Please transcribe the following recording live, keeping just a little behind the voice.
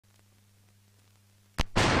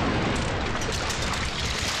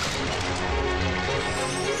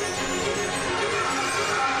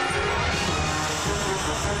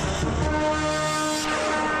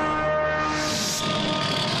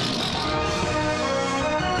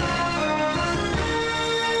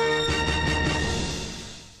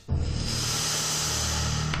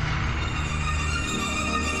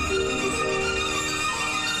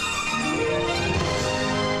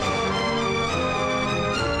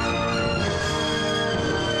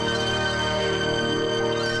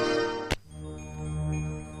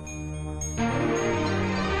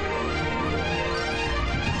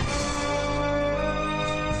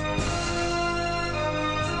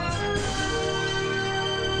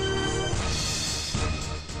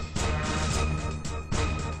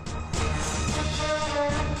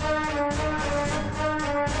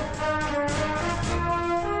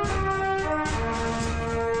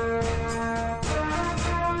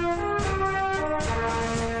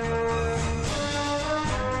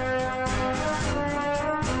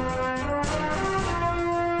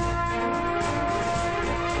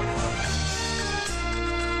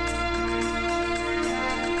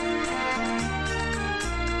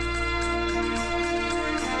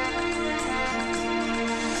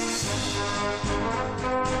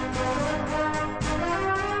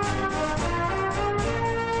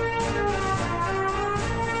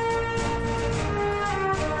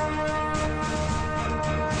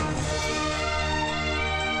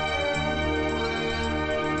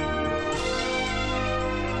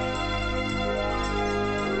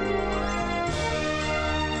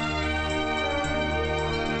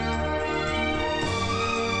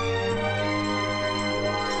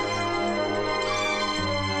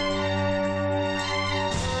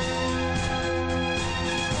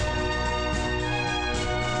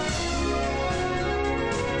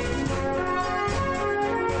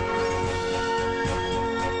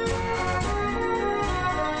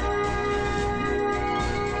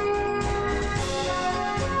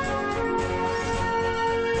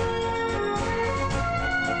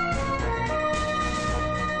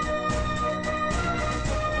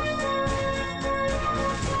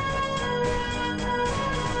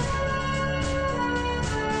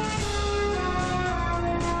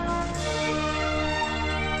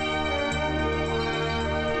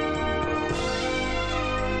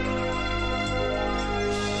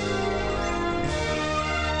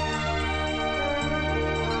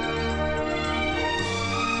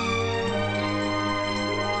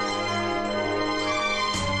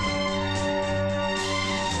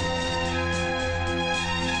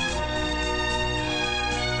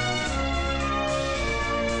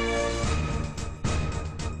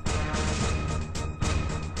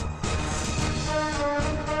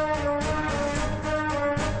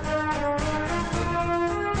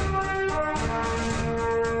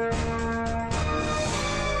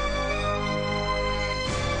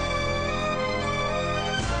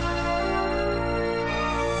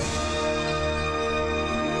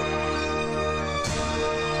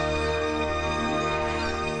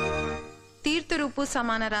ಏಕರೂಪು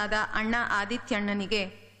ಸಮಾನರಾದ ಅಣ್ಣ ಆದಿತ್ಯಣ್ಣನಿಗೆ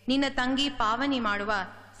ನಿನ್ನ ತಂಗಿ ಪಾವನಿ ಮಾಡುವ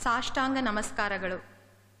ಸಾಷ್ಟಾಂಗ ನಮಸ್ಕಾರಗಳು.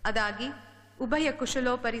 ಅದಾಗಿ ಉಭಯ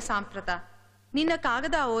ಕುಶಲೋಪರಿ ಸಾಂಪ್ರತ. ನಿನ್ನ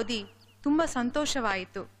ಕಾಗದ ಓದಿ ತುಂಬ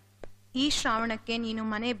ಸಂತೋಷವಾಯಿತು. ಈ ಶ್ರಾವಣಕ್ಕೆ ನೀನು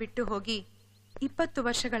ಮನೆ ಬಿಟ್ಟು ಹೋಗಿ 20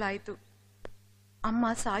 ವರ್ಷಗಳಾಯಿತು.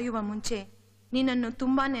 ಅಮ್ಮ ಸಾಯುವ ಮುಂಚೆ ನಿನ್ನನ್ನು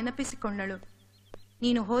ತುಂಬಾ ನೆನಪಿಸಿಕೊಂಡಳು.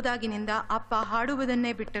 ನೀನು ಹೋದಾಗಿನಿಂದ ಅಪ್ಪ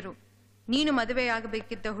ಹಾಡುವುದನ್ನೇ ಬಿಟ್ಟರು. ನೀನು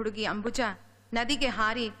ಮದುವೆಯಾಗಬೇಕಿದ್ದ ಹುಡುಗಿ ಅಂಬುಜ ನದಿಗೆ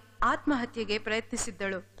ಹಾರಿ ಆತ್ಮಹತ್ಯೆಗೆ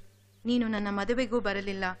ಪ್ರಯತ್ನಿಸಿದ್ದಳು. ನೀನು ನನ್ನ ಮದುವೆಗೂ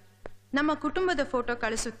ಬರಲಿಲ್ಲ. ನಮ್ಮ ಕುಟುಂಬದ ಫೋಟೋ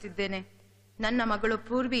ಕಳಿಸುತ್ತಿದ್ದೇನೆ. ನನ್ನ ಮಗಳು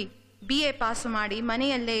ಪೂರ್ವಿ BA ಪಾಸು ಮಾಡಿ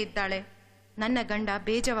ಮನೆಯಲ್ಲೇ ಇದ್ದಾಳೆ. ನನ್ನ ಗಂಡ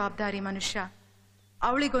ಬೇಜವಾಬ್ದಾರಿ ಮನುಷ್ಯ.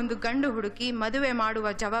 ಅವಳಿಗೊಂದು ಗಂಡು ಹುಡುಕಿ ಮದುವೆ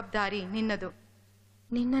ಮಾಡುವ ಜವಾಬ್ದಾರಿ ನಿನ್ನದು.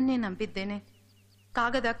 ನಿನ್ನನ್ನೇ ನಂಬಿದ್ದೇನೆ.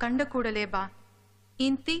 ಕಾಗದ ಕಂಡ ಕೂಡಲೇ ಬಾ.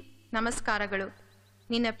 ಇಂತಿ ನಮಸ್ಕಾರಗಳು.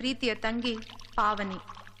 ನಿನ್ನ ಪ್ರೀತಿಯ ತಂಗಿ ಪಾವನಿ.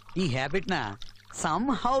 ಈ ಹ್ಯಾಬಿಟ್ನ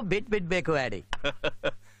somehow ಬಿಡ್ಬೇಕು ಆಡಿ.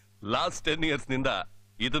 ಲಾಸ್ಟ್ 10 years ನಿಂದ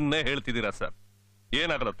ಇದನ್ನೇ ಹೇಳ್ತಿದ್ದೀರಾ ಸರ್.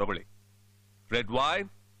 ಏನಾಗಲ್ಲ ತಗೊಳ್ಳಿ. Red wine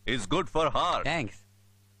is good for heart. Thanks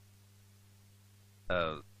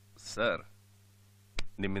sir,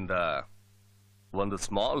 ನಿಮ್ಮಿಂದ ಒಂದು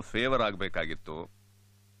ಸ್ಮಾಲ್ ಫೇವರ್ ಆಗ್ಬೇಕಾಗಿತ್ತು.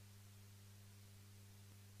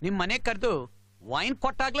 ನಿಮ್ ಮನೆ ಕರೆದು ವೈನ್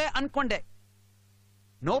ಕೊಟ್ಟಾಗ್ಲೇ ಅನ್ಕೊಂಡೆ.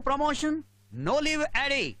 ನೋ ಪ್ರಮೋಷನ್, ನೋ ಲೀವ್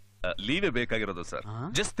ಆಡಿ. ಲೀವೇ ಬೇಕಾಗಿರೋದು ಸರ್.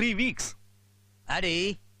 Just 3 weeks. ಆಡಿ,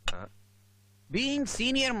 ಬೀಯಿಂಗ್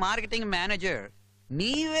ಸೀನಿಯರ್ ಮಾರ್ಕೆಟಿಂಗ್ ಮ್ಯಾನೇಜರ್,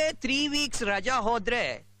 ನೀವೇ 3 weeks ರಜಾ ಹೋದ್ರೆ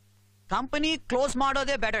ಕಂಪನಿ ಕ್ಲೋಸ್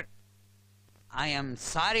ಮಾಡೋದೇ ಬೆಟರ್. ಐ ಆಮ್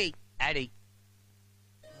ಸಾರಿ ಆಡಿ.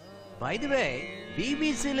 ಬೈ ದಿ ವೇ,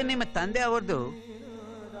 BBC ನಿಮ್ಮ ತಂದೆ ಅವರದು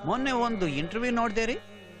ಮೊನ್ನೆ ಒಂದು ಇಂಟರ್ವ್ಯೂ ನೋಡ್ದೆ ರೀ.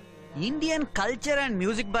 ಇಂಡಿಯನ್ ಕಲ್ಚರ್ ಅಂಡ್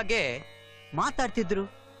ಮ್ಯೂಸಿಕ್ ಬಗ್ಗೆ ಮಾತಾಡ್ತಿದ್ರು.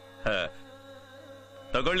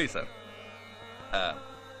 ತಗೊಳ್ಳಿ sir.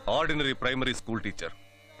 Ordinary primary school teacher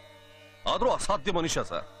ಆದ್ರೂ ಅಸಾಧ್ಯ ಮನುಷ್ಯ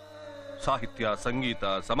ಸರ್. ಸಾಹಿತ್ಯ, ಸಂಗೀತ,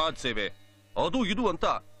 ಸಮಾಜ ಸೇವೆ ಅದು ಇದು ಅಂತ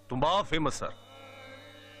ತುಂಬಾ ಫೇಮಸ್ ಸರ್.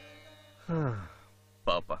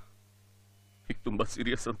 ಪಾಪ ಈಗ ತುಂಬಾ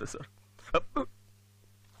ಸೀರಿಯಸ್ ಅಂತೆ ಸರ್.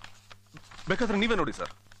 ಬೇಕಾದ್ರೆ ನೀವೇ ನೋಡಿ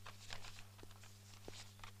ಸರ್.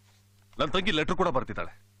 ನನ್ನ ತಂಗಿ ಲೆಟರ್ ಕೂಡ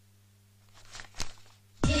ಬರ್ತಿದ್ದಾಳೆ.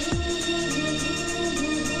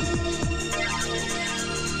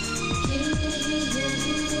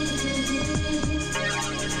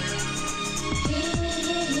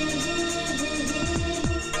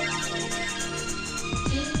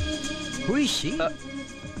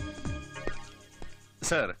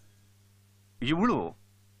 ಸರ್, ಇವಳು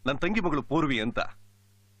ನನ್ನ ತಂಗಿ ಮಗಳು ಪೂರ್ವಿ ಅಂತ.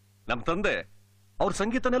 ನಮ್ಮ ತಂದೆ ಅವ್ರ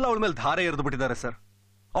ಸಂಗೀತನೆಲ್ಲ ಅವಳ ಮೇಲೆ ಧಾರೆ ಎರೆದು ಬಿಟ್ಟಿದ್ದಾರೆ ಸರ್.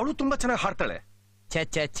 ಅವಳು ತುಂಬಾ ಚೆನ್ನಾಗಿ ಹಾಡ್ತಾಳೆ.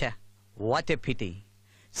 What A PT.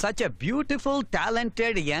 Such A beautiful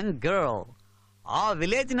talented Young girl ಆ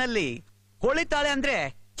ವಿಲೇಜ್ ನಲ್ಲಿ ಹೊಳಿತಾಳೆ ಅಂದ್ರೆ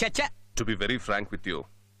ಚಚ್ಚ. To be very Frank with you,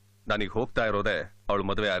 ನಾನೀಗ ಹೋಗ್ತಾ ಇರೋದೇ ಅವಳು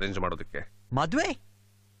ಮದುವೆ ಅರೇಂಜ್ ಮಾಡೋದಕ್ಕೆ. ಮದ್ವೆ?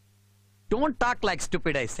 Don't talk like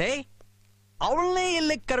stupid I say. ಅವಳನ್ನೇ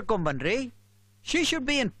ಇಲ್ಲಿಗೆ ಕರ್ಕೊಂಡ್ ಬನ್ರಿ. She should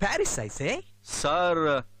be in Paris I say. Sir,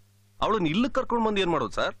 ಅವಳನ್ನ ಇಲ್ಲಿ ಕರ್ಕೊಂಡು ಬಂದು ಏನ್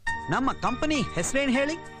ಮಾಡೋದು ಸರ್? ನಮ್ಮ ಕಂಪನಿ ಹೆಸರೇನ್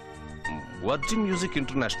ಹೇಳಿ? Virgin music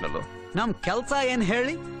international. ನಮ್ ಕೆಲ್ಸ ಏನ್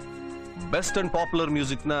ಹೇಳಿ? ಬೆಸ್ಟ್ ಅಂಡ್ ಪಾಪ್ಯುಲರ್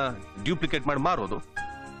ಮ್ಯೂಸಿಕ್ ನ ಡ್ಯೂಪ್ಲಿಕೇಟ್ ಮಾಡಿ ಮಾರೋದು.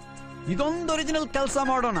 ಇದೊಂದು ಒರಿಜಿನಲ್ ಕೆಲಸ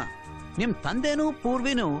ಮಾಡೋಣ. ನಿಮ್ ತಂದೆನೂ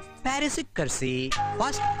ಪೂರ್ವಿನೂ ಪ್ಯಾರಿಸಿಗೆ ಕರ್ಸಿ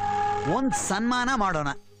ಫಸ್ಟ್ ಒಂದ್ ಸನ್ಮಾನ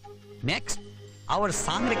ಮಾಡೋಣ. ನೆಕ್ಸ್ಟ್ ಅವ್ರ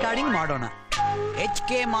ಸಾಂಗ್ ರೆಕಾರ್ಡಿಂಗ್ ಮಾಡೋಣ.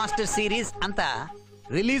 HK ಮಾಸ್ಟರ್ ಸೀರೀಸ್ ಅಂತ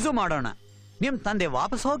ರಿಲೀಸು ಮಾಡೋಣ. ನಿಮ್ ತಂದೆ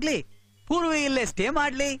ವಾಪಸ್ ಹೋಗ್ಲಿ, ಪೂರ್ವಿ ಇಲ್ಲೇ ಸ್ಟೇ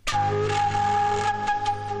ಮಾಡ್ಲಿ.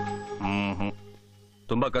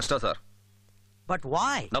 ತುಂಬಾ ಕಷ್ಟ ಸರ್. But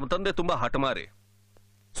Y? ನಮ್ಮ ತಂದೆ ತುಂಬಾ ಹಠಮಾರಿ.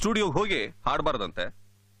 ಸ್ಟುಡಿಯೋಗೆ ಹೋಗಿ ಹಾಡಬಾರ್ದಂತೆ,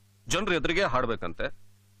 ಜನರ ಎದುರಿಗೆ ಹಾಡ್ಬೇಕಂತೆ,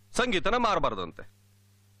 ಸಂಗೀತನ ಮಾರಬಾರ್ದಂತೆ.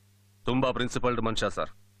 ತುಂಬಾ ಪ್ರಿನ್ಸಿಪಲ್ಡ್ ಮನುಷ್ಯ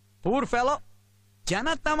ಸರ್. Poor fellow. ಜನ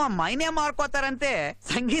ತಮ್ಮ ಮೈನೆ ಮಾರ್ಕೋತಾರಂತೆ,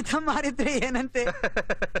 ಸಂಗೀತ ಮಾರಿದ್ರೆ ಏನಂತೆ?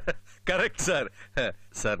 Correct sir.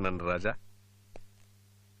 ಸರ್, ನನ್ನ ರಾಜ.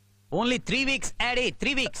 ಓನ್ಲಿ 3 weeks ಆಡಿ,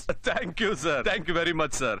 3 weeks. Thank you sir. Thank you very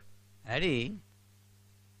much sir. ಆಡಿ,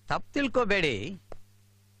 ತಪ್ಪು ತಿಳ್ಕೋಬೇಡಿ.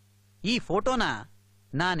 ಈ ಫೋಟೋನ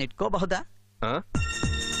ನಾನ್ ಇಟ್ಕೋಬಹುದಾ?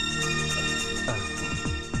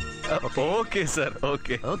 Okay sir.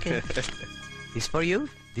 Okay okay. This for you,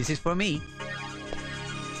 this is for me.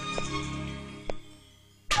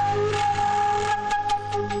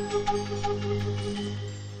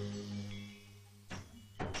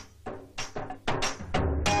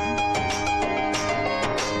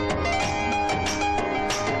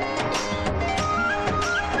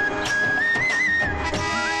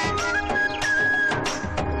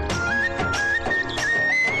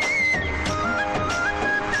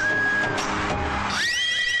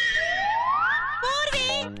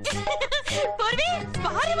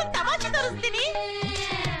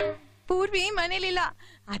 Purvi ಮನೇಲಿಲ್ಲ.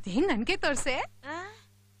 ಅದೇನ್ ನನ್ಗೆ ತೋರ್ಸೆ?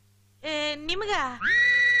 ನಿಮ್ಗ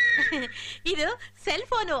ಇದು ಸೆಲ್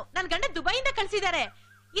ಫೋನು ನನ್ ಗಂಡ ದುಬೈಯಿಂದ ಕಳ್ಸಿದ್ದಾರೆ.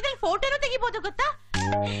 ಇದ್ರಲ್ಲಿ ಫೋಟೋನು ತೆಗಿಬಹುದು ಗೊತ್ತಾ?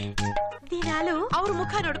 ದಿನಾಲು ಅವ್ರ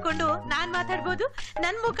ಮುಖ ನೋಡ್ಕೊಂಡು ನಾನ್ ಮಾತಾಡ್ಬೋದು,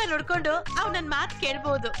 ನನ್ ಮುಖ ನೋಡ್ಕೊಂಡು ಅವ್ ನನ್ ಮಾತ್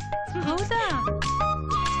ಕೇಳ್ಬೋದು. ಹೌದಾ?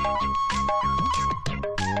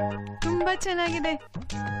 ತುಂಬಾ ಚೆನ್ನಾಗಿದೆ.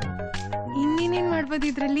 ಇನ್ನೇನೇನ್ ಮಾಡ್ಬೋದು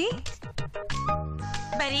ಇದ್ರಲ್ಲಿ?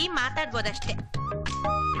 ಬರೀ ಮಾತಾಡ್ಬೋದಷ್ಟೇ.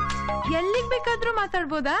 ಎಲ್ಲಿಗ್ ಬೇಕಾದ್ರೂ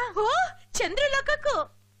ಮಾತಾಡ್ಬೋದಾ? ಓ, ಚಂದ್ರಲೋಕಕ್ಕೂ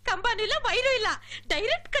ಕಂಬನೂ ಇಲ್ಲ, ವೈರು ಇಲ್ಲ,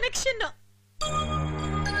 ಡೈರೆಕ್ಟ್ ಕನೆಕ್ಷನ್.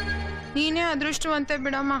 ನೀನೇ ಅದೃಷ್ಟವಂತೆ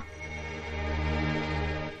ಬಿಡಮ್ಮ.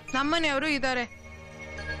 ನಮ್ಮನೆಯವರು ಇದ್ದಾರೆ.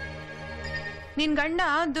 ನಿನ್ ಗಂಡ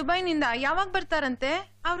ದುಬೈನಿಂದ ಯಾವಾಗ ಬರ್ತಾರಂತೆ?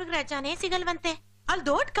 ಅವ್ರಿಗೆ ರಜಾನೇ ಸಿಗಲ್ವಂತೆ. ಅಲ್ಲಿ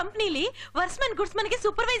ದೊಡ್ಡ ಕಂಪ್ನಿಲಿ ವರ್ಸ್ಮನ್ ಗುಡ್ಸ್ಮನ್ಗೆ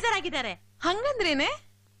ಸೂಪರ್ವೈಸರ್ ಆಗಿದ್ದಾರೆ. ಹಂಗಂದ್ರೇನೆ?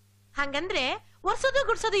 ಹಂಗಂದ್ರೆ ವರ್ಸೋದು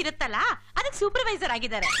ಗುಡ್ಸೋದು ಇರುತ್ತಲ್ಲ, ಅದಕ್ಕೆ ಸೂಪರ್ವೈಸರ್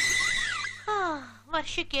ಆಗಿದ್ದಾರೆ.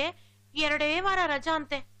 ವರ್ಷಕ್ಕೆ 2 ವಾರ ರಜಾ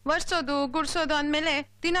ಅಂತೆ. ವರ್ಸೋದು ಗುಡ್ಸೋದು ಅಂದ್ಮೇಲೆ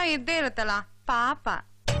ದಿನ ಇದ್ದೇ ಇರುತ್ತಲ್ಲ, ಪಾಪ.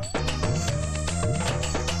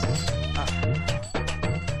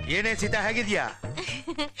 ಏನೇ ಸೀತಾ, ಹೇಗಿದ್ಯಾ?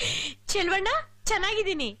 ಚೆಲ್ವಣ್ಣ,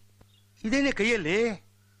 ಚೆನ್ನಾಗಿದ್ದೀನಿ. ಇದೇನೆ ಕೈಯಲ್ಲಿ?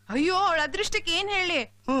 ಅಯ್ಯೋ, ಅವಳ ಅದೃಷ್ಟಕ್ಕೆ ಏನ್ ಹೇಳಿ.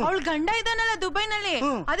 ಅವಳ ಗಂಡ ಇದಾನಲ್ಲ ದುಬೈನಲ್ಲಿ,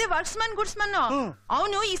 ಅದೇ ವರ್ಕ್ಸ್ಮನ್ ಗುಡ್ಸ್ಮನ್.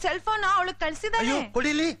 ಅವನು ಈ ಸೆಲ್ ಫೋನ್ ಅವಳು ಕಳ್ಸಿದಾನೆ.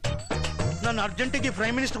 ಕೊಡಿಲಿ. ನಾನು ಅರ್ಜೆಂಟಿಗೆ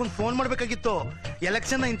ಪ್ರೈಮ್ ಮಿನಿಸ್ಟರ್ ಒಂದು ಫೋನ್ ಮಾಡ್ಬೇಕಾಗಿತ್ತು.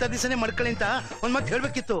 ಎಲೆಕ್ಷನ್ ಇಂಥ ದಿವಸನೇ ಮಾಡ್ಕೊಳ್ಳಿ ಅಂತ ಒಂದ್ ಮಾತು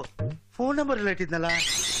ಹೇಳ್ಬೇಕಿತ್ತು. ಫೋನ್ ನಂಬರ್ ಎಲ್ಲ ಇಟ್ಟಿದ್ನಲ್ಲ.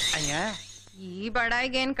 ಅಯ್ಯ, ಈ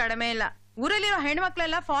ಬಡಾಯಿಗೆ ಏನ್ ಕಡಿಮೆ ಇಲ್ಲ. ಊರಲ್ಲಿರೋ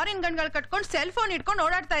ಹೆಣ್ಮಕ್ಳೆಲ್ಲ ಫಾರಿನ್ ಗಂಡ್ಗಳು ಕಟ್ಕೊಂಡು ಸೆಲ್ ಫೋನ್ ಇಟ್ಕೊಂಡು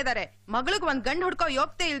ಓಡಾಡ್ತಾ ಇದಾರೆ. ಮಗಳಿಗೆ ಒಂದ್ ಗಂಡ್ ಹುಡ್ಕೋ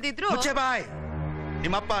ಯೋಗ್ತೆ ಇಲ್ದಿದ್ರು. ಮುಚ್ಚೆ ಬಾಯ್.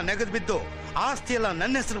 ನಿಮ್ಮಪ್ಪ ನೆಗದ್ ಬಿದ್ದು ಆಸ್ತಿ ಎಲ್ಲ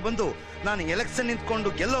ನನ್ನ ಹೆಸರು ಬಂದು ನಾನು ಎಲೆಕ್ಷನ್ ನಿಂತ್ಕೊಂಡು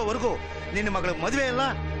ಗೆಲ್ಲೋವರೆಗೂ ನಿನ್ನ ಮಗಳ ಮದುವೆ ಇಲ್ಲ,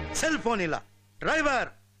 ಸೆಲ್ ಫೋನ್ ಇಲ್ಲ. ಡ್ರೈವರ್,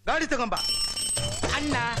 ಗಾಡಿ ತಗೊಂಬ.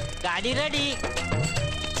 ಅಣ್ಣ, ಗಾಡಿ ರೆಡಿ.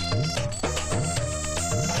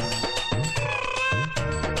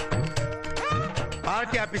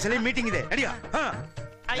 ಪಾರ್ಟಿ ಆಫೀಸಲ್ಲಿ ಮೀಟಿಂಗ್ ಇದೆ, ನಡಿಯಾ?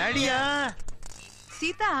 ನಡಿಯಾ?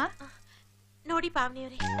 ಸೀತಾ, ನೋಡಿ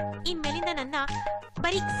ಪಾವನಿಯವರೇ, ಇನ್ಮೇಲಿಂದ ನನ್ನ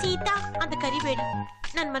ಬರೀ ಸೀತಾ ಅಂತ ಕರಿಬೇಡಿ.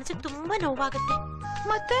 ನನ್ ಮನಸ್ಸಿಗೆ ತುಂಬಾ ನೋವಾಗುತ್ತೆ.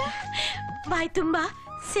 ಮತ್ತೆ ಬಾಯ್ ತುಂಬಾ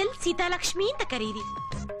ಸೆಲ್ ಸೀತಾಲಕ್ಷ್ಮಿ ಅಂತ ಕರೀರಿ.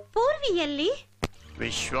 ಪೂರ್ವಿಯಲ್ಲಿ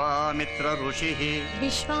ವಿಶ್ವಾಮಿತ್ರ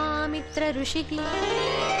ಋಷಿ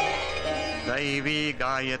ದೈವಿ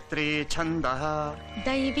ಗಾಯತ್ರಿ ಛಂದಃ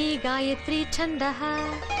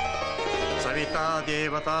ಸವಿತಾ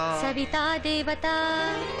ದೇವತಾ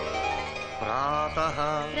ಪ್ರಾತಃ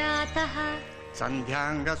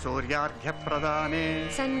ಸಂಧ್ಯಾಂಗ ಸೂರ್ಯಾರ್ಘ್ಯ ಪ್ರದಾನೆ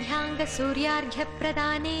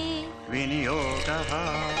ವಿನಿಯೋಗಃ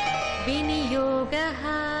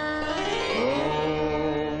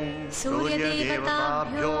ಓಂ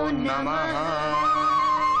ಸೂರ್ಯದೇವತಾಭ್ಯೋ ನಮಃ.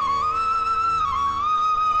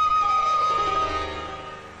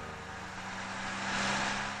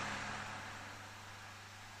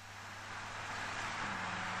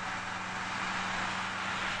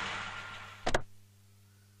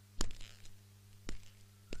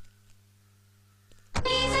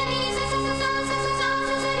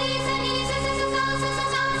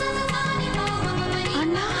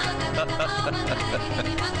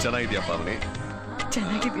 ಚೆನ್ನಾಗಿದ್ಯಾ ಪಾವನಿ?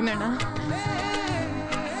 ಚೆನ್ನಾಗಿದ್ದೀನಣ್ಣ.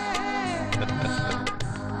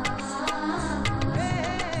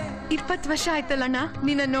 ಇಪ್ಪತ್ತು ವರ್ಷ ಆಯ್ತಲ್ಲಣ್ಣ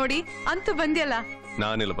ನಿನ್ನ ನೋಡಿ. ಅಂತೂ ಬಂದ್ಯಲ್ಲ.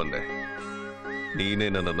 ನಾನೆಲ್ಲ ಬಂದೆ, ನೀನೇ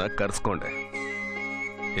ನನ್ನನ್ನ ಕರ್ಸ್ಕೊಂಡೆ.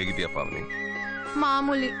 ಹೇಗಿದ್ಯಾ ಪಾವನಿ?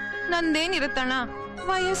 ಮಾಮೂಲಿ, ನಂದೇನಿರುತ್ತಣ್ಣ,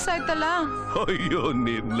 ವಯಸ್ಸಾಯ್ತಲ್ಲ. ಅಯ್ಯೋ,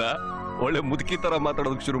 ನಿನ್ನ ಒಳ್ಳೆ ಮುದುಕಿ ತರ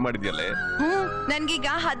ಮಾತಾಡೋದಕ್ಕೆ ಶುರು ಮಾಡಿದ್ಯಲ್ಲೇ. ನನ್ಗೀಗ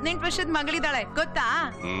 18 ವರ್ಷದ ಮಗಳಿದ್ದಾಳೆ, ಗೊತ್ತಾ?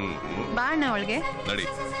 ಬಾಣ ಅವಳಿಗೆ. ನಡಿ.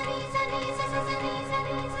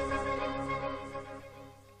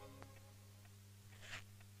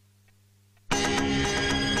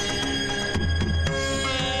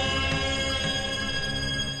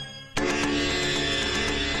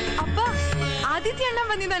 ಅಪ್ಪ, ಆದಿತ್ಯ ಅಣ್ಣ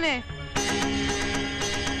ಬಂದಿದ್ದಾನೆ.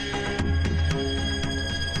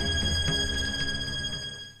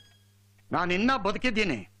 ನಾನಿನ್ನ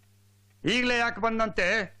ಬದುಕಿದ್ದೀನಿ, ಈಗಲೇ ಯಾಕೆ ಬಂದಂತೆ?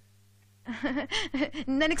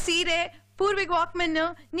 ನನಗ್ ಸೀರೆ, ಪೂರ್ವಿಗ್ ವಾಕ್ಮೆನ್,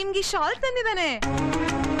 ನಿಮ್ಗೆ ಶಾಲ್ ತಂದಿದ್ದಾನೆ.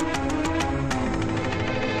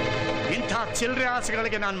 ಇಂಥ ಚಿಲ್ಲರೆ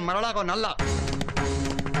ಆಸೆಗಳಿಗೆ ನಾನು ಮರಳಾಗೋನಲ್ಲ.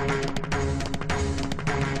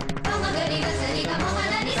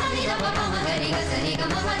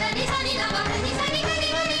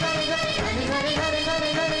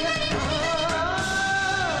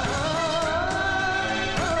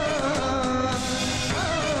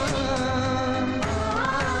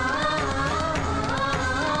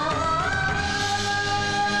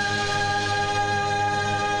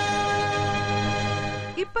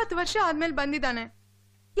 ವರ್ಷ ಆದ್ಮೇಲೆ ಬಂದಿದ್ದಾನೆ.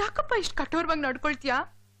 ಯಾಕಪ್ಪ ಇಷ್ಟು ಕಠೋರವಾಗಿ ನಡ್ಕೊಳ್ತೀಯಾ?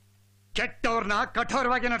 ಕೆಟ್ಟವ್ರನ್ನ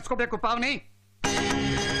ಕಠೋರವಾಗಿ ನಡ್ಸ್ಕೋಬೇಕು ಪಾವನಿ.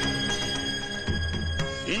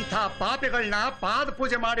 ಇಂಥ ಪಾಪಿಗಳನ್ನ ಪಾದ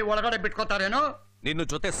ಪೂಜೆ ಮಾಡಿ ಒಳಗಡೆ ಬಿಟ್ಕೋತಾರೇನೋ, ನಿನ್ನ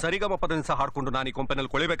ಜೊತೆ ಸರಿಗಮಪದ ಸಹ ಹಾಡ್ಕೊಂಡು ನಾನು ಈ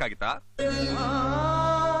ಕೊಂಪೆನಲ್ಲಿ ಕೊಳಿಬೇಕಾಗಿತ್ತಾ?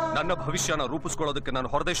 ನನ್ನ ಭವಿಷ್ಯನ ರೂಪಿಸ್ಕೊಳ್ಳೋದಕ್ಕೆ ನಾನು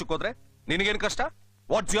ಹೊರದೇಶಕ್ಕೆ ಹೋದ್ರೆ ನಿನಗೇನ್ ಕಷ್ಟ?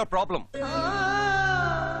 What's your problem?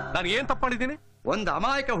 ನಾನು ಏನ್ ತಪ್ಪು ಮಾಡಿದ್ದೀನಿ? ಒಂದು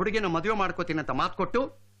ಅಮಾಯಕ ಹುಡುಗಿನ ಮದುವೆ ಮಾಡ್ಕೋತೀನಿ ಅಂತ ಮಾತು ಕೊಟ್ಟು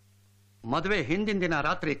ಮದುವೆ ಹಿಂದಿನ ದಿನ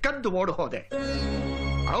ರಾತ್ರಿ ಕದ್ದು ಓಡು ಹೋದೆ.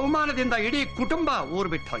 ಅವಮಾನದಿಂದ ಇಡೀ ಕುಟುಂಬ ಊರು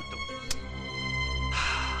ಬಿಟ್ಟು ಹೋಯ್ತು.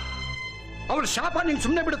 ಅವಳ ಶಾಪ ನಿನ್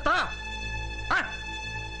ಸುಮ್ಮನೆ ಬಿಡುತ್ತಾ?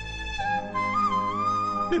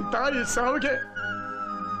 ನಿನ್ ತಾಯಿ ಸಾವಿಗೆ,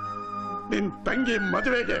 ನಿನ್ ತಂಗಿ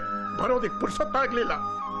ಮದುವೆಗೆ ಬರೋದಿಕ್ ಪುರ್ಸೊತ್ತಾಗ್ಲಿಲ್ಲ.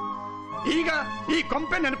 ಈಗ ಈ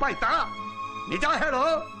ಕೊಂಪೆ ನೆನಪಾಯ್ತಾ? ನಿಜ ಹೇಳು,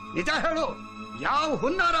 ನಿಜ ಹೇಳು. ಯಾವ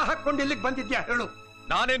ಹುನ್ನಾರ ಹಾಕೊಂಡು ಇಲ್ಲಿಗೆ ಬಂದಿದ್ಯಾ ಹೇಳು.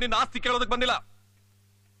 ನಾನೇ ನಿನ್ನ ಆಸ್ತಿ ಕೇಳೋದಕ್ಕೆ ಬಂದಿಲ್ಲ.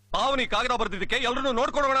 ಪಾವನಿ ಕಾಗದ ಬರ್ದಿದ್ದಕ್ಕೆ ಎಲ್ಲರೂ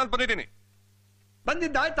ನೋಡ್ಕೊಳ್ಳೋಣ ಅಂತ ಬಂದಿದ್ದೀನಿ.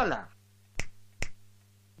 ಬಂದಿದ್ದಾಯ್ತಲ್ಲ,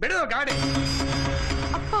 ಬಿಡು ಗಾಡಿ.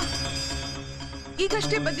 ಅಪ್ಪ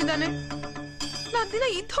ಈಗಷ್ಟೇ ಬಂದಿದ್ದಾನೆ, ನಾ ದಿನ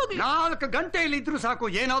ಇದ್ದು ಹೋಗ್ಲಿ. 4 ಗಂಟೆಯಲ್ಲಿ ಇದ್ರು ಸಾಕು,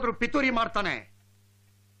 ಏನಾದ್ರೂ ಪಿತೂರಿ ಮಾಡ್ತಾನೆ.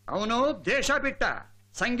 ಅವನು ದೇಶ ಬಿಟ್ಟ,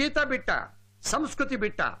 ಸಂಗೀತ ಬಿಟ್ಟ, ಸಂಸ್ಕೃತಿ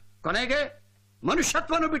ಬಿಟ್ಟ, ಕೊನೆಗೆ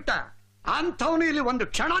ಮನುಷ್ಯತ್ವನು ಬಿಟ್ಟ. ಅಂಥವನು ಇಲ್ಲಿ ಒಂದು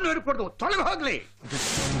ಕ್ಷಣನೂ ಇರ್ಕೊಡ್ದು, ತೊಲಗ ಹೋಗ್ಲಿ.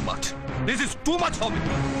 This is too much for me.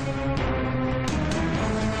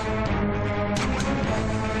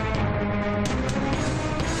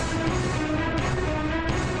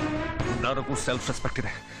 ನನಗೂ ಸೆಲ್ಫ್ ರೆಸ್ಪೆಕ್ಟ್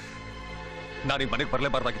ಇದೆ. ನಾನು ಈ ಮನೆಗೆ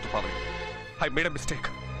ಬರಲೇಬಾರ್ದಾಗಿತ್ತು ಪಾವನಿ. I made A mistake.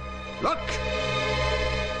 Look,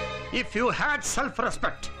 if you had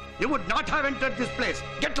self-respect, you would not have entered this place.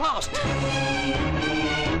 Get lost.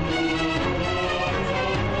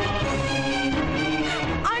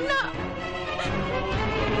 ಅಣ್ಣ,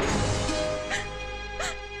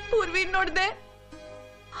 ಪೂರ್ವಿ ನೋಡ್ದೆ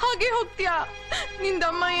ಹಾಗೆ ಹೋಗ್ತೀಯಾ?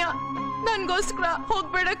 ನಿಂದಮ್ಮಯ್ಯ ನನ್ಗೋಸ್ಕರ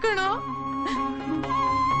ಹೋಗ್ಬೇಡ ಕಣೋ.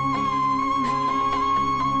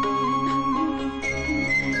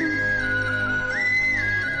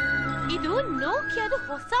 ಇದು ನೋಕಿಯಾದ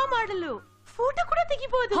ಹೊಸ ಮಾಡಲು. ಫೋಟೋ ಕೂಡ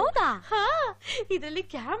ತೆಗಿಬಹುದು. ಹೌದಾ? ಇದರಲ್ಲಿ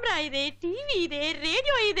ಕ್ಯಾಮ್ರಾ ಇದೆ, ಟಿವಿ ಇದೆ,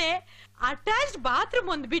 ರೇಡಿಯೋ ಇದೆ, ಅಟ್ಯಾಚ್ಡ್ ಬಾತ್ರೂಮ್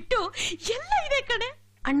ಒಂದು ಬಿಟ್ಟು ಎಲ್ಲ ಇದೆ ಕಣೆ.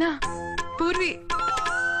 ಅಣ್ಣ, ಪೂರ್ವಿ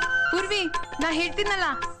ಪೂರ್ವಿ, ನಾ ಹೇಳ್ತೀನಲ್ಲ,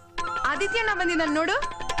 ಆದಿತ್ಯಣ್ಣ ಬಂದಿದ್ದಾನೆ ನೋಡು.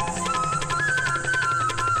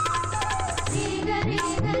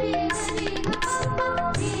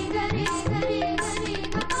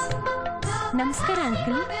 ನಮಸ್ಕಾರ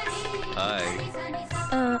ಅಂಕಲ್. ಹಾಯ್.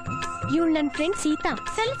 ಇವಳು ನನ್ನ friend Sita.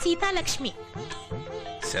 Cell Seethalakshmi.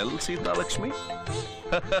 Cell Seethalakshmi?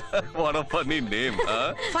 What a funny name.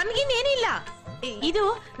 ಫನ್ಗಿನ್ ಏನಿಲ್ಲ, ಇದು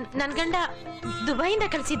ನನ್ ಗಂಡ ದುಬೈಯಿಂದ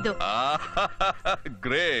ಕಳಿಸಿದ್ದು.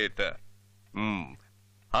 ಗ್ರೇಟ್.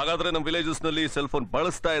 ಹಾಗಾದ್ರೆ ನಮ್ಮ ವಿಲೇಜಸ್ ನಲ್ಲಿ ಸೆಲ್ ಫೋನ್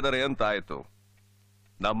ಬಳಸ್ತಾ ಇದ್ದಾರೆ ಅಂತ ಆಯ್ತು.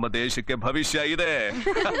 ನಮ್ಮ ದೇಶಕ್ಕೆ ಭವಿಷ್ಯ ಇದೆ.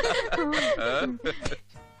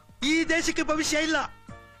 ಈ ದೇಶಕ್ಕೆ ಭವಿಷ್ಯ ಇಲ್ಲ.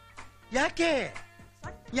 ಯಾಕೆ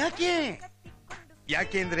ಯಾಕೆ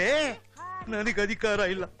ಯಾಕೆಂದ್ರೆ ನನಗೆ ಅಧಿಕಾರ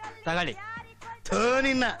ಇಲ್ಲ. ತಗೊಳ್ಳಿ.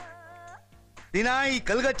 ನಿನ್ನ ದಿನ ಈ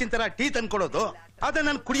ಕಲ್ಗಚ್ಚಿನ ತರ ಟೀ ತಂದ್ಕೊಡೋದು, ಅದ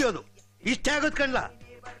ನಾನು ಕುಡಿಯೋದು, ಇಷ್ಟೇ ಆಗೋದ್ ಕಣ್ಲ.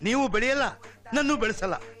 ನೀವು ಬೆಳೆಯಲ್ಲ, ನನ್ನೂ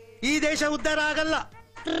ಬೆಳೆಸಲ್ಲ, ಈ ದೇಶ ಉದ್ಧಾರ ಆಗಲ್ಲ.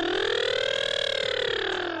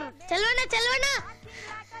 ಚಲೋಣ ಚಲೋಣ.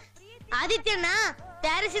 ಆದಿತ್ಯಣ್ಣ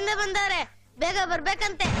ಪ್ಯಾರಿಸ್ ಇಂದ ಬಂದಾರೆ, ಬೇಗ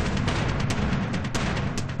ಬರ್ಬೇಕಂತೆ.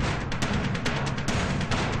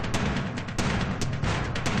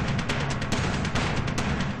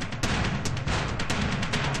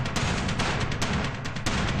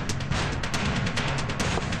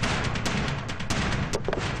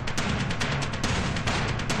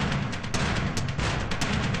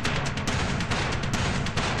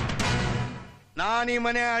 ನಾನೀ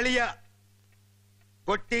ಮನೆ ಅಳಿಯ,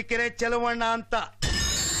 ಕೊಟ್ಟಿಕೆರೆ ಚೆಲುವಣ್ಣ ಅಂತ.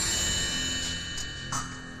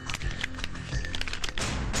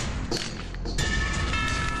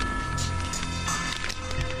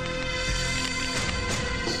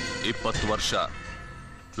 ಇಪ್ಪತ್ತು ವರ್ಷ,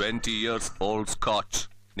 20 years old ಸ್ಕಾಚ್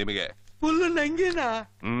ನಿಮಗೆ. ಫುಲ್ ನಂಗೇನಾ?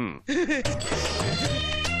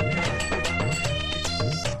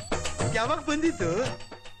 ಯಾವಾಗ ಬಂದಿದ್ದು?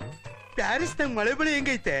 ಪ್ಯಾರಿಸ್ ನಂಗೆ ಮಳೆ ಬೆಳೆ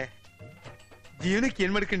ಹೆಂಗೈತೆ? ಜೀವನಕ್ಕೆ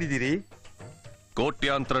ಏನ್ ಮಾಡ್ಕೊಂಡಿದ್ದೀರಿ?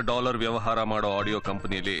 ಕೋಟ್ಯಾಂತರ ಡಾಲರ್ ವ್ಯವಹಾರ ಮಾಡೋ ಆಡಿಯೋ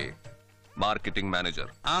ಕಂಪನಿಯಲ್ಲಿ ಮಾರ್ಕೆಟಿಂಗ್ ಮ್ಯಾನೇಜರ್.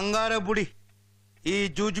 ಹಂಗಾರ ಬುಡಿ, ಈ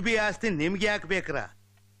ಜುಜ್ಬಿ ಆಸ್ತಿ ನಿಮ್ಗೆ ಯಾಕೆ ಬೇಕ್ರ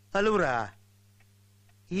ಅಲ್ವ್ರಾ?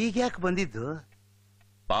 ಈಗ ಯಾಕೆ ಬಂದಿದ್ದು?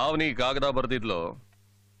 ಪಾವನಿ ಕಾಗದ ಬರ್ದಿದ್ಲು,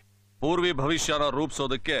 ಪೂರ್ವಿ ಭವಿಷ್ಯನ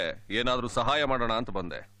ರೂಪಿಸೋದಕ್ಕೆ ಏನಾದ್ರೂ ಸಹಾಯ ಮಾಡೋಣ ಅಂತ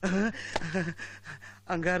ಬಂದೆ.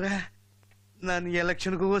 ಹಂಗಾರ ನಾನು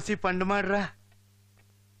ಎಲೆಕ್ಷನ್ಗೂ ಹೋಸಿ ಫಂಡ್ ಮಾಡ್ರ.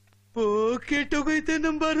 ಕೆಟ್ಟೋಗೈತೆ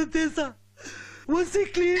ನಮ್ ಭಾರತ ದೇಶ, ಹೊಸಿ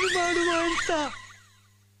ಕ್ಲೀನ್ ಮಾಡುವ ಅಂತ.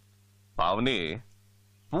 ಪಾವನಿ,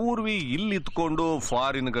 ಪೂರ್ವಿ ಇಲ್ಲಿತ್ಕೊಂಡು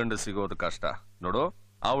ಫಾರಿನ್ ಗಂಡ ಸಿಗೋದು ಕಷ್ಟ ನೋಡು.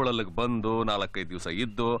 ಅವಳಲ್ಲಿಗೆ ಬಂದು 4-5 ದಿವಸ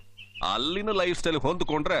ಇದ್ದು ಅಲ್ಲಿನ ಲೈಫ್ ಸ್ಟೈಲ್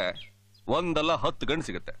ಹೊಂದ್ಕೊಂಡ್ರೆ 1 ಅಲ್ಲ 10 ಗಂಡು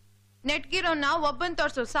ಸಿಗುತ್ತೆ. ನೆಟ್ಗಿರೋ ನಾವು ಒಬ್ಬನ್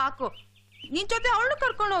ತೋರ್ಸು ಸಾಕು. ನಿನ್ ಜೊತೆ ಅವಳು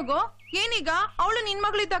ಕರ್ಕೊಂಡು ಹೋಗು. ಏನೀಗ ಅವಳು ನಿನ್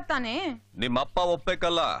ಮಗಳಿದ್ದಾಗ ತಾನೆ. ನಿಮ್ಮಪ್ಪ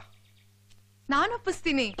ಒಪ್ಪಬೇಕಲ್ಲ. ನಾನು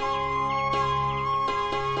ಒಪ್ಪಿಸ್ತೀನಿ.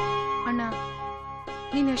 ಅಣ್ಣ,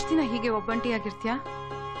 ನೀನ್ ಎಷ್ಟ್ ದಿನ ಹೀಗೆ ಒಬ್ಬಂಟಿಯಾಗಿರ್ತೀಯ?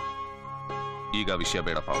 ಈಗ ವಿಷಯ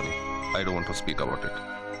ಬೇಡ ಪಾವನಿ. I don't want to speak about it.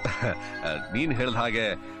 ನೀನ್ ಹೇಳ್ದ ಹಾಗೆ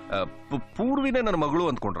ಪೂರ್ವಿನೇ ನನ್ನ ಮಗಳು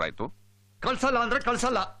ಅಂದ್ಕೊಂಡ್ರಾಯ್ತು. ಕಳ್ಸಲ್ಲ ಅಂದ್ರೆ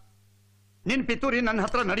ಕಳ್ಸಲ್ಲ. ನಿನ್ ಪಿತೂರಿ ನನ್ನ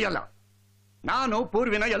ಹತ್ರ ನಡೆಯಲ್ಲ. ನಾನು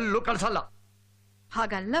ಪೂರ್ವಿನ ಎಲ್ಲೂ ಕಳ್ಸಲ್ಲ.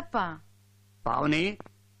 ಹಾಗಲ್ಲಪ್ಪ ಪಾವನಿ,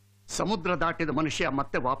 ಸಮುದ್ರ ದಾಟಿದ ಮನುಷ್ಯ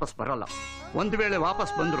ಮತ್ತೆ ವಾಪಸ್ ಬರಲ್ಲ. ಒಂದು ವೇಳೆ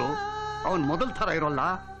ವಾಪಸ್ ಬಂದ್ರು ಅವನ್ ಮೊದಲ ಥರ ಇರೋಲ್ಲ,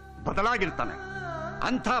 ಬದಲಾಗಿರ್ತಾನೆ.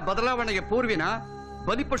 ಅಂಥ ಬದಲಾವಣೆಗೆ ಪೂರ್ವಿನ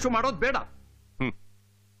ಬಲಿಪಶು ಮಾಡೋದು ಬೇಡ.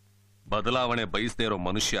 ಬದಲಾವಣೆ ಬಯಸದೇ ಇರೋ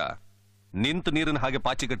ಮನುಷ್ಯ ನಿಂತು ನೀರಿನ ಹಾಗೆ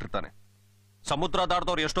ಪಾಚಿ ಕಟ್ಟಿರ್ತಾನೆ. ಸಮುದ್ರ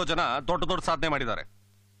ದಾಟದವ್ರು ಎಷ್ಟೋ ಜನ ದೊಡ್ಡ ದೊಡ್ಡ ಸಾಧನೆ ಮಾಡಿದ್ದಾರೆ.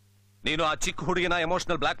 ನೀನು ಆ ಚಿಕ್ಕ ಹುಡುಗಿನ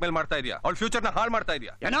ಎಮೋಷನಲ್ ಬ್ಲಾಕ್ ಮೇಲ್ ಮಾಡ್ತಾ ಇದೀಯಾ. ಅವಳ ಫ್ಯೂಚರ್ನ ಹಾಳು ಮಾಡ್ತಾ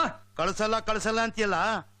ಇದೀಯಾ. ಏನ ಕಳ್ಸಲ್ಲ ಕಳ್ಸಲ್ಲ ಅಂತೀಯಲ್ಲ,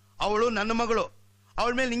 ಅವಳು ನನ್ನ ಮಗಳು.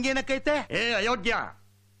 ಅವಳ ಮೇಲೆ ನಿಂಗೇನಕ್ಕೈತೆ? ಏ ಅಯೋಗ್ಯ,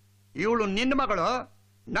 ಇವಳು ನಿನ್ನ ಮಗಳು,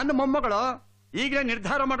 ನನ್ನ ಮೊಮ್ಮಗಳು. ಈಗಲೇ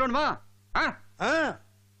ನಿರ್ಧಾರ ಮಾಡೋಣವಾ?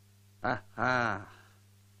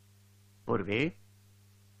 ಪೂರ್ವಿ,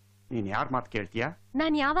 ನೀನ್ ಯಾರ ಮಾತು ಕೇಳ್ತೀಯ?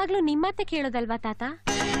 ನಾನ್ ಯಾವಾಗ್ಲೂ ನಿಮ್ಮತ್ತೆ ಕೇಳೋದಲ್ವಾ ತಾತ?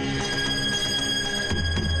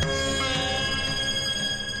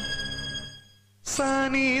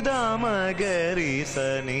 ಸನಿ ದ ಮಗರಿ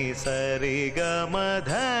ಸನಿ ಸರಿ ಗ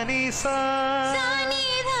ಮಧನಿ ಸಾ ಸನಿ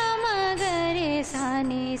ದ ಮಗರಿ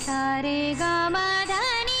ಸನಿ ಸರಿ ಗ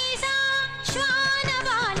ಮಧನಿ ಸಾ ಶ್ವಾನ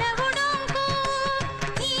ಬಾಲ ಗುಡುಂಕು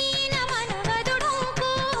ಹೀನ ಮನವ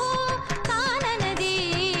ದುಡುಕು ಕಾನನದಿ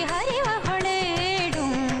ಹರಿವ ಹೊಳೆ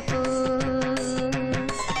ಡುಂಕು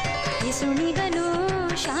ಸುಣಿಗನು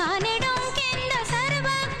ಶಾನೆ ಡೊಂಕೆಂದ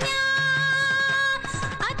ಸರ್ವಜ್ಞ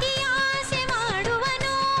ಅತಿ ಆಸೆ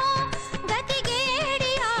ಮಾಡುವನು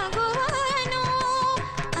ಗತಿಗೇಡಿಯಾಗುವನು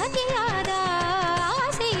ಅತಿಯಾದ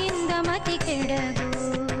ಆಸೆಯಿಂದ ಮತಿ ಕೆಡಗು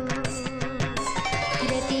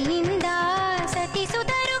ರತಿಯಿಂದ ಸತಿ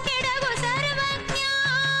ಸುಧರು ಕೆಡಗು ಸರ್ವಜ್ಞ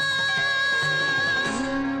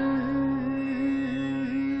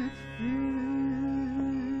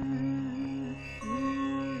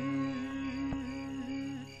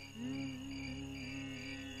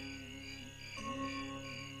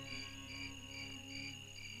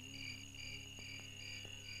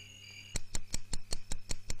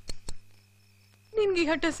ನಿನ್ಗೆ ಈ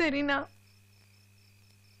ಹಠ ಸೇರಿನಾ?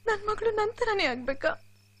 ನನ್ ಮಗಳು ನಂತರನೇ ಆಗ್ಬೇಕಾ?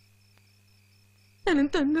 ನನ್ನ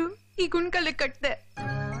ತಂದು ಈ ಗುಣ್ಕಲೆ ಕಟ್ದೆ.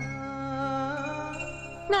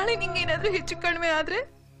 ನಾಳೆ ನಿಂಗೇನಾದ್ರೂ ಹೆಚ್ಚು ಕಡಿಮೆ ಆದ್ರೆ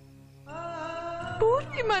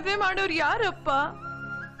ಪೂರ್ತಿ ಮದ್ವೆ ಮಾಡೋರು ಯಾರಪ್ಪ?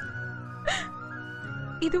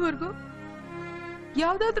 ಇದುವರೆಗೂ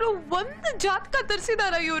ಯಾವ್ದಾದ್ರೂ ಒಂದು ಜಾತಕ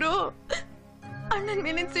ತರಿಸಿದಾರ ಇವರು? ಅಣ್ಣನ್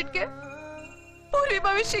ಮೇಲಿನ ಸಿಟ್ಗೆ ಪೂರ್ವಿ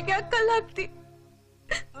ಭವಿಷ್ಯಕ್ಕೆ ಕಲ್ಲಾಗ್ತಿ.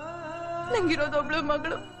 ನಂಗಿರೋದೊಬ್ಳು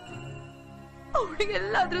ಮಗಳು,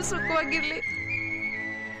 ಅವಳಿಗೆಲ್ಲಾದ್ರೂ ಸುಖವಾಗಿರ್ಲಿ.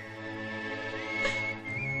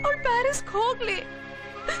 ಅವಳು ಪ್ಯಾರಿಸ್ಗೆ ಹೋಗ್ಲಿ.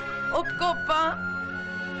 ಒಪ್ಕೋಪ್ಪ,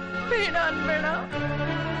 ಬೇಡ ಅನ್ಬೇಡ.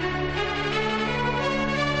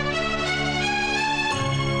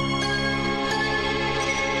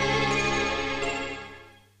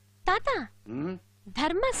 ತಾತ,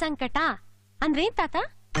 ಧರ್ಮ ಸಂಕಟ ಅಂದ್ರೇನ್ ತಾತ?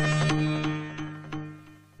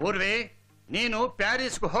 ಪೂರ್ವಿ, ನೀನು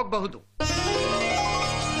ಪ್ಯಾರಿಸ್ಗೆ ಹೋಗಬಹುದು.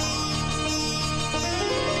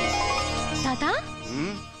 ತಾತ,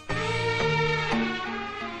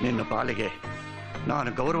 ನಿನ್ನ ಪಾಲಿಗೆ ನಾನು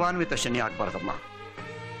ಗೌರವಾನ್ವಿತ ಶನಿ ಆಗ್ಬಾರ್ದಮ್ಮ.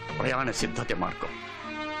 ಪ್ರಯಾಣ ಸಿದ್ಧತೆ ಮಾಡ್ಕೊ.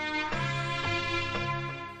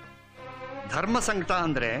 ಧರ್ಮ ಸಂಕಟ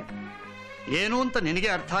ಅಂದ್ರೆ ಏನು ಅಂತ ನಿನಗೆ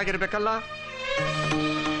ಅರ್ಥ ಆಗಿರ್ಬೇಕಲ್ಲ.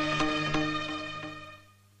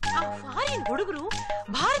 ಫಾರಿನ್ ಹುಡುಗರು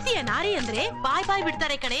ಭಾರತೀಯ ನಾರಿ ಅಂದ್ರೆ ಬಾಯ್ ಬಾಯ್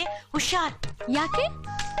ಬಿಡ್ತಾರೆ ಕಣೆ. ಹುಷಾರ್. ಯಾಕೆ?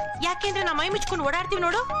 ಯಾಕೆಂದ್ರೆ ನಾವು ಮೈ ಮುಚ್ಕೊಂಡು ಓಡಾಡ್ತೀವಿ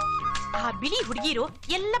ನೋಡು. ಆ ಬಿಳಿ ಹುಡುಗಿರು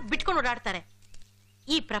ಎಲ್ಲ ಬಿಟ್ಕೊಂಡು ಓಡಾಡ್ತಾರೆ.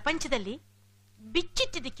 ಈ ಪ್ರಪಂಚದಲ್ಲಿ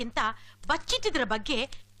ಬಿಚ್ಚಿಟ್ಟಿದ್ದಕ್ಕಿಂತ ಬಚ್ಚಿಟ್ಟಿದ್ರ ಬಗ್ಗೆ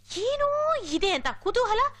ಏನೋ ಇದೆ ಅಂತ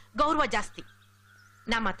ಕುತೂಹಲ, ಗೌರವ ಜಾಸ್ತಿ.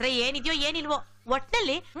 ನಮ್ಮ ಹತ್ರ ಏನಿದೆಯೋ ಏನಿಲ್ವೋ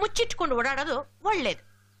ಒಟ್ನಲ್ಲಿ ಮುಚ್ಚಿಟ್ಕೊಂಡು ಓಡಾಡೋದು ಒಳ್ಳೇದು.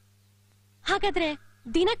 ಹಾಗಾದ್ರೆ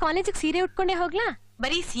ದಿನ ಕಾಲೇಜಿಗೆ ಸೀರೆ ಉಟ್ಕೊಂಡೇ ಹೋಗ್ಲಾ?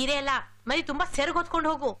 ಬರೀ ಸೀರೆ ಅಲ್ಲ, ಮರಿ ತುಂಬಾ ಸೆರಗ್ ಹೊತ್ಕೊಂಡು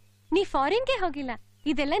ಹೋಗು. ನೀ ಫಾರಿನ್ಗೆ ಹೋಗಿಲ್ಲ,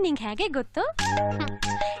 ಇದೆಲ್ಲ ನಿಂಗೆ ಹೇಗೆ ಗೊತ್ತು?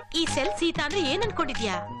 ಈ ಸೆಲ್ ಸೀತಾ ಅಂದ್ರೆ ಏನ್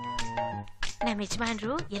ಅನ್ಕೊಂಡಿದ್ಯಾ? ನಮ್ಮ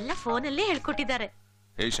ಯಜಮಾನ್ರು ಎಲ್ಲ ಫೋನಲ್ಲೇ ಹೇಳ್ಕೊಟ್ಟಿದ್ದಾರೆ.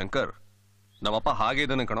 ಹೇ ಶಂಕರ್, ನಮ್ಮಪ್ಪ ಹಾಗೆ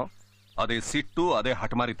ಇದ್ದಾನೆ ಕಣೋ. ಅದೇ ಸಿಟ್ಟು, ಅದೇ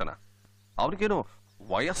ಹಠಮಾರಿತನ. ಅವನಿಗೇನು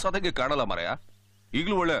ವಯಸ್ಸಾದಾಗೆ ಕಾಣಲ್ಲ ಮರೆಯ.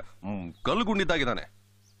 ಈಗ್ಲೂ ಒಳ್ಳೆ ಕಲ್ಗುಂಡಿದ್ದಾಗಿದ್ದಾನೆ.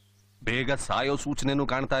 ಬೇಗ ಸಾಯೋ ಸೂಚನೆನೂ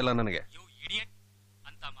ಕಾಣ್ತಾ ಇಲ್ಲ ನನಗೆ.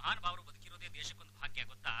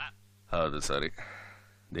 ಅದು ಸರಿ,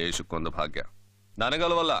 ದೇಶಕ್ಕೊಂದು ಭಾಗ್ಯ.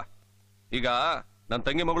 ನನಗಲ್ವಲ್ಲ. ಈಗ ನನ್ನ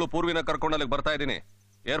ತಂಗಿ ಮಗಳು ಪೂರ್ವಿನ ಕರ್ಕೊಂಡು ಅಲ್ಲಿಗೆ ಬರ್ತಾ ಇದ್ದೀನಿ.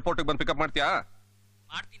 ಏರ್ಪೋರ್ಟ್ಗೆ ಬಂದು ಪಿಕಪ್ ಮಾಡ್ತೀಯಾ?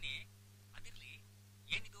 ಮಾಡ್ತೀನಿ. ಅದಿರ್ಲಿ,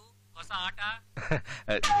 ಏನಿದು ಹೊಸ ಆಟ?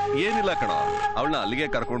 ಏನಿಲ್ಲ ಕಣ, ಅವಳನ್ನ ಅಲ್ಲಿಗೆ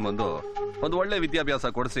ಕರ್ಕೊಂಡ್ ಬಂದು ಒಂದು ಒಳ್ಳೆ ವಿದ್ಯಾಭ್ಯಾಸ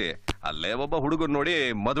ಕೊಡಿಸಿ ಅಲ್ಲೇ ಒಬ್ಬ ಹುಡುಗನ್ ನೋಡಿ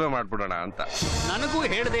ಮದುವೆ ಮಾಡ್ಬಿಡೋಣ ಅಂತ. ನನಗೂ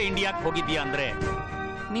ಹೇಳ್ದೆ ಇಂಡಿಯಾಕ್ ಹೋಗಿದ್ಯಾ ಅಂದ್ರೆ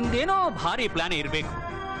ನಿಂದೇನೋ ಭಾರಿ ಪ್ಲಾನ್ ಇರ್ಬೇಕು.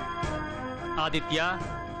 ಆದಿತ್ಯ,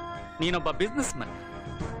 ನೀನೊಬ್ಬ ಬಿಸ್ನೆಸ್ ಮನ್,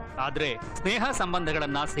 ಆದ್ರೆ ಸ್ನೇಹ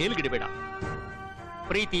ಸಂಬಂಧಗಳನ್ನ ಸೇಲ್ಗಿಡಬೇಡ.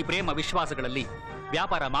 ಪ್ರೀತಿ ಪ್ರೇಮ ವಿಶ್ವಾಸಗಳಲ್ಲಿ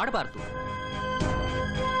ವ್ಯಾಪಾರ ಮಾಡಬಾರ್ದು.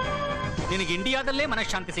 ನಿನಗೆ ಇಂಡಿಯಾದಲ್ಲೇ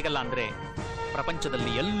ಮನಃಶಾಂತಿ ಸಿಗಲ್ಲ ಅಂದ್ರೆ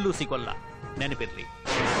ಪ್ರಪಂಚದಲ್ಲಿ ಎಲ್ಲೂ ಸಿಗೋಲ್ಲ, ನೆನಪಿರ್ಲಿ.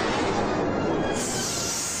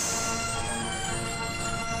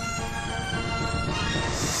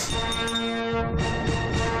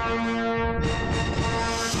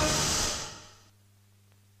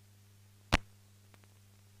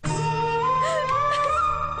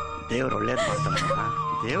 ದೇವ್ರು ಒಳ್ಳೇದು ಮಾಡ್ತಾನೆ,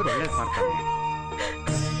 ದೇವ್ರು ಒಳ್ಳೇದು ಮಾಡ್ತಾನೆ.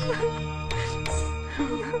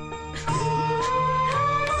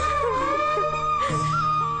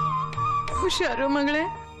 ಹುಷಾರು ಮಗಳೇ.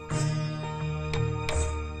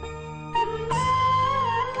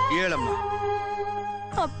 ಹೇಳಮ್ಮ.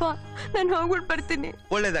 ಅಪ್ಪ, ನಾನು ಹೋಗ್ಬಿಟ್ಟು ಬರ್ತೀನಿ.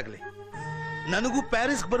 ಒಳ್ಳೇದಾಗ್ಲಿ. ನನಗೂ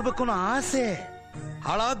ಪ್ಯಾರಿಸ್ ಬರ್ಬೇಕು ಅನ್ನೋ ಆಸೆ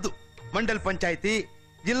ಹಾಳಾದ್ದು. ಮಂಡಲ್ ಪಂಚಾಯತಿ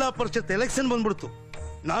ಜಿಲ್ಲಾ ಪರಿಷತ್ ಎಲೆಕ್ಷನ್ ಬಂದ್ಬಿಡ್ತು.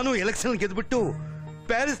 ನಾನು ಎಲೆಕ್ಷನ್ ಗೆದ್ಬಿಟ್ಟು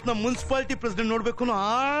ಪ್ಯಾರಿಸ್ ನ ಮುನ್ಸಿಪಾಲಿಟಿ ಪ್ರೆಸಿಡೆಂಟ್ ನೋಡ್ಬೇಕು ಅನ್ನೋ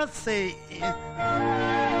ಆಸೆ.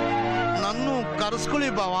 ನಾನು ಕರೆಸ್ಕೊಳ್ಳಿ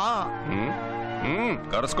ಬಾವಾ.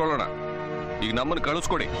 ಕರೆಸ್ಕೊಳ್ಳೋಣ. ಈಗ ನಮ್ಮನ್ನು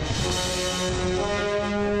ಕಳಿಸ್ಕೊಡಿ.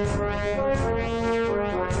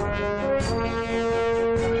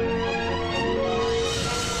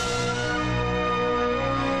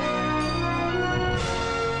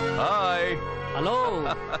 ಹಾಯ್. ಹಲೋ.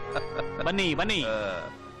 ಬನ್ನಿ ಬನ್ನಿ.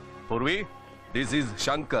 ಪೂರ್ವಿ, ದಿಸ್ ಈಸ್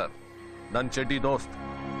ಶಂಕರ್, ನನ್ ಚಡ್ಡಿ ದೋಸ್ತ್.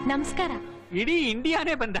 ನಮಸ್ಕಾರ. ಇಡೀ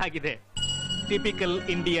ಇಂಡಿಯಾನೇ ಬಂದಾಗಿದೆ. Typical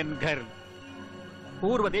Indian girl.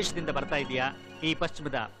 ಪೂರ್ವ ದೇಶದಿಂದ ಬರ್ತಾ ಇದೆಯಾ ಈ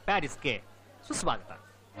ಪಶ್ಚಿಮದ ಪ್ಯಾರಿಸ್ಗೆ ಸುಸ್ವಾಗತ.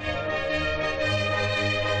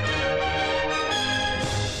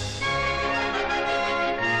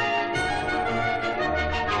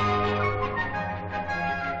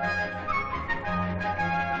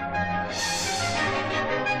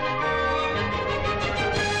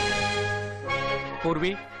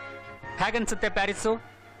 ಪೂರ್ವಿ, ಹೇಗನ್ಸುತ್ತೆ ಪ್ಯಾರಿಸ್ಸು?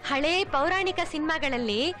 ಹಳೇ ಪೌರಾಣಿಕ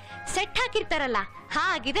ಸಿನಿಮಾಗಳಲ್ಲಿ ಸೆಟ್ ಹಾಕಿರ್ತಾರಲ್ಲ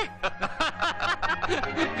ಹಾಗಿದೆ.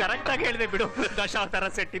 ಕರೆಕ್ಟ್ ಆಗಿ ಹೇಳಿದೆ ಬಿಡು, ದಶಾವತಾರ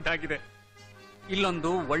ಸೆಟ್ ಇದ್ದಾಗಿದೆ.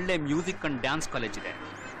 ಇಲ್ಲೊಂದು ಒಳ್ಳೆ ಮ್ಯೂಸಿಕ್ ಅಂಡ್ ಡ್ಯಾನ್ಸ್ ಕಾಲೇಜ್ ಇದೆ.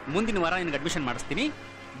 ಮುಂದಿನ ವಾರ ನಿನಗೆ ಅಡ್ಮಿಷನ್ ಮಾಡಿಸ್ತೀನಿ.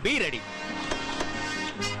 Be ready.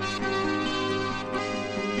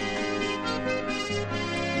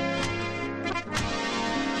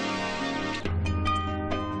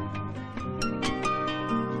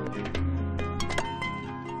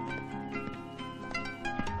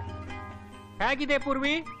 ಹೇಗಿದೆ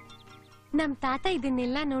ಪೂರ್ವಿ? ನಮ್ ತಾತ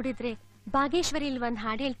ಇದನ್ನೆಲ್ಲ ನೋಡಿದ್ರೆ ಬಾಗೇಶ್ವರಿ ಇಲ್ಲಿ ಒಂದ್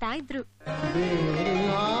ಹಾಡು ಹೇಳ್ತಾ ಇದ್ರು.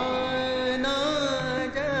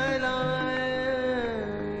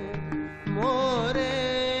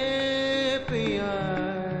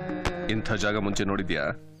 ಇಂಥ ಜಾಗ ಮುಂಚೆ ನೋಡಿದ್ಯಾ?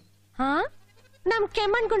 ಹಾ, ನಮ್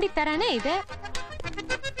ಕೆಮ್ಮಣ್ಗುಂಡಿ ತರಾನೇ ಇದೆ.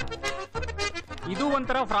 ಇದು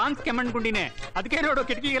ಒಂಥರ ಫ್ರಾನ್ಸ್ ಕೆಮ್ಮಣ್ ಗುಂಡಿನೇ. ಅದಕ್ಕೆ ನೋಡು,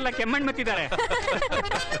 ಕಿಟಕಿಗೆಲ್ಲ Kemmannu ಮತ್ತಿದ್ದಾರೆ.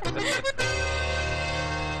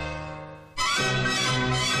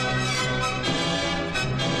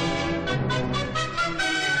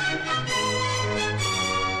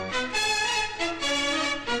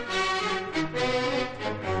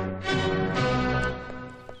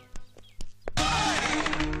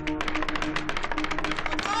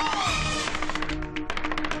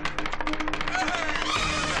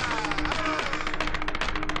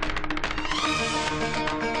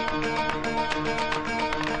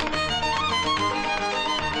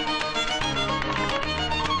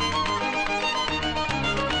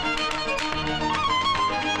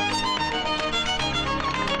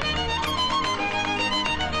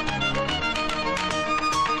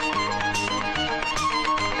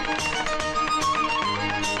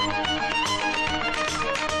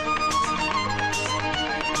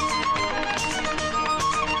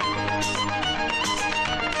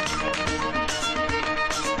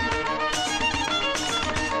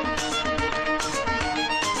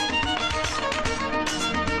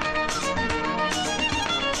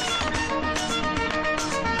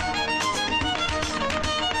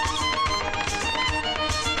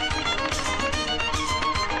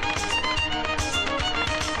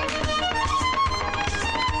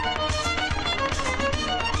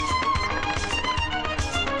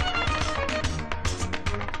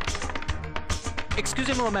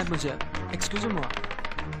 Excusez-moi, mademoiselle. Excusez-moi.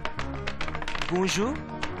 Bonjour.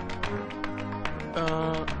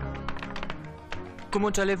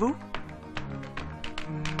 Comment allez-vous?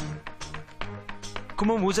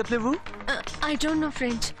 Comment vous appelez-vous? I don't know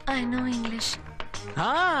French. I know English.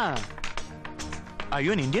 Ah! Are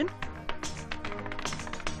you an Indian?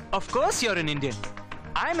 Of course you're an Indian.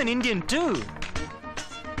 I'm an Indian too.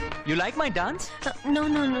 You like my dance? No.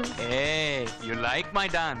 Hey, you like my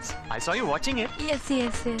dance. I saw you watching it. Yes.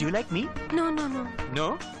 Do you like me? No. No?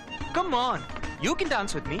 Come on. You can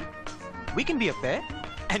dance with me. We can be a pair.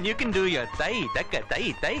 And you can do your tai, dakka,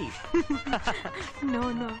 tai. No.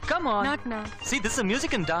 Come on. Not now. See, this is a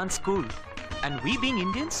music and dance school. And we being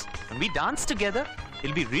Indians, when we dance together,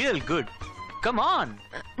 it'll be real good. Come on.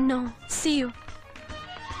 No. See you.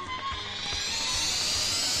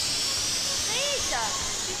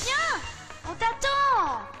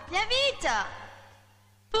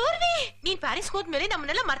 Purvi, ನೀನ್ Paris ಹೋದ್ಮೇಲೆ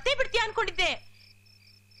ನಮ್ಮನ್ನೆಲ್ಲ ಮರ್ತೇ ಬಿಡ್ತೀಯ ಅನ್ಕೊಂಡಿದ್ದೆ.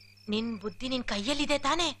 ನಿನ್ ಬುದ್ಧಿ ನಿನ್ ಕೈಯಲ್ಲಿದೆ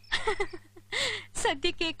ತಾನೆ?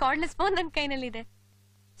 ಸದ್ಯಕ್ಕೆ ಕಾರ್ಡ್ಲೆಸ್ ಫೋನ್ ನನ್ನ ಕೈನಲ್ಲಿದೆ.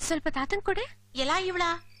 ಸ್ವಲ್ಪ ತಾತನ್ ಕೊಡೆ. ಎಲ್ಲ ಇವಳ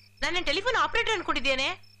ನನ್ನ ಟೆಲಿಫೋನ್ ಆಪರೇಟರ್ ಅನ್ಕೊಂಡಿದ್ದೇನೆ.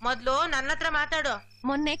 ಮೊದ್ಲು ನನ್ನ ಹತ್ರ ಮಾತಾಡು.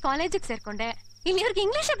 ಮೊನ್ನೆ ಕಾಲೇಜಿಗೆ ಸೇರ್ಕೊಂಡೆ. ಇಲ್ಲಿಯವ್ರಿಗೆ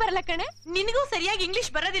ಇಂಗ್ಲಿಷೇ ಬರಲ್ಲ ಕಣೆ. ನಿನಗೂ ಸರಿಯಾಗಿ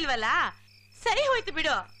ಇಂಗ್ಲಿಷ್ ಬರೋದಿಲ್ವಲ್ಲ? ಸರಿ ಹೋಯ್ತು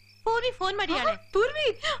ಬಿಡು. ಪೂರ್ವಿ ಫೋನ್ ಮಾಡಿ ಆಳೆ. ಪೂರ್ವಿ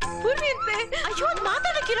ಅಂತೆ. ಅಯ್ಯೋ,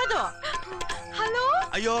 ಮಾತಾಡಕ್ಕಿರೋದು. ಹಲೋ.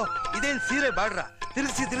 ಅಯ್ಯೋ, ಇದೇನ್ ಸೀರೆ ಬಾಡ್ರ?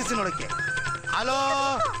 ತಿರ್ಸಿ ನೋಡಕ್ಕೆ. Hello,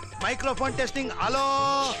 microphone testing. Hello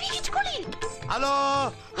hello,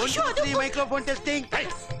 microphone testing.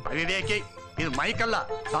 ಅವಿವೇಕಿ, ಇದು ಮೈಕ್ ಅಲ್ಲ,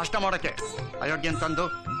 ನಾಷ್ಟ ಮಾಡಕ್ಕೆ. ಅಯೋಗ್ಯ ಅಂತಂದು.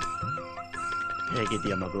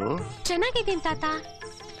 ಹೇಗಿದ್ಯಾ ಮಗು? ಚೆನ್ನಾಗಿದ್ದೀನಿ ತಾತ.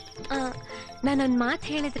 ನಾನೊಂದ್ ಮಾತು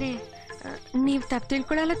ಹೇಳಿದ್ರೆ ನೀವ್ ತಪ್ಪು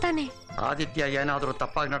ತಿಳ್ಕೊಳಲ್ಲ ತಾನೆ? ಆದಿತ್ಯ ಏನಾದ್ರೂ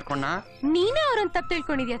ತಪ್ಪಾಗಿ ನಡ್ಕೊಂಡ? ನೀನೇ ಅವ್ರನ್ನ ತಪ್ಪು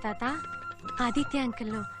ತಿಳ್ಕೊಂಡಿದ್ಯಾ ತಾತ? ಆದಿತ್ಯ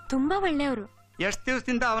ಅಂಕಲ್ ತುಂಬಾ ಒಳ್ಳೆಯವರು. ಎಷ್ಟ್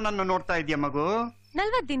ದಿವಸದಿಂದ ಅವನನ್ನು ನೋಡ್ತಾ ಇದೀಯ ಮಗು?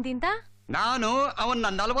 40 ದಿನದಿಂದ. ನಾನು ಅವನ್ನ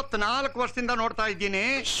 44 ವರ್ಷದಿಂದ ನೋಡ್ತಾ ಇದ್ದೀನಿ.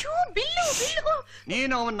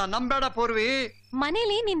 ನೀನು ಅವನ್ನ ನಂಬೇಡ ಪೂರ್ವಿ.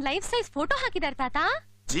 ಮನೇಲಿ ನಿನ್ ಲೈಫ್ ಸೈಜ್ ಫೋಟೋ ಹಾಕಿದಾರ ತಾತ.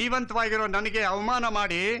 ಜೀವಂತವಾಗಿರೋ ನನಗೆ ಅವಮಾನ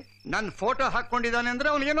ಮಾಡಿ ನನ್ ಫೋಟೋ ಹಾಕೊಂಡಿದ್ದಾನೆ ಅಂದ್ರೆ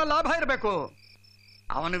ಅವನಿಗೇನೋ ಲಾಭ ಇರಬೇಕು.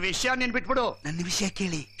 ಅವನ ವಿಷಯ ನೀನ್ ಬಿಟ್ಬಿಡು. ನನ್ನ ವಿಷಯ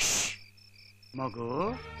ಕೇಳಿ. ಮಗು,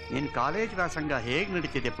 ನಿನ್ ಕಾಲೇಜ್ ವ್ಯಾಸಂಗ ಹೇಗ್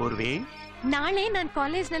ನಡೀತಿದೆ ಪೂರ್ವಿ? ನಾಳೆ ನಾನ್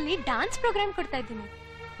ಕಾಲೇಜ್ ನಲ್ಲಿ ಡಾನ್ಸ್ ಪ್ರೋಗ್ರಾಮ್ ಕೊಡ್ತಾ ಇದ್ದೀನಿ.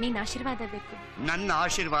 ನೀನ್ ಆಶೀರ್ವಾದ ಬೇಕು. ನನ್ನ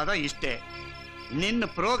ಆಶೀರ್ವಾದ ಇಷ್ಟೇ, ನಿನ್ನ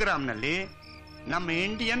ಪ್ರೋಗ್ರಾಮ್ ನಲ್ಲಿ ನಮ್ಮ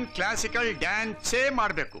ಇಂಡಿಯನ್ ಕ್ಲಾಸಿಕಲ್ ಡ್ಯಾನ್ಸೇ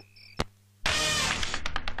ಮಾಡಬೇಕು.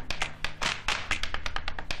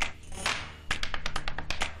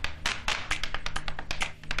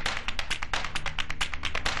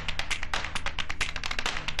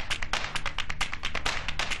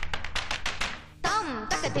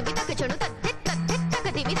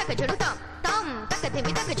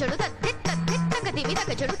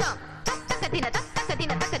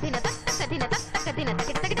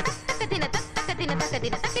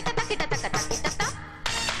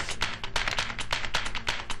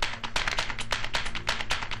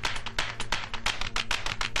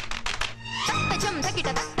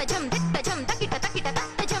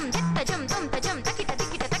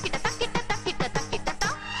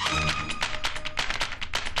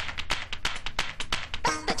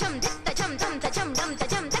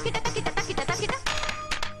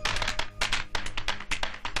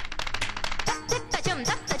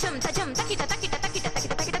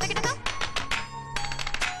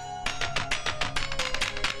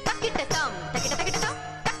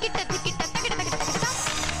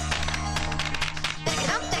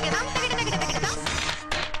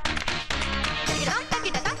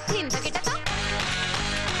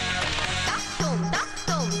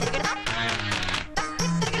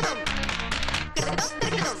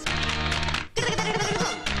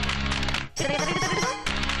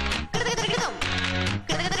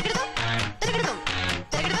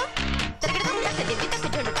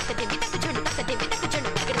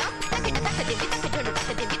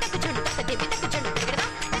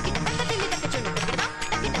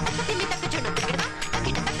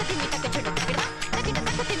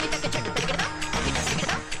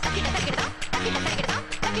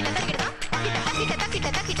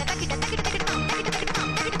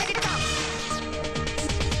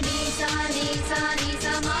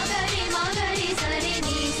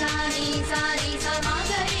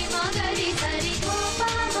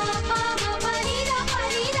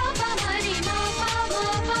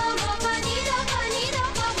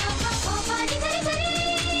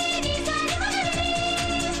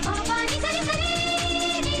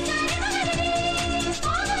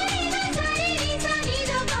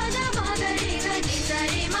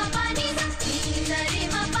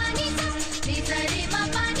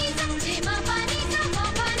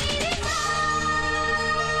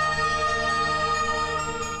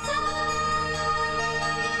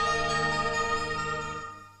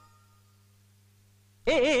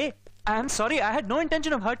 Hey, I'm sorry. I had no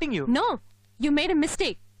intention of hurting you. No, you made a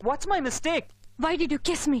mistake. What's my mistake? Why did you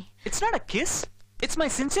kiss me? It's not a kiss. It's my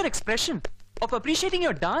sincere expression of appreciating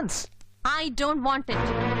your dance. I don't want it.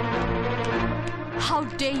 How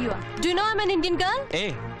dare you? Do you know I'm an Indian girl? Hey,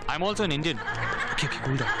 I'm also an Indian. Okay,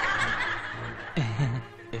 cool down.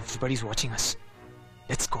 Everybody's watching us.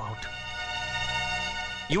 Let's go out.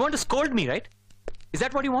 You want to scold me, right? Is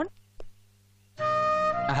that what you want?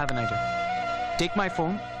 I have an idea. Take my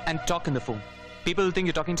phone and talk in the phone. People will think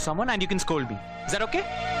you're talking to someone and you can scold me. Is that okay?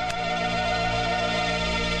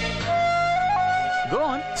 Go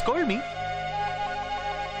on, scold me.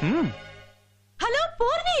 Hello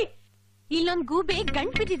Poorni, ಇಲ್ಲೊಂದ್ ಗೂಬೆ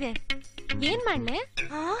ಗಂಟ್ ಬಿದ್ದಿದೆ. ಏನ್ ಮಾಡ್ಲೆ?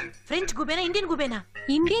 French ಗೂಬೆನಾ Indian ಗೂಬೆನಾ?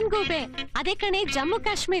 Indian ಗೂಬೆ. ಅದೇ ಕಣೆ, ಜಮ್ಮು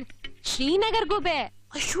ಕಾಶ್ಮೀರ್ ಶ್ರೀನಗರ್ ಗೂಬೆ.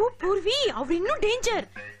 ಅಯ್ಯೋ ಪೂರ್ವಿ, ಅವ್ರು ಇನ್ನೂ ಡೇಂಜರ್.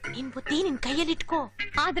 ನಿನ್ ಬುದ್ಧಿ ನಿನ್ ಕೈಯಲ್ಲಿ ಇಟ್ಕೋ.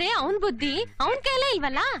 ಆದ್ರೆ ಅವನ್ ಬುದ್ಧಿ ಅವನ್ ಕೈಲೇ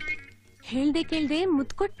ಇಲ್ವಲ್ಲ. ಹೇಳ್ದೆ ಕೇಳ್ದೆ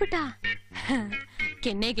ಮುತ್ ಕೊಟ್ಬಿಟ್ಟ.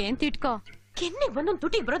 ಕೆನ್ನೆಗೆ ಅಂತ ಇಟ್ಕೋ. ಕೆನ್ನೆಗೆ ಒಂದೊಂದು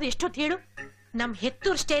ತುಟಿಗೆ ಬರೋದು ಎಷ್ಟೊತ್ತು ಹೇಳು? ನಮ್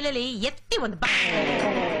ಹೆತ್ತೂರ್ ಸ್ಟೈಲಲ್ಲಿ ಎತ್ತಿ ಒಂದು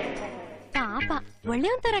ಪಾಪ ಒಳ್ಳೆ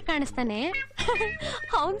ಒಂಥರ ಕಾಣಿಸ್ತಾನೆ.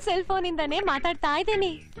 ಅವನ್ ಸೆಲ್ ಫೋನ್ ಇಂದಾನೆ ಮಾತಾಡ್ತಾ ಇದ್ದೀನಿ.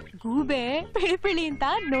 ಗೂಬೆ ಪಿಳಿ ಪಿಳಿ ಅಂತ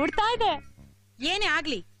ನೋಡ್ತಾ ಇದೆ. ಏನೇ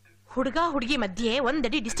ಆಗ್ಲಿ, ಹುಡುಗ ಹುಡುಗಿ ಮಧ್ಯೆ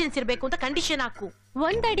ಒಂದಡಿ ಡಿಸ್ಟೆನ್ಸ್ ಇರ್ಬೇಕು ಅಂತ ಕಂಡೀಷನ್ ಹಾಕು.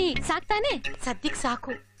 ಒಂದಡಿ ಸಾಕ್ತಾನೆ? ಸದ್ಯಕ್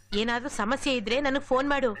ಸಾಕು. ಏನಾದ್ರೂ ಸಮಸ್ಯೆ ಇದ್ರೆ ನನಗ್ ಫೋನ್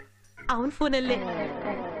ಮಾಡು, ಅವನ್ ಫೋನಲ್ಲೇ.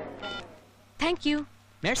 Thank you.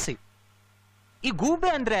 ಮೆರ್ಸಿ. ಈ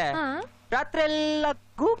ಗೂಬೆ ಅಂದ್ರೆ ರಾತ್ರಿ ಎಲ್ಲ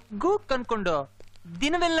ಗೂಕ್ ಗೂಕ್ ಅನ್ಕೊಂಡು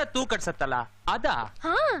ದಿನವೆಲ್ಲ ತೂ ಕಟ್ಸತ್ತಲ್ಲ, ಅದಾ?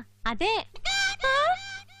 ಹಾ ಅದೇ.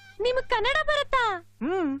 ನಿಮಗ್ ಕನ್ನಡ ಬರುತ್ತಾ?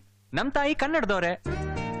 ನಮ್ ತಾಯಿ ಕನ್ನಡದವ್ರೆ.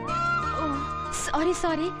 ಸಾರಿ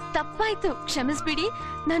ಸಾರಿ, ತಪ್ಪಾಯ್ತು, ಕ್ಷಮಿಸ್ಬಿಡಿ.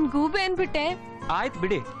 ನಾನ್ ಗೂಬೆ ಅನ್ಬಿಟ್ಟೆ. ಆಯ್ತು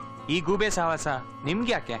ಬಿಡಿ, ಈ ಗೂಬೆ ಸಹವಾಸ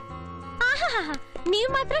ನಿಮ್ಗೆ ಯಾಕೆ? ನೀವ್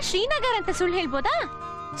ಮಾತ್ರ ಶ್ರೀನಗರ್ ಅಂತ ಸುಳ್ಳು ಹೇಳ್ಬೋದಾ?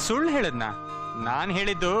 ಸುಳ್ಳು ಹೇಳದ್ನ? ನಾನ್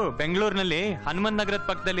ಹೇಳಿದ್ದು ಬೆಂಗಳೂರಿನಲ್ಲಿ ಹನುಮಂತ ನಗರದ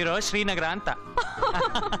ಪಕ್ಕದಲ್ಲಿರೋ ಶ್ರೀನಗರ ಅಂತ.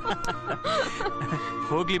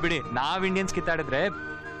 ಹೋಗ್ಲಿ ಬಿಡಿ, ನಾವ್ ಇಂಡಿಯನ್ಸ್ ಕಿತ್ತಾಡಿದ್ರೆ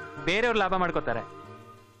ಬೇರೆಯವ್ರು ಲಾಭ ಮಾಡ್ಕೋತಾರೆ.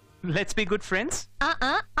 Let's be good friends.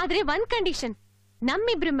 ಆದ್ರೆ ಒಂದ್ ಕಂಡೀಷನ್,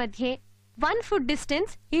 ನಮ್ಮಿಬ್ರ ಮಧ್ಯೆ 1 foot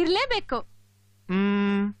ಡಿಸ್ಟೆನ್ಸ್ ಇರ್ಲೇಬೇಕು.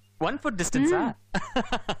 1 foot distance?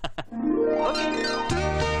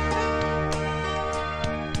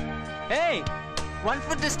 Hey, 1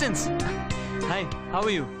 foot distance. Hi, how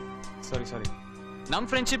are you? Sorry. ನಮ್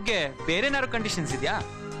ಫ್ರೆಂಡ್ಶಿಪ್ಗೆ ಬೇರೆನಾರು ಕಂಡೀಷನ್ಸ್ ಇದೆಯಾ?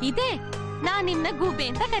 ಇದೆ. ನಾನ್ ನಿಮ್ನ ಗೂಬೆ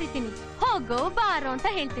ಅಂತ ಕರಿತೀನಿ, ಹೋಗೋ ಬಾರೋ ಅಂತ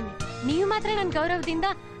ಹೇಳ್ತೀನಿ. ನೀವು ಮಾತ್ರ ನನ್ ಗೌರವದಿಂದ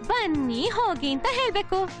ಬನ್ನಿ ಹೋಗಿ ಅಂತ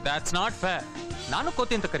ಹೇಳ್ಬೇಕು. That's not fair. ನಾನು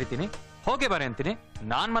ಕೋತಿ ಅಂತ ಕರಿತೀನಿ, ಹೋಗೆ ಬಾರೆ ಅಂತೀನಿ.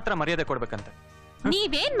 ನಾನ್ ಮಾತ್ರ ಮರ್ಯಾದೆ ಕೊಡ್ಬೇಕಂತ.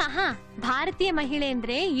 ನೀವೇನ್ ಮಹಾ ಭಾರತೀಯ ಮಹಿಳೆ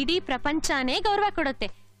ಅಂದ್ರೆ ಇಡೀ ಪ್ರಪಂಚನೇ ಗೌರವ ಕೊಡುತ್ತೆ,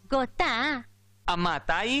 ಗೊತ್ತಾ? ಅಮ್ಮ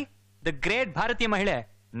ತಾಯಿ, ದ ಗ್ರೇಟ್ ಭಾರತೀಯ ಮಹಿಳೆ.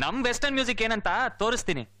 ನಮ್ ವೆಸ್ಟರ್ನ್ ಮ್ಯೂಸಿಕ್ ಏನಂತ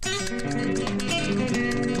ತೋರಿಸ್ತೀನಿ.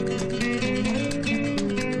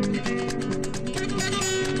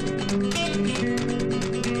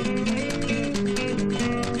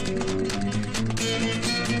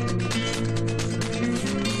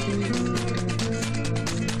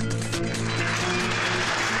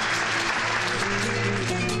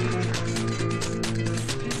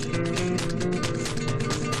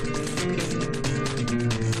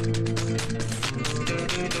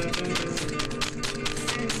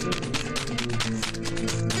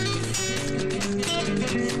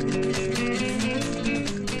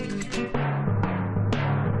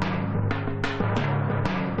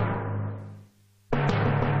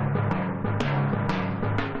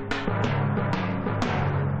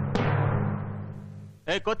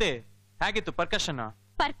 ಕೋತೆ, ಹೇಗಿತ್ತು ಪರ್ಕಷನ್?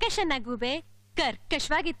 ಪರ್ಕಷನ್ ಗೂಬೆ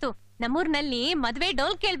ಕರ್ಕಶವಾಗಿತ್ತು. ನಮ್ಮೂರ್ನಲ್ಲಿ ಮದ್ವೆ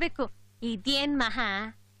ಡೋಲ್ ಕೇಳ್ಬೇಕು. ಇದೇನ್ ಮಹಾ?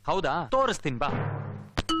 ಹೌದಾ, ತೋರಿಸ್ತೀನಿ ಬಾ.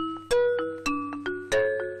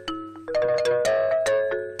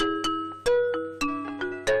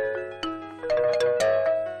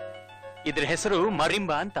 ಇದ್ರ ಹೆಸರು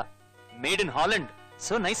ಮರಿಂಬಾ ಅಂತ, made in Holland.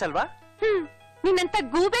 So nice ಅಲ್ವಾ? ನಿನ್ನಂತ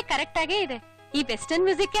ಗೂಬೆ ಕರೆಕ್ಟ್ ಆಗೇ ಇದೆ. ಈ ವೆಸ್ಟರ್ನ್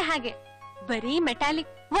ಮ್ಯೂಸಿಕ್ ಹಾಗೆ ಬರೀ ಮೆಟಾಲಿಕ್,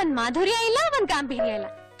 ಒಂದ್ ಮಾಧುರ್ಯ ಇಲ್ಲ, ಒಂದ್ ಗಾಂಭೀರ್ಯ ಇಲ್ಲ.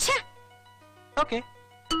 Okay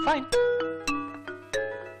fine.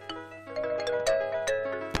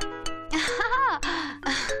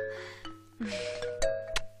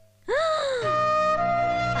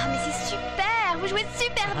 mais c'est super, vous jouez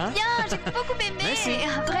super bien, j'ai beaucoup aimé,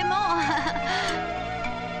 vraiment.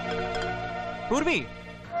 Purvi,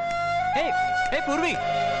 ಹೇ ಪೂರ್ವಿ,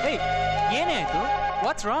 ಹೇ ಏನೇ ಆಯ್ತು?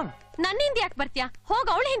 What's wrong? ನನ್ನಿಂದ ಯಾಕೆ ಬರ್ತೀಯಾ? ಹೋಗ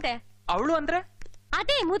ಅವಳ ಹಿಂದೆ. ಅವಳು ಅಂದ್ರೆ?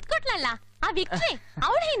 ಅದೇ ಮುದ್ಕೊಟ್ಲಲ್ಲ ಆ ವಿಕ್ಟ್ರಿ,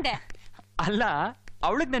 ಅವಳ ಹಿಂದೆ. ಅಲ್ಲ,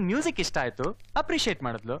 ಅವಳಿಗೆ ನನ್ ಮ್ಯೂಸಿಕ್ ಇಷ್ಟ ಆಯ್ತು, ಅಪ್ರಿಶಿಯೇಟ್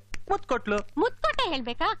ಮಾಡಿದ್ಲು, ಮುತ್ ಕೊಟ್ಲು. ಮುತ್ಕೊಟ್ಟೆ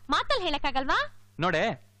ಹೇಳ್ಬೇಕಾ? ಮಾತಲ್ಲಿ ಹೇಳಕ್ಕಾಗಲ್ವಾ? ನೋಡೆ,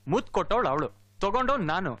 ಮುತ್ ಕೊಟ್ಟವಳು ಅವಳು, ತಗೊಂಡು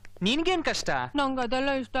ನಾನು. ನಿನ್ಗೇನ್ ಕಷ್ಟ? ನಂಗೆ ಅದೆಲ್ಲ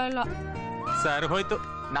ಇಷ್ಟ ಇಲ್ಲ. ಸರ್ ಹೋಯ್ತು,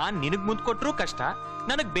 ನಾನ್ ನಿನಗ್ ಮುತ್ ಕೊಟ್ರು ಕಷ್ಟ,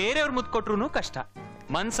 ನನಗ್ ಬೇರೆಯವ್ರ ಮುತ್ ಕೊಟ್ರು ಕಷ್ಟ.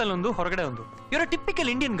 ಮನ್ಸಲ್ಲೊಂದು ಹೊರಗಡೆ ಒಂದು. ಇವ್ರ ಟಿಪಿಕಲ್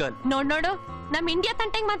ಇಂಡಿಯನ್ ಗರ್ಲ್. ನೋಡು, ನಮ್ ಇಂಡಿಯಾ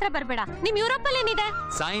ತಂಟೆಗೆ ಮಾತ್ರ ಬರ್ಬೇಡ. ನಿಮ್ ಯುರೋಪ್ ಅಲ್ಲಿ ಏನಿದೆ?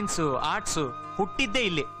 ಸೈನ್ಸು ಆರ್ಟ್ಸು ಹುಟ್ಟಿದ್ದೇ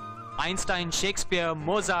ಇಲ್ಲಿ. ಐನ್ಸ್ಟೈನ್, ಶೇಕ್ಸ್ಪಿಯರ್,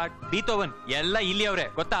 ಮೋಜಾರ್ಟ್, ಬೀಥೋವನ್ ಎಲ್ಲ ಇಲ್ಲಿ ಅವ್ರೆ,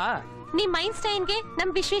 ಗೊತ್ತಾ? ನಿಮ್ ಐನ್ಸ್ಟೈನ್ಗೆ ನಮ್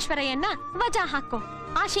ವಿಶ್ವೇಶ್ವರಯ್ಯನ ವಜಾ ಹಾಕೋ.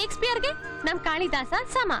 ಆ ಶೇಕ್ಸ್ಪಿಯರ್ಗೆ ನಮ್ ಕಾಳಿದಾಸ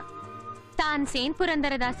ಸಮ. ತಾನ್ಸೇನ್,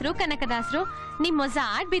 ಪುರಂದರದಾಸರು, ಕನಕದಾಸರು, ನಿಮ್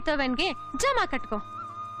ಮೊಜಾರ್ಟ್, ಬಿಥೋವೆನ್ಗೆ ಜಮಾ ಕಟ್ಕೋ.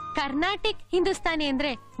 ಕರ್ನಾಟಿಕ್ ಹಿಂದೂಸ್ತಾನಿ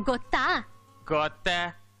ಅಂದ್ರೆ ಗೊತ್ತಾ? ಗೊತ್ತೇ.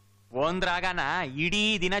 ಒಂದ್ ರಾಗನ ಇಡೀ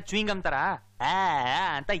ದಿನ ಚುಯಿಂಗಮ್ ತರ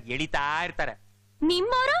ಅಂತ ಎಳಿತಾ ಇರ್ತಾರೆ.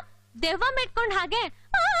 ನಿಮ್ಮವರು ದೆವ್ವ ಮೆಟ್ಕೊಂಡ್ ಹಾಗೆ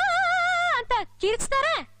ಅಂತ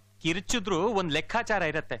ಕಿರ್ಚ್ತಾರೆ. ಕಿರ್ಚಿದ್ರು ಒಂದ್ ಲೆಕ್ಕಾಚಾರ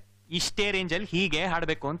ಇರತ್ತೆ, ಇಷ್ಟೇ ರೇಂಜಲ್ಲಿ ಹೀಗೆ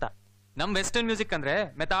ಹಾಡ್ಬೇಕು ಅಂತ. ನಮ್ ವೆಸ್ಟರ್ನ್ ಮ್ಯೂಸಿಕ್ ಅಂದ್ರೆ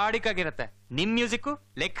ಮೆಥಾಡಿಕ್ ಆಗಿರತ್ತೆ. ನಿಮ್ ಮ್ಯೂಸಿಕ್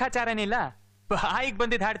ಲೆಕ್ಕಾಚಾರನಿಲ್ಲ, ಬಾಯಿಗೆ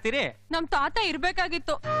ಬಂದಿದ್ ಹಾಡ್ತೀರಿ. ನಮ್ ತಾತ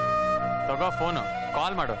ಇರ್ಬೇಕಾಗಿತ್ತು. ತಗೋ ಫೋನು,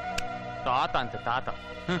 ಕಾಲ್ ಮಾಡು. ತಾತ ಅಂತ ತಾತ.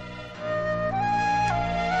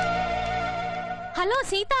 ಹಲೋ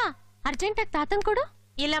ಸೀತಾ, ಅರ್ಜೆಂಟ್ ಆಗಿ ತಾತನ್ ಕೊಡು.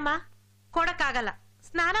 ಇಲ್ಲಮ್ಮ, ಕೊಡಕ್ಕಾಗಲ್ಲ,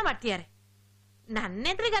 ಸ್ನಾನ ಮಾಡ್ತೀಯಾರೆ.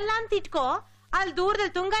 ನನ್ನೆದ್ರಿಗಲ್ಲ ಅಂತ ಇಟ್ಕೋ, ಅಲ್ಲಿ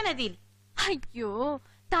ದೂರದಲ್ಲಿ ತುಂಗಾ ನದಿಲಿ. ಅಯ್ಯೋ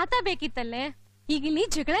ತಾತ ಬೇಕಿತ್ತಲ್ಲೇ. ಈಗ ಇಲ್ಲಿ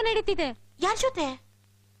ಜಗಳ ನಡೀತಿದೆ. ಯಾರ ಜೊತೆ?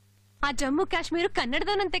 ಆ ಜಮ್ಮು ಕಾಶ್ಮೀರ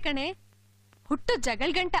ಕನ್ನಡದವನಂತೆ ಕಣೆ. ಹುಟ್ಟು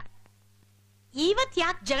ಜಗಳಗಂಟ. ಇವತ್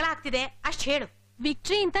ಯಾಕೆ ಜಗಳ ಆಗ್ತಿದೆ ಅಷ್ಟ್ ಹೇಳು.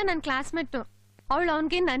 ವಿಕ್ಟ್ರಿ ಅಂತ ನನ್ ಕ್ಲಾಸ್ಮೇಟ್, ಅವಳು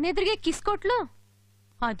ಅವನ್ಗೆ ನನ್ನ ಎದುರಿಗೆ ಕಿಸ್ ಕೊಟ್ಲು.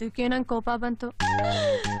 ಅದಕ್ಕೆ ನಂಗೆ ಕೋಪ ಬಂತು.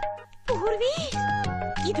 ಪೂರ್ವಿ,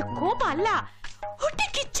 ಇದು ಕೋಪ ಅಲ್ಲ, ಹೊಟ್ಟೆ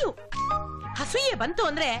ಕಿಚ್ಚು. ಹಸುಯೆ ಬಂತು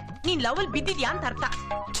ಅಂದ್ರೆ ನೀನ್ ಲವ್ ಅಲ್ಲಿ ಬಿದ್ದಿದ್ಯಾ ಅಂತ ಅರ್ಥ.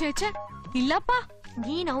 ಛೇ ಇಲ್ಲಪ್ಪ.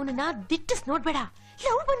 ನೀನ್ ಅವನನ್ನ ದಿಟ್ಟಿಸ್ ನೋಡ್ಬೇಡ,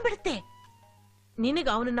 ಲವ್ ಬಂದ್ಬಿಡುತ್ತೆ. ನಿನಗ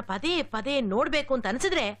ಅವನನ್ನ ಪದೇ ಪದೇ ನೋಡ್ಬೇಕು ಅಂತ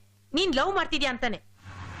ಅನ್ಸಿದ್ರೆ ನೀನ್ ಲವ್ ಮಾಡ್ತಿದ್ಯಾ ಅಂತಾನೆ.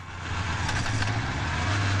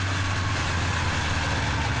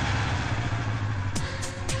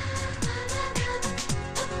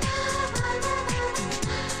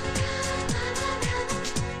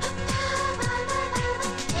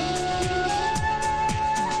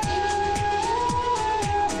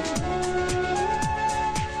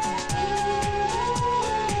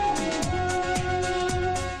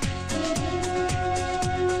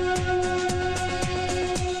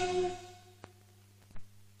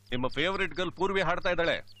 ನಿಮ್ಮ ಫೇವರಿಟ್ ಗರ್ಲ್ ಪೂರ್ವಿ ಹಾಡ್ತಾ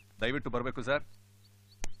ಇದ್ದಾಳೆ, ದಯವಿಟ್ಟು ಬರಬೇಕು ಸರ್.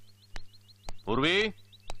 ಪೂರ್ವಿ,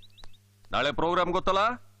 ನಾಳೆ ಪ್ರೋಗ್ರಾಮ್ ಗೊತ್ತಲ್ಲ,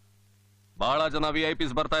 ಬಹಳ ಜನ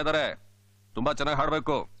VIPs ಬರ್ತಾ ಇದ್ದಾರೆ, ತುಂಬಾ ಚೆನ್ನಾಗಿ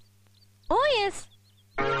ಹಾಡ್ಬೇಕು. ಓ ಎಸ್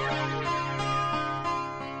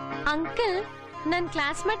ಅಂಕಲ್, ನನ್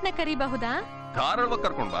ಕ್ಲಾಸ್ಮೇಟ್ ನ ಕರಿಬಹುದಾ? ಧಾರಾಳವಾಗಿ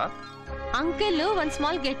ಕರ್ಕೊಂಡ್ ಬಾ. ಅಂಕಲ್ ಒಂದ್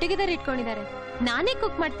ಸ್ಮಾಲ್ ಗೆಟ್ ಟುಗೆದರ್ ಇಟ್ಕೊಂಡಿದ್ದಾರೆ. ನಾನೇ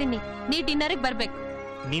ಕುಕ್ ಮಾಡ್ತೀನಿ, ನೀ ಡಿನ್ನರ್ ಬರ್ಬೇಕು.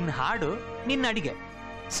 ನಿನ್ ಹಾಡು, ನಿನ್ನ ಅಡಿಗೆ,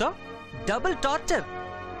 so double torture.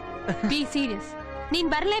 Be serious, ನೀನ್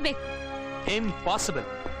ಬರ್ಲೇಬೇಕು. ಇಂಪಾಸಿಬಲ್.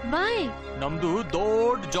 ಬೈ. ನಮ್ದು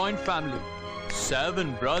ದೊಡ್ಡ joint family, 7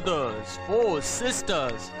 brothers, 4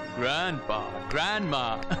 sisters, grandpa, grandma.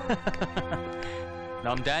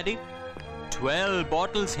 ನಮ್ ಡ್ಯಾಡಿ 12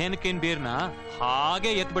 ಬಾಟಲ್ಸ್ ಹೆನ್ಕೇನ್ ಬೀರ್ನ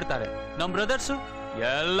ಹಾಗೆ ಎತ್ ಬಿಡ್ತಾರೆ. ನಮ್ ಬ್ರದರ್ಸು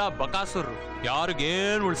ಎಲ್ಲ ಬಕಾಸುರ್ರು,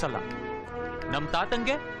 ಯಾರಿಗೇನು ಉಳ್ಸಲ್ಲ. ನಮ್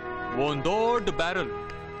ತಾತಂಗೆ ಒಂದ್ ದೊಡ್ಡ barrel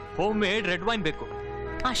home made red wine ಬೇಕು.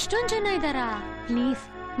 ಅಷ್ಟೊಂದ್ ಜನ ಇದಾರಾ? ಪ್ಲೀಸ್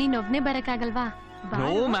ನೀನ್ ಒಬ್ನೇ ಬರಕ್ಕಾಗಲ್ವಾ?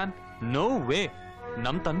 No ma'am, no way.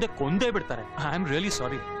 ನಮ್ ತಂದೆ ಕೊಂದೇ ಬಿಡ್ತಾರೆ. I am really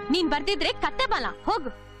sorry. ನೀನ್ ಬರ್ದಿದ್ರೆ ಕತ್ತೆ ಬಾಲ.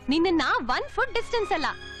 ಹೋಗು. ನಿನ್ನ 1 foot ಡಿಸ್ಟೆನ್ಸ್ ಅಲ್ಲ,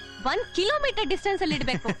 1 kilometer ಡಿಸ್ಟೆನ್ಸ್ ಅಲ್ಲಿ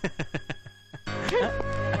ಇಡ್ಬೇಕು.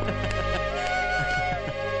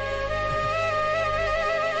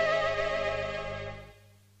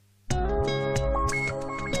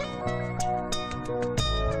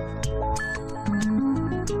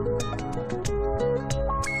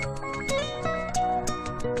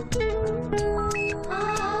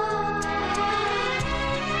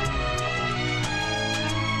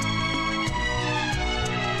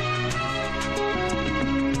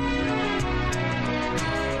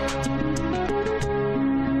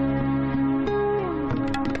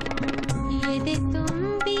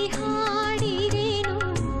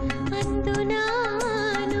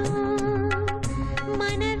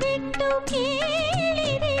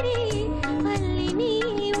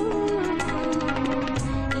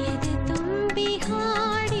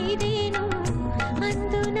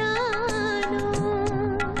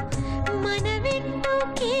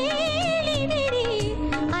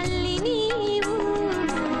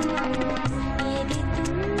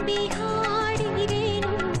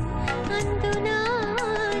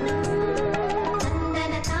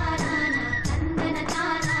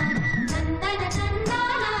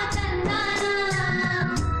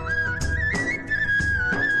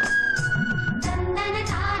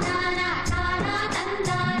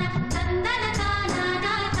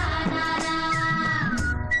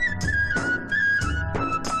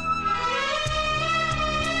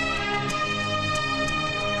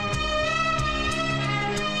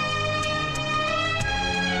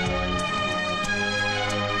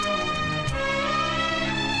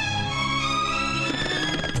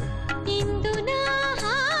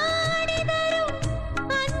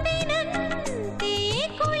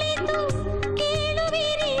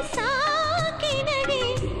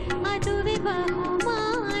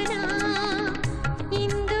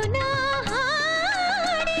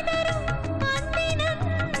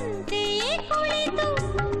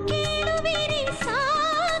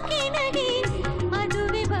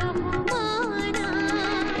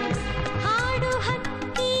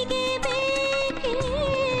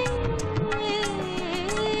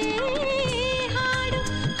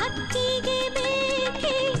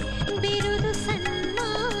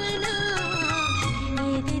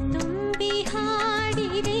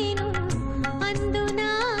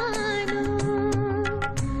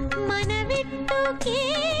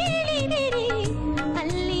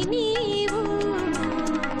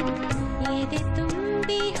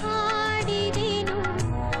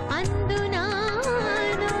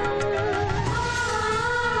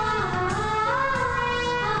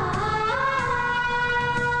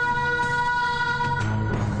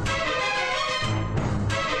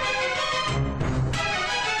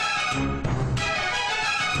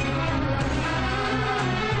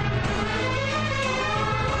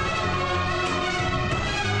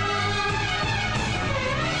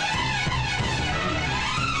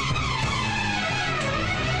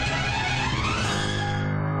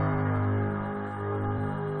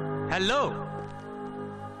 Hello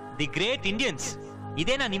the great Indians.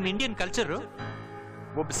 ಇದೇನಾ ನಿಮ್ ಇಂಡಿಯನ್ ಕಲ್ಚರ್?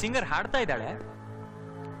 ಒಬ್ಬ ಸಿಂಗರ್ ಹಾಡ್ತಾ ಇದ್ದಾಳೆ.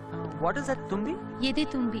 What is that? ತುಂಬಿ ಎದೆ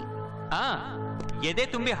ತುಂಬಿ. ಆ ಎದೆ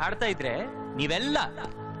ತುಂಬಿ ಹಾಡ್ತಾ ಇದ್ರೆ ನೀವೆಲ್ಲ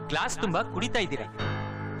ಕ್ಲಾಸ್ ತುಂಬಾ ಕುಡಿತಾ ಇದ್ದೀರಾ,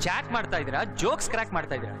 ಚಾಟ್ ಮಾಡ್ತಾ ಇದ್ದೀರಾ, ಜೋಕ್ಸ್ ಕ್ರ್ಯಾಕ್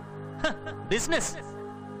ಮಾಡ್ತಾ ಇದ್ದೀರಾ,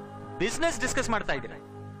 ಬಿಸ್ನೆಸ್ ಡಿಸ್ಕಸ್ ಮಾಡ್ತಾ ಇದ್ದೀರಾ.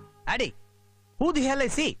 ಅಡಿ who the L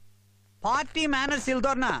I C? Party manners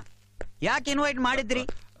ಇಲ್ದೋರ್ನ ಯಾಕೆ ಇನ್ವೈಟ್ ಮಾಡಿದ್ರಿ?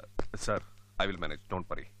 Sir, I will manage, don't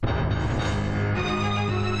worry.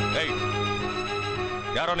 ಏಯ್,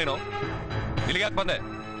 ಯಾರೋ ನೀನು? ಇಲ್ಲಿಗೆ ಯಾಕೆ ಬಂದೆ?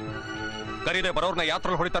 ಕರೀದೆ ಬರೋರ್ನ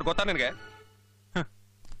ಯಾತ್ರಲ್ಲಿ ಹೊಡಿತಾರ ಗೊತ್ತಾ ನಿನಗೆ?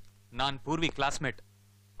 ನಾನ್ ಪೂರ್ವಿ ಕ್ಲಾಸ್ಮೇಟ್.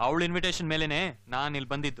 ಅವಳ ಇನ್ವಿಟೇಷನ್ ಮೇಲೆನೆ ನಾನ್ ಇಲ್ಲಿ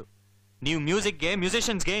ಬಂದಿದ್ದು. ನೀವು ಮ್ಯೂಸಿಕ್ಗೆ,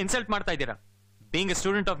 ಮ್ಯೂಸಿಷಿಯನ್ಸ್ಗೆ ಇನ್ಸಲ್ಟ್ ಮಾಡ್ತಾ ಇದ್ದೀರಾ. Being A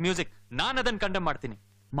student of music, ನಾನು ಅದನ್ನ ಕಂಡಮ್ ಮಾಡ್ತೀನಿ.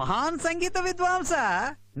 ಮಹಾನ್ ಸಂಗೀತ ವಿದ್ವಾಂಸ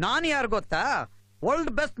ನಾನು ಯಾರು ಗೊತ್ತಾ?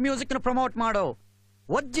 ವರ್ಲ್ಡ್ ಬೆಸ್ಟ್ ಮ್ಯೂಸಿಕ್ ಪ್ರಮೋಟ್ ಮಾಡೋ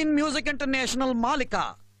ಒಜ್ಜಿನ್ ಮ್ಯೂಸಿಕ್ ಇಂಟರ್ನ್ಯಾಷನಲ್ ಮಾಲೀಕ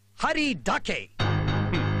ಹರಿ ಡಾಕೆ.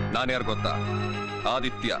 ನಾನು ಯಾರು ಗೊತ್ತಾ?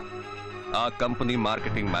 ಆದಿತ್ಯ, ಆ ಕಂಪನಿ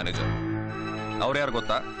ಮಾರ್ಕೆಟಿಂಗ್ ಮ್ಯಾನೇಜರ್. ಅವ್ರು ಯಾರು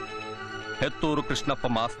ಗೊತ್ತಾ? ಹೆತ್ತೂರು ಕೃಷ್ಣಪ್ಪ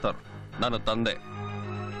ಮಾಸ್ತರ್, ನನ್ನ ತಂದೆ.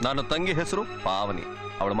 ನನ್ನ ತಂಗಿ ಹೆಸರು ಪಾವನಿ,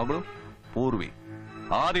 ಅವಳ ಮಗಳು ಪೂರ್ವಿ.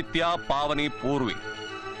 ಆದಿತ್ಯ, ಪಾವನಿ, ಪೂರ್ವಿ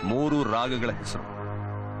 3 ರಾಗಗಳ ಹೆಸರು.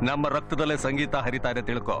 ನಮ್ಮ ರಕ್ತದಲ್ಲೇ ಸಂಗೀತ ಹರಿತಾ ಇದೆ,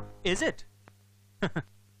 ತಿಳ್ಕೊ. Is it?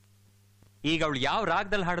 ಈಗ ಅವಳು ಯಾವ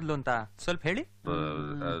ರಾಗದಲ್ಲಿ ಹಾಡಲು ಅಂತ ಸ್ವಲ್ಪ ಹೇಳಿ.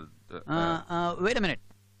 Wait a minute,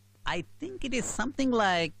 I think it is something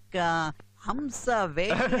like Hamsa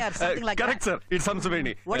Veni R something like. Correct sir, it's Hamsa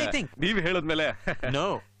Veni. What do you think? ನೀವು ಹೇಳಿದ್ಮೇಲೆ ನೋ,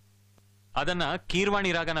 ಅದನ್ನ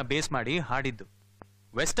ಕೀರ್ವಾಣಿ ರಾಗನ ಬೇಸ್ ಮಾಡಿ ಹಾಡಿದ್ದು.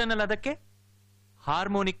 ವೆಸ್ಟರ್ನ್ ಅಲ್ಲಿ ಅದಕ್ಕೆ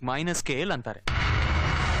ಹಾರ್ಮೋನಿಕ್ ಮೈನಸ್ ಸ್ಕೇಲ್ ಅಂತಾರೆ.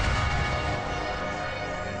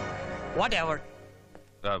 What ever.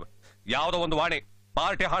 ಯಾವ್ದೋ ಒಂದು ವಾಣಿ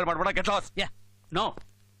party ಹಾಳು ಮಾಡ್ಬೇಡ, get loss. No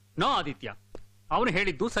no Aditya, ಅವನು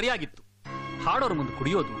ಹೇಳಿದ್ದು ಸರಿಯಾಗಿತ್ತು. ಹಾಡೋರ್ ಮುಂದೆ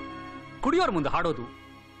ಕುಡಿಯೋದು, ಕುಡಿಯೋರ್ ಮುಂದೆ ಹಾಡೋದು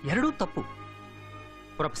ಎರಡೂ ತಪ್ಪು.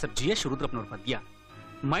 ಪ್ರೊಫೆಸರ್ ಜಿ ಎಸ್ ಶಿವರುದ್ರಪ್ಪನವ್ರ ಪದ್ಯ,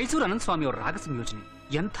 ಮೈಸೂರು ಅನಂತ ಸ್ವಾಮಿ ಅವರ ರಾಗ ಸಂಯೋಜನೆ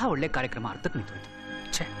ಎಂಥ ಒಳ್ಳೆ ಕಾರ್ಯಕ್ರಮ ಅರ್ಧಕ್ಕೆ ನಿಂತೋಯ್ತು.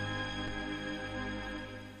 ಛೇ,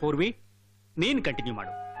 ಪೂರ್ವಿ ನೀನ್ ಕಂಟಿನ್ಯೂ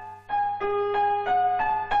ಮಾಡು.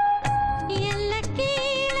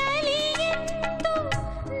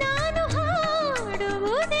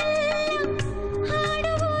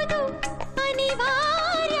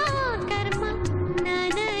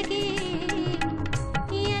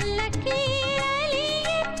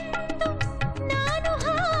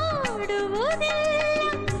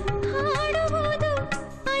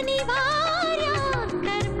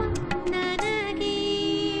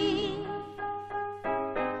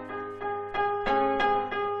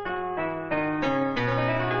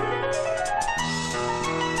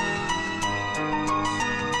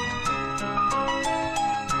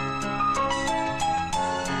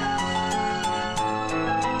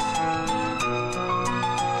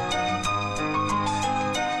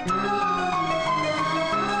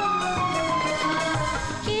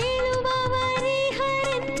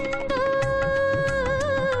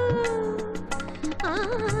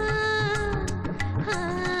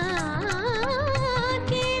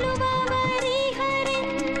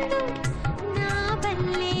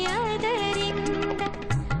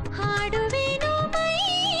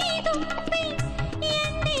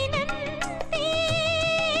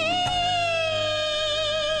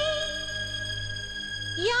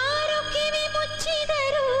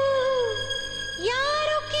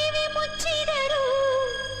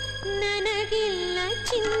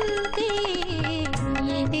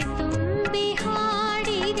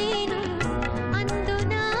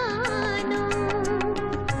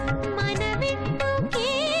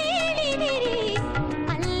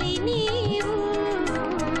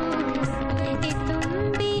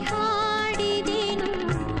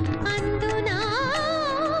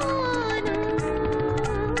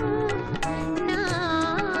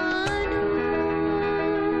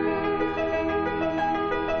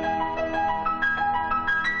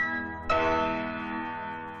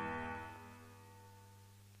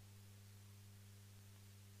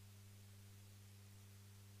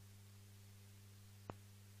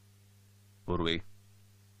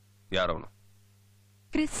 ಯಾರವನು?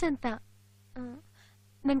 ಕ್ರಿಸ್ ಅಂತ,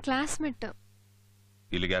 ನನ್ನ ಕ್ಲಾಸ್ಮೇಟ್.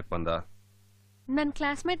 ಇಲ್ಲಿಗೆ ಯಾಕೆ ಬಂದ? ನನ್ನ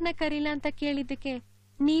ಕ್ಲಾಸ್ಮೇಟ್ ನ ಕರೀಲ ಅಂತ ಕೇಳಿದ್ದಕ್ಕೆ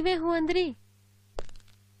ನೀವೇ ಹೂ ಅಂದ್ರಿ.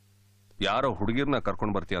 ಯಾರೋ ಹುಡುಗಿರ್ನ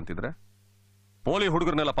ಕರ್ಕೊಂಡ್ ಬರ್ತೀಯ ಅಂತಿದ್ರೆ ಪೋಲಿ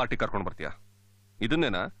ಹುಡುಗರ್ನೆಲ್ಲ ಪಾರ್ಟಿ ಕರ್ಕೊಂಡ್ ಬರ್ತೀಯ?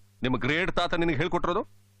 ಇದನ್ನೇನಾ ನಿಮ್ಮ ಗ್ರೇಡ್ ತಾತ ನಿನಗೆ ಹೇಳ್ಕೊಟ್ಟಿರೋದು?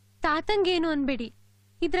 ತಾತಂಗೇನು ಅನ್ಬೇಡಿ,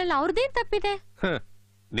 ಇದ್ರಲ್ಲಿ ಅವ್ರದೇನ್ ತಪ್ಪಿದೆ?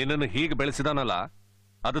 ನಿನ್ನನ್ನು ಹೀಗೆ ಬೆಳೆಸಿದಾನಲ್ಲ,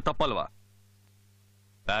 ಅದು ತಪ್ಪಲ್ವಾ?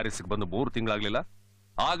 ಪ್ಯಾರಿಸ್ಗೆ ಬಂದು 3 ತಿಂಗಳಾಗ್ಲಿಲ್ಲ,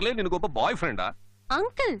 ಆಗ್ಲೇ ನಿನಗೊಬ್ಬ ಬಾಯ್ ಫ್ರೆಂಡಾ?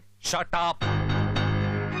 Uncle shut up.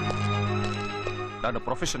 ನನ್ನ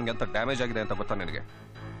ಪ್ರೊಫೆಷನ್ಗೆ ಅಂತ ಡ್ಯಾಮೇಜ್ ಆಗಿದೆ ಅಂತ ಗೊತ್ತಾ ನಿನಗೆ?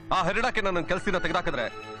 ಆ ಹೆರಡಕ್ಕೆ ನನ್ನ ಕೆಲಸದಿಂದ ತೆಗೆದಾಕಿದ್ರೆ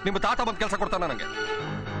ನಿಮ್ಮ ತಾತ ಬಂದು ಕೆಲಸ ಕೊಡ್ತಾನ ನನಗೆ.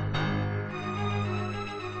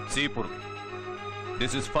 ಸೀಪುರ್.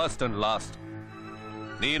 This is first and last.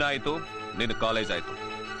 ನೀನಾಯ್ತು, ನಿನ್ನ ಕಾಲೇಜ್ ಆಯ್ತು.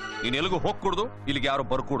 ನೀನ್ ಎಲ್ಲಿಗೂ ಹೋಗ್ಕೂಡ್ದು, ಇಲ್ಲಿಗೆ ಯಾರು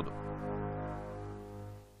ಬರ್ಕೂಡ್ದು.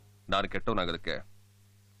 ನಾನು ಕೆಟ್ಟವನಾಗೋದಕ್ಕೆ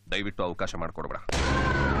ದಯವಿಟ್ಟು ಅವಕಾಶ ಮಾಡಿಕೊಡ್ಬೇಡ.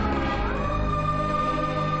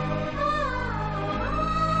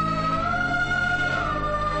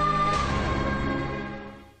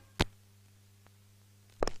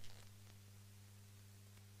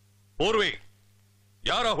 ಪೂರ್ವಿ,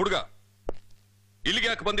 ಯಾರ ಹುಡುಗ? ಇಲ್ಲಿಗೆ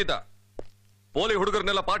ಯಾಕೆ ಬಂದಿದ್ದ? ಪೋಲಿ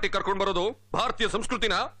ಹುಡುಗರನ್ನೆಲ್ಲ ಪಾರ್ಟಿ ಕರ್ಕೊಂಡ್ ಬರೋದು ಭಾರತೀಯ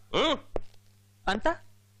ಸಂಸ್ಕೃತಿನ ಅಂತ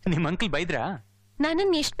ನಿಮ್ ಅಂಕಲ್ ಬೈದ್ರಾ?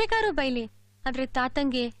 ನನ್ನನ್ ಎಷ್ಟ್ ಬೇಕಾದ್ರೂ ಬೈಲಿ, ಆದ್ರೆ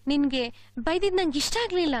ತಾತಂಗೆ ನಿನ್ಗೆ ಬೈದಿದ್ ನಂಗೆ ಇಷ್ಟ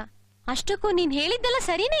ಆಗ್ಲಿಲ್ಲ. ಅಷ್ಟಕ್ಕೂ ನೀನ್ ಹೇಳಿದ್ದೆಲ್ಲ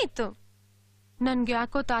ಸರಿನೇ ಇತ್ತು. ನನ್ಗೆ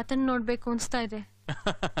ಯಾಕೋ ತಾತನ್ ನೋಡ್ಬೇಕು ಅನ್ಸ್ತಾ ಇದೆ.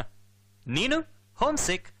 ನೀನು ಹೋಮ್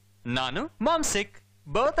ಸಿಕ್, ನಾನು ಮಾಮ್ ಸಿಕ್,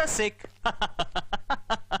 ಬೋತ್ ಆರ್ ಸಿಕ್.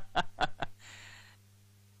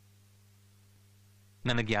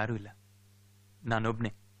 ನನಗೆ ಯಾರೂ ಇಲ್ಲ, ನಾನೊಬ್ನೇ.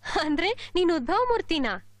 ಅಂದ್ರೆ ನೀನು ಉದ್ಭವ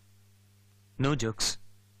ಮೂರ್ತಿನಾ? No jokes.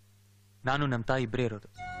 ನಾನು ನಮ್ ತಾಯಿ ಇಬ್ಬರೇ ಇರೋದು.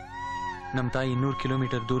 ನಮ್ ತಾಯಿ 200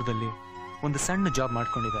 ಕಿಲೋಮೀಟರ್ ದೂರದಲ್ಲಿ ಒಂದು ಸಣ್ಣ ಜಾಬ್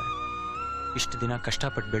ಮಾಡ್ಕೊಂಡಿದ್ದಾರೆ. ಇಷ್ಟು ದಿನ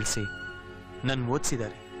ಕಷ್ಟಪಟ್ಟು ಬೆಳೆಸಿ ನನ್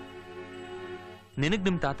ಓದಿಸಿದ್ದಾರೆ. ನಿನಗ್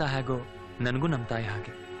ನಿಮ್ ತಾತ ಹೇಗೋ, ನನಗೂ ನಮ್ ತಾಯಿ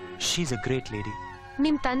ಹಾಗೆ. She is a great lady.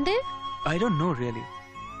 ನಿಮ್ ತಂದೆ? I don't know really.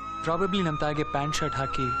 Probably ನಮ್ ತಾಯಿಗೆ ಪ್ಯಾಂಟ್ ಶರ್ಟ್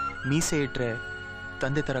ಹಾಕಿ ಮೀಸೆ ಇಟ್ರೆ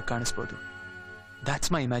ತಂದೆ ತರ ಕಾಣಿಸ್ಬೋದು.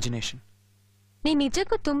 That's my imagination. ನೀನ್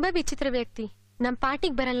ನಿಜಕ್ಕೂ ತುಂಬಾ ವಿಚಿತ್ರ ವ್ಯಕ್ತಿ. ನಮ್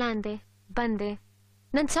ಪಾರ್ಟಿಗ್ ಬರಲ್ಲ ಅಂದೆ, ಬಂದೆ.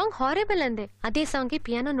 ನನ್ ಸಾಂಗ್ ಹಾರೇಬಲ್ ಅಂದೆ, ಅದೇ ಸಾಂಗ್ಗೆ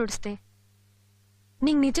ಪಿಯಾನೋ ನುಡಿಸ್ದೆ.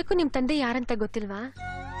 ನಿಂಗ್ ನಿಜಕ್ಕೂ ನಿಮ್ ತಂದೆ ಯಾರಂತ ಗೊತ್ತಿಲ್ವಾ?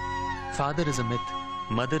 Father is a myth,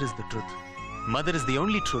 mother is the truth. Mother is the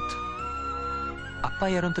only truth. ಅಪ್ಪ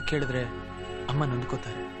ಯಾರು ಅಂತ ಕೇಳಿದ್ರೆ ಅಮ್ಮ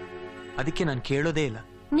ನೊಂದ್ಕೋತಾರೆ. ಅದಕ್ಕೆ ನಾನು ಕೇಳೋದೇ ಇಲ್ಲ.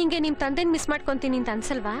 ನಿಂಗೆ ನಿಮ್ ತಂದೆನ್ ಮಿಸ್ ಮಾಡ್ಕೊಂತೀನಿ ಅಂತ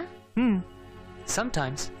ಅನ್ಸಲ್ವಾ?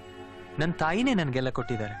 ಸಮ್ಟೈಮ್ಸ್. ನನ್ ತಾಯಿನೇ ನನ್ಗೆಲ್ಲ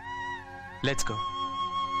ಕೊಟ್ಟಿದ್ದಾರೆ. Let's go.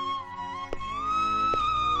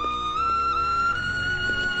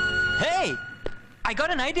 Hey, I got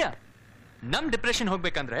an idea. ನಮ್ ಡಿಪ್ರೆಷನ್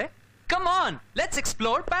ಹೋಗ್ಬೇಕಂದ್ರೆ come on, let's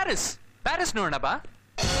explore Paris. Paris ನೋಡೋಣ ಬಾ.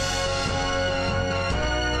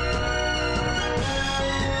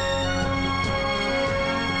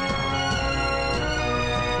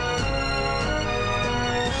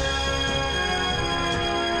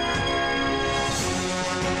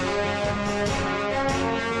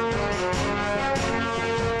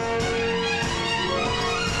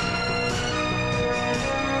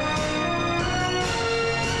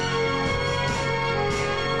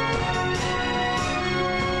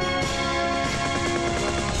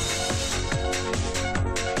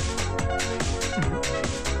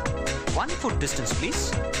 One foot distance, please.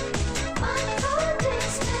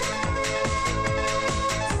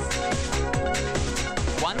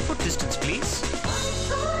 One foot distance, please.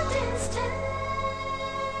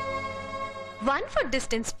 1 foot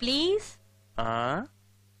distance, please.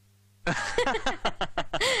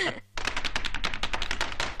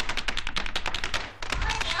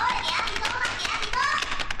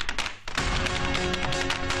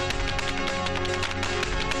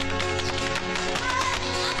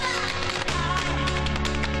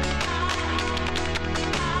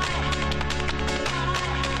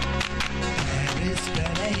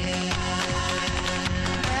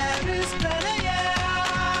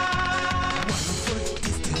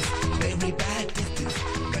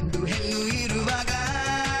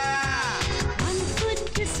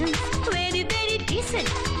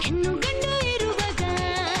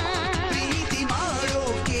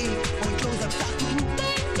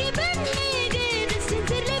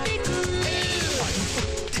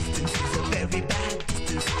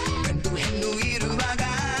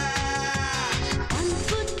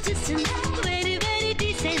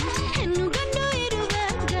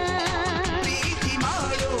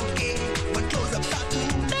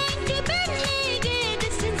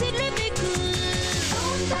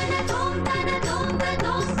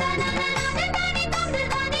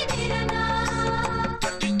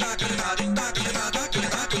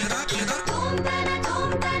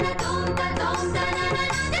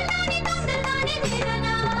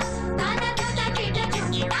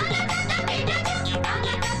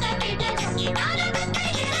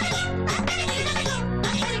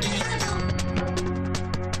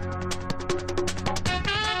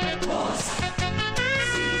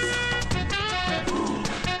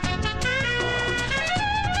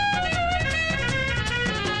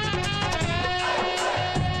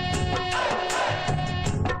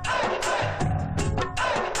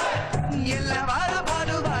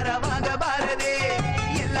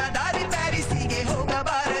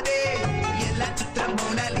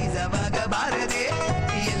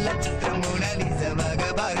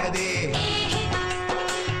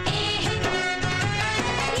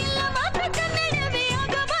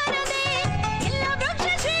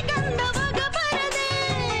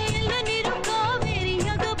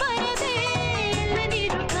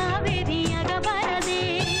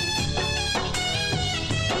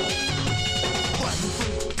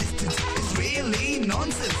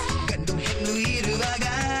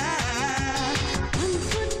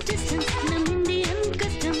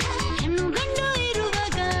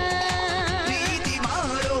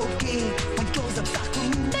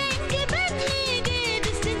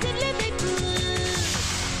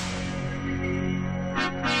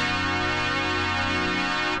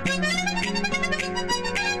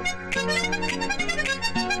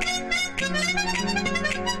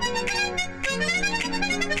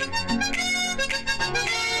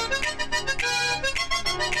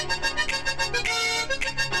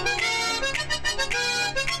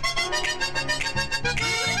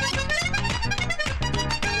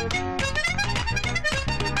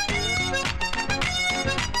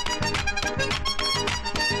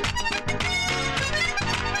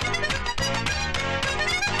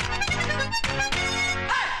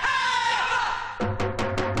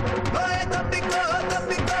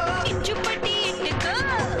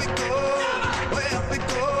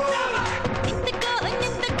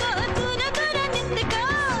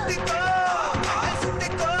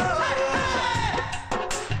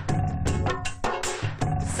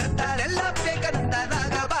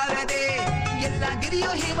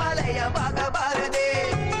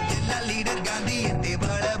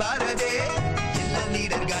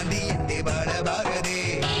 ಗಿಳಿಯಂತೆ ಬಾಳಬಾರದೆ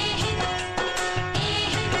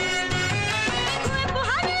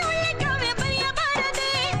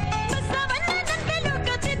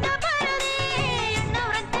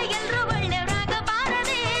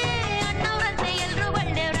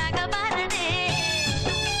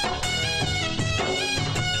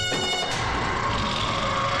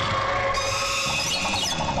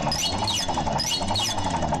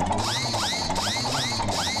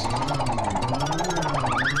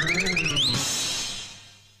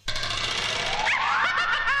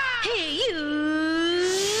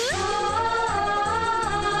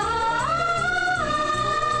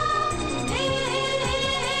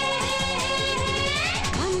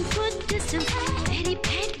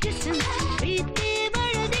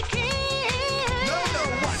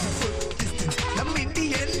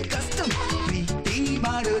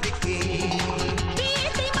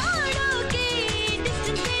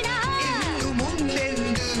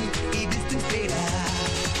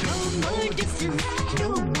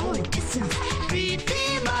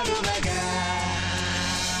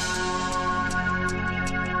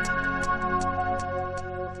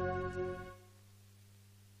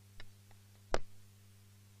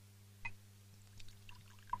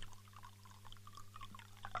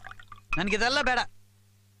ನನ್ಗಿದೆಲ್ಲ ಬೇಡ.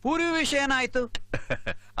 ಪೂರ್ವಿ ವಿಷಯ ಏನಾಯ್ತು?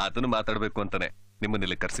 ಅದನ್ನು ಮಾತಾಡ್ಬೇಕು ಅಂತಾನೆ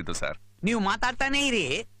ನಿಮ್ಮನ್ನಿಲ್ಲಿ ಕರ್ಸಿದ್ದು ಸರ್. ನೀವು ಮಾತಾಡ್ತಾನೆ ಇರಿ.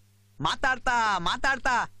 ಮಾತಾಡ್ತಾ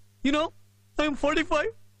ಮಾತಾಡ್ತಾ I am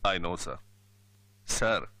 45. I know sir.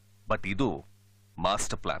 Sir, but ಇದು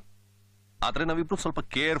ಮಾಸ್ಟರ್ ಪ್ಲಾನ್. ಆದ್ರೆ ನಾವಿಬ್ರು ಸ್ವಲ್ಪ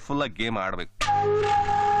ಕೇರ್ಫುಲ್ ಆಗಿ ಗೇಮ್ ಆಡ್ಬೇಕು.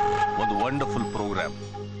 ಒಂದು ವಂಡರ್ಫುಲ್ ಪ್ರೋಗ್ರಾಮ್,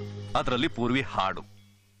 ಅದರಲ್ಲಿ ಪೂರ್ವಿ ಹಾಡು.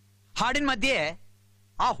 ಹಾಡಿನ ಮಧ್ಯೆ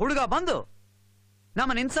ಆ ಹುಡುಗ ಬಂದು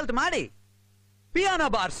ನಮ್ಮನ್ನ ಇನ್ಸಲ್ಟ್ ಮಾಡಿ ಪಿಯಾನೋ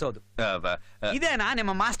ಬಾರಿಸೋದು, ಇದೇನಾ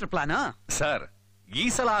ನಿಮ್ಮ ಮಾಸ್ಟರ್ ಪ್ಲಾನ್? ಸರ್, ಈ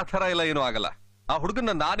ಸಲ ಆ ಥರ ಎಲ್ಲ ಏನೂ ಆಗಲ್ಲ. ಆ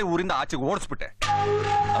ಹುಡುಗನ್ನ ನಾನೇ ಊರಿಂದ ಆಚೆಗೆ ಓಡಿಸ್ಬಿಟ್ಟೆ.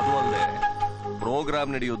 ಅದು ಅಲ್ಲದೆ ಪ್ರೋಗ್ರಾಮ್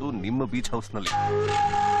ನಡೆಯೋದು ನಿಮ್ಮ ಬೀಚ್ ಹೌಸ್ ನಲ್ಲಿ.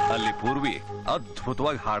 ಅಲ್ಲಿ ಪೂರ್ವಿ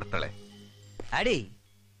ಅದ್ಭುತವಾಗಿ ಹಾಡ್ತಾಳೆ. ಅಡಿ,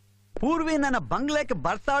 ಪೂರ್ವಿ ನನ್ನ ಬಂಗ್ಲೆಕ್ಕೆ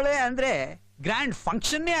ಬರ್ತಾಳೆ ಅಂದ್ರೆ ಗ್ರ್ಯಾಂಡ್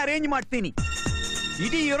ಫಂಕ್ಷನ್ನೇ ಅರೇಂಜ್ ಮಾಡ್ತೀನಿ.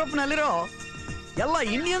 ಇಡೀ ಯುರೋಪ್ ನಲ್ಲಿರೋ ಎಲ್ಲ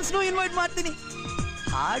ಇಂಡಿಯನ್ಸ್ನು ಇನ್ವೈಟ್ ಮಾಡ್ತೀನಿ.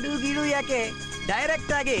 ಹಾಡು ಗೀಡು ಯಾಕೆ,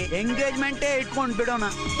 ಡೈರೆಕ್ಟ್ ಆಗಿ ಎಂಗೇಜ್ಮೆಂಟೇ ಇಟ್ಕೊಂಡು ಬಿಡೋಣ.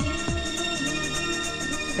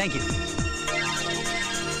 Thank you.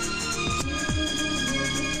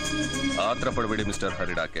 ಆತ್ರ ಪಡಬೇಡಿ ಮಿಸ್ಟರ್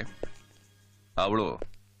ಹರಿಡಾಕೆ. ಅವಳು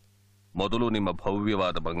ಮೊದಲು ನಿಮ್ಮ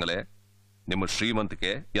ಭವ್ಯವಾದ ಬಂಗಲೆ, ನಿಮ್ಮ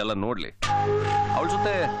ಶ್ರೀಮಂತಿಕೆ ಎಲ್ಲ ನೋಡ್ಲಿ. ಅವಳ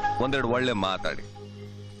ಜೊತೆ ಒಂದೆರಡು ಒಳ್ಳೆ ಮಾತಾಡಿ,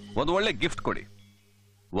 ಒಂದು ಒಳ್ಳೆ ಗಿಫ್ಟ್ ಕೊಡಿ.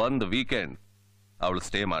 ಒಂದು ವೀಕೆಂಡ್ ಅವಳು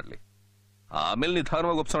ಸ್ಟೇ ಮಾಡ್ಲಿ. ಆಮೇಲೆ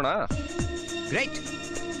ನಿಧಾನವಾಗಿ ಒಪ್ಸೋಣ. ಗ್ರೇಟ್.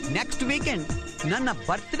 ನೆಕ್ಸ್ಟ್ ವೀಕೆಂಡ್ ನನ್ನ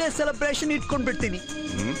ಬರ್ತ್ಡೇ ಸೆಲೆಬ್ರೇಷನ್ ಇಟ್ಕೊಂಡ್ ಬಿಡ್ತೀನಿ.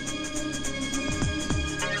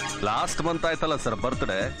 ಲಾಸ್ಟ್ ಮಂತ್ ಆಯ್ತಲ್ಲ ಸರ್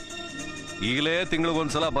ಬರ್ತ್ಡೇ. ಈಗಲೇ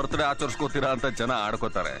ತಿಂಗಳಿಗೊಂದ್ಸಲ ಬರ್ತ್ಡೇ ಆಚರಿಸ್ಕೋತೀರಾ ಅಂತ ಜನ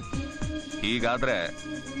ಆಡ್ಕೋತಾರೆ. ಹೀಗಾದ್ರೆ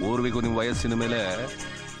ಊರ್ವಿಗೂ ನಿಮ್ ವಯಸ್ಸಿನ ಮೇಲೆ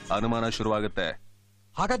ಅನುಮಾನ ಶುರುವಾಗುತ್ತೆ.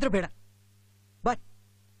 ಹಾಗಾದ್ರೆ ಬೇಡ. ಬಟ್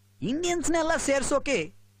ಇಂಡಿಯನ್ಸ್ನೆಲ್ಲ ಸೇರ್ಸೋಕೆ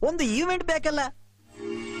ಒಂದು ಈವೆಂಟ್ ಬೇಕಲ್ಲ.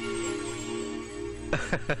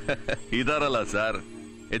 ಇದಾರಲ್ಲ ಸರ್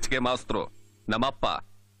HK ಮಾಸ್ತರು, ನಮ್ಮಪ್ಪ,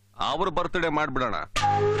 ಅವ್ರ ಬರ್ತ್ಡೇ ಮಾಡ್ಬಿಡೋಣ.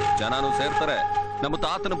 ಜನನು ಸೇರ್ತಾರೆ. ನಮ್ಮ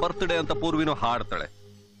ತಾತನ ಬರ್ತ್ಡೇ ಅಂತ ಪೂರ್ವಿನೂ ಹಾಡ್ತಾಳೆ.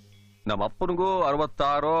 ನಮ್ಮ ಅಪ್ಪನಿಗೂ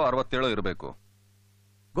 66 67 ಇರಬೇಕು.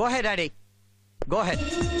 ಗೋ ಹೆಡ್ ಡ್ಯಾಡಿ, ಗೋ ಹೆಡ್.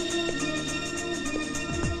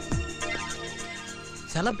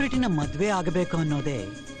 ಸೆಲೆಬ್ರಿಟಿನ ಮದ್ವೆ ಆಗಬೇಕು ಅನ್ನೋದೇ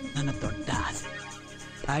ನನ್ನ ದೊಡ್ಡ ಆಸೆ.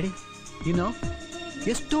 ಡ್ಯಾಡಿ,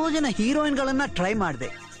 ಎಷ್ಟೋ ಜನ ಹೀರೋಯಿನ್ಗಳನ್ನ ಟ್ರೈ ಮಾಡಿದೆ,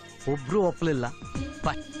 ಒಬ್ರು ಒಪ್ಪಲಿಲ್ಲ.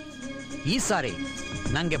 ಬಟ್ ಈ ಸಾರಿ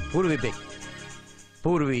ನಂಗೆ ಪೂರ್ವಿ ಬೇಕು.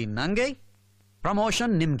 ಪೂರ್ವಿ ನಂಗೆ,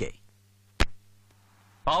 ಪ್ರಮೋಷನ್ ನಿಮ್ಗೆ.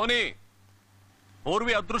 ಪಾವನಿ,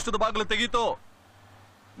 ಪೂರ್ವಿ ಅದೃಷ್ಟದ ಬಾಗಿಲು ತೆಗೀತು.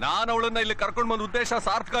 ನಾನು ಅವಳನ್ನ ಇಲ್ಲಿ ಕರ್ಕೊಂಡ್ ಬಂದ ಉದ್ದೇಶ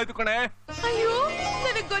ಸಾರ್ಥಕ ಆಯ್ತು ಕಣೆ. ಅಯ್ಯೋ,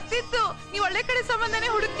 ನನಗ್ ಗೊತ್ತಿತ್ತು ನೀವ್ ಒಳ್ಳೆ ಕಡೆ ಸಂಬಂಧನೇ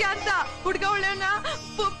ಹುಡುಕ್ಯ ಅಂತ. ಹುಡುಗ ಒಳ್ಳೆವನ,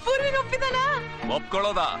 ಪೂರ್ವಿನ ಒಪ್ಪಿದಾನ?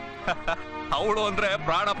 ಒಪ್ಕೊಳ್ಳೋದ? ಅವಳು ಅಂದ್ರೆ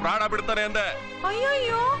ಪ್ರಾಣ ಪ್ರಾಣ ಬಿಡ್ತಾನೆ ಅಂದೆ.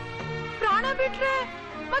 ಅಯ್ಯಯ್ಯೋ, ಪ್ರಾಣ ಬಿಟ್ರೆ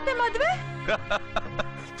ಮತ್ತೆ ಮದ್ವೆ?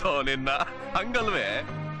 ನಿನ್ನ ಹಂಗಲ್ವೇ,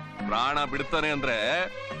 ಪ್ರಾಣ ಬಿಡ್ತಾನೆ ಅಂದ್ರೆ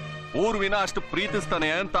ಪೂರ್ವಿನ ಅಷ್ಟು ಪ್ರೀತಿಸ್ತಾನೆ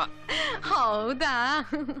ಅಂತ. ಹೌದಾ?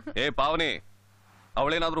 ಏ ಪಾವನಿ,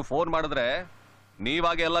 ಅವಳೇನಾದ್ರೂ ಫೋನ್ ಮಾಡಿದ್ರೆ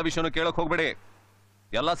ನೀವಾಗೆ ಎಲ್ಲಾ ವಿಷಯನೂ ಕೇಳಕ್ ಹೋಗ್ಬೇಡಿ.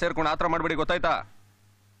 ಎಲ್ಲಾ ಸೇರ್ಕೊಂಡು ಆತರ ಮಾಡ್ಬೇಡಿ, ಗೊತ್ತಾಯ್ತಾ?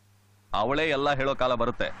 ಅವಳೇ ಎಲ್ಲಾ ಹೇಳೋ ಕಾಲ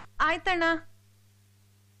ಬರುತ್ತೆ. ಆಯ್ತಣ್ಣ.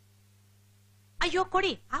 ಅಯ್ಯೋ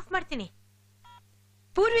ಕೊಡಿ, ಆಫ್ ಮಾಡ್ತೀನಿ.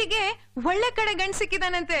 ಪೂರ್ವಿಗೆ ಒಳ್ಳೆ ಕಡೆ ಗಂಡ್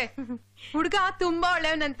ಸಿಕ್ಕಿದಾನಂತೆ. ಹುಡ್ಗ ತುಂಬಾ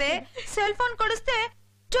ಒಳ್ಳೆಯವನಂತೆ. Cell phone ಕೊಡಿಸ್ತೆ,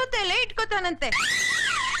 ಜೊತೆಲೆ ಇಟ್ಕೋತಾನಂತೆ.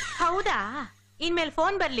 ಹೌದಾ? ಇನ್ಮೇಲೆ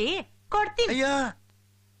ಫೋನ್ ಬರ್ಲಿ, ಕೊಡ್ತೀನಿ. ಅಯ್ಯ,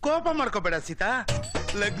 ಕೋಪ ಮಾಡ್ಕೋಬೇಡ ಸೀತಾ.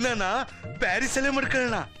 ಲಗ್ನನ ಪ್ಯಾರಿಸ್ ಅಲ್ಲೇ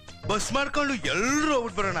ಮಾಡ್ಕೊಳ್ಳೋಣ. ಬಸ್ ಮಾಡ್ಕೊಂಡು ಎಲ್ರು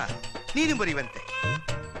ಹೋಗ್ಬಿಟ್ಟು ಬರೋಣ. ನೀನು ಬರೀವಂತೆ.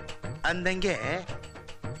 ಅಂದಂಗೆ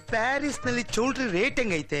ಪ್ಯಾರಿಸ್ ನಲ್ಲಿ ಚೌಲ್ಟ್ರಿ ರೇಟ್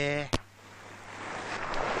ಹೆಂಗೈತೆ?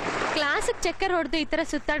 ಕ್ಲಾಸಿಗೆ ಚಕ್ಕರ್ ಹೊಡೆದು ಈ ತರ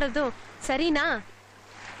ಸುತ್ತಾಡೋದು ಸರಿನಾ?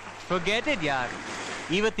 Forget it, yaar.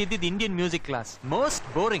 ಇವತ್ತಿದ್ದಿದ್ದು Indian music class. Most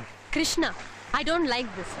boring. Krishna, I don't like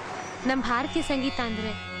this. ನಮ್ಮ ಭಾರತೀಯ ಸಂಗೀತ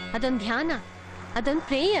ಅಂದ್ರೆ ಅದೊಂದು ಧ್ಯಾನ, ಅದೊಂದು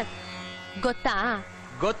ಪ್ರೇಯರ್. ಗೊತ್ತಾ?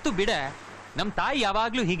 ಗೊತ್ತು ಬಿಡೆ. ನಮ್ ತಾಯಿ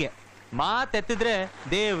ಯಾವಾಗ್ಲೂ ಹೀಗೆ ಮಾತೆತ್ತಿದ್ರೆ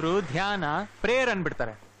ದೇವ್ರು ಧ್ಯಾನ ಪ್ರೇಯರ್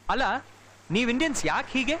ಅನ್ಬಿಡ್ತಾರೆ. ಅಲ್ಲ, ನೀವ್ ಇಂಡಿಯನ್ಸ್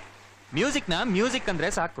ಯಾಕೆ ಹೀಗೆ? ಮ್ಯೂಸಿಕ್ ಅಂದ್ರೆ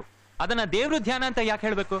ಸಾಕು, ಅದನ್ನ ದೇವ್ರು ಧ್ಯಾನ ಅಂತ ಯಾಕೆ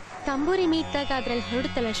ಹೇಳ್ಬೇಕು? ತಂಬೂರಿ ಮೀಟ್ದಾಗ ಅದ್ರಲ್ಲಿ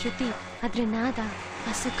ಹೊರಡುತ್ತಲ್ಲ ಶ್ರುತಿ, ಅದ್ರ ನಾದ,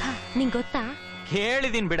 ಆ ಸುಖ ನಿಂಗ್ ಗೊತ್ತಾ?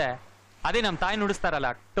 ಕೇಳಿದೀನ್ ಬಿಡೆ. ಅದೇ ನಮ್ ತಾಯಿ ನುಡಿಸ್ತಾರಲ್ಲ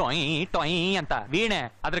ಟೊಯ್ ಟೊಯ್ ಅಂತ, ವೀಣೆ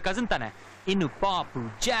ಅದ್ರ ಕಸನ್ ತಾನೆ. ಇನ್ನು ಪಾಪ್,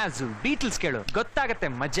 ಜಾಝು, ಬೀಟಲ್ಸ್ ಕೇಳು, ಗೊತ್ತಾಗತ್ತೆ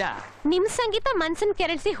ಮಜಾ. ನಿಮ್ ಸಂಗೀತ ಮನ್ಸನ್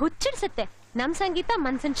ಕೆರಳಿಸಿ ಹುಚ್ಚಿಡ್ಸತ್ತೆ, ನಮ್ ಸಂಗೀತ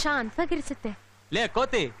ಮನ್ಸನ್ ಶಾಂತವಾಗಿರಿಸುತ್ತೆ. ಲೇ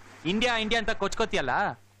ಕೋತಿ, ಇಂಡಿಯಾ ಅಂತ ಕೊಚ್ಕೋತಿಯಲ್ಲ,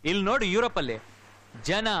 ಇಲ್ಲಿ ನೋಡು ಯುರೋಪ್ ಅಲ್ಲಿ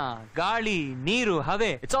ಜನ, ಗಾಳಿ, ನೀರು,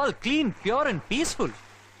 ಹವೆ, it's all clean, pure and peaceful.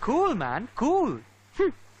 Cool man, cool.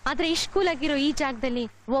 ಆದ್ರೆ ಇಷ್ಟು ಕೂಲ್ ಆಗಿರೋ ಈ ಜಾಗದಲ್ಲಿ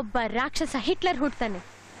ಒಬ್ಬ ರಾಕ್ಷಸ ಹಿಟ್ಲರ್ ಹುಡ್ತಾನೆ.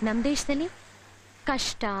 ನಮ್ ದೇಶದಲ್ಲಿ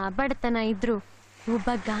ಕಷ್ಟ ಬಡತನ ಇದ್ರು ಒಬ್ಬ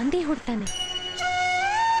ಗಾಂಧಿ ಹುಡ್ತಾನೆ.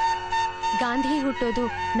 ಗಾಂಧಿ ಹುಟ್ಟೋದು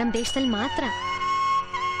ನಮ್ ದೇಶದಲ್ಲಿ ಮಾತ್ರ.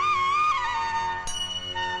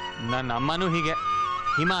 ನನ್ನ ಅಮ್ಮನೂ ಹೀಗೆ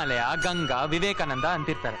ಹಿಮಾಲಯ, ಗಂಗಾ, ವಿವೇಕಾನಂದ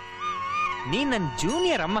ಅಂತಿರ್ತಾರೆ. ನೀನ್ ನನ್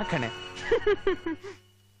ಜೂನಿಯರ್ ಅಮ್ಮ ಕಣೆ.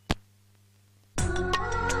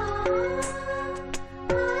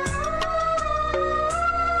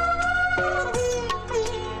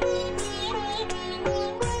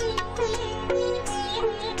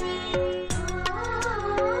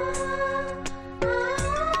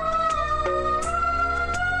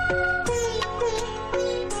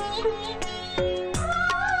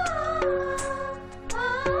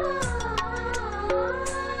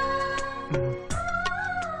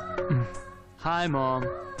 Hi, Mom.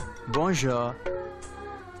 Bonjour.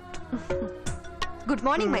 Good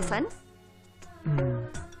morning ಮೈ ಸನ್.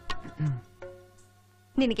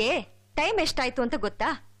 ನಿನಗೆ ಟೈಮ್ ಎಷ್ಟಾಯ್ತು ಅಂತ ಗೊತ್ತಾ?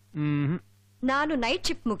 ನಾನು ನೈಟ್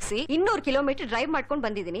ಶಿಫ್ಟ್ ಮುಗಿಸಿ 200 ಕಿಲೋಮೀಟರ್ ಡ್ರೈವ್ ಮಾಡ್ಕೊಂಡು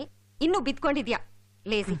ಬಂದಿದ್ದೀನಿ. ಇನ್ನೂ ಬಿದ್ಕೊಂಡಿದ್ಯಾ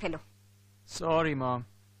ಲೇಸಿ ಫೆಲೋ. ಸಾರಿ ಮಾಮ್,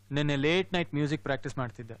 ನಿನ್ನೆ ಲೇಟ್ ನೈಟ್ ಮ್ಯೂಸಿಕ್ ಪ್ರಾಕ್ಟೀಸ್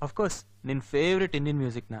ಮಾಡ್ತಿದ್ದೆ. ಆಫ್ ಕೋರ್ಸ್ ನಿನ್ ಫೇವ್ರೆಟ್ ಇಂಡಿಯನ್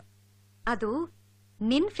ಮ್ಯೂಸಿಕ್ ನ. ಅದು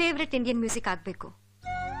ನಿನ್ ಫೇವ್ರೆಟ್ ಇಂಡಿಯನ್ ಮ್ಯೂಸಿಕ್ ಆಗ್ಬೇಕು.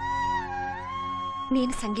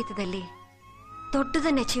 ನೀನು ಸಂಗೀತದಲ್ಲಿ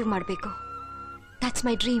ದೊಡ್ಡದನ್ನ ಅಚೀವ್ ಮಾಡಬೇಕು. That's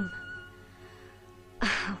my dream.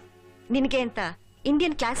 ನಿನಗೆ ಅಂತ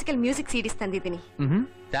ಇಂಡಿಯನ್ ಕ್ಲಾಸಿಕಲ್ ಮ್ಯೂಸಿಕ್ ಸಿಡಿಸ್ ತಂದಿದ್ದೀನಿ.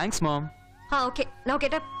 Thanks ma'am. ಹಾ okay, now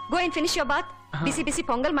get up, go and finish your Baat. ಬಿಸಿ ಬಿಸಿ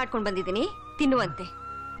ಪೊಂಗಲ್ ಮಾಡ್ಕೊಂಡು ಬಂದಿದ್ದೀನಿ, ತಿನ್ನುವಂತೆ.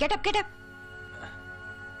 Get up, get up.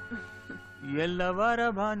 ಎಲ್ಲವರ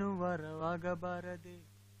ಭಾನುವಾರವಾಗಬಾರದೆ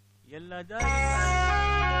ಎಲ್ಲ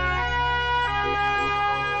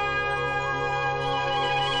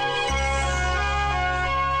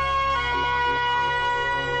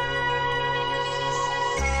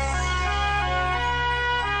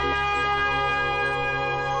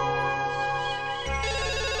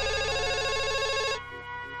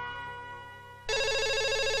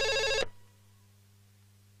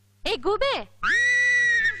Hey, Gube!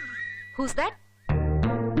 Who's that?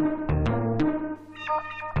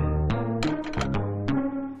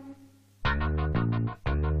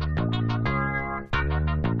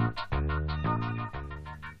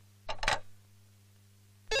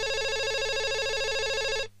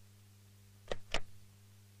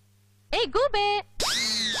 Hey, Gube!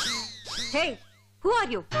 Hey, who are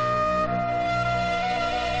you?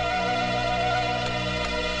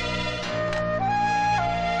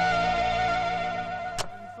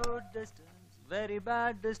 Very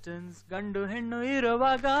bad distance ಗಂಡು ಹೆಣ್ಣು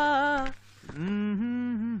ಇರುವಾಗ.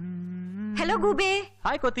 ಹೆಲೋ ಗೂಬೆ.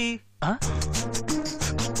 Hi ಕೋತಿ.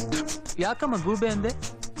 ಯಾಕಮ್ಮ ಗೂಬೆ ಅಂದೆ?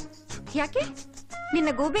 ಯಾಕೆ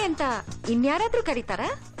ನಿನ್ನ ಗೂಬೆ ಅಂತ ಇನ್ಯಾರಾದ್ರೂ ಕರೀತಾರ?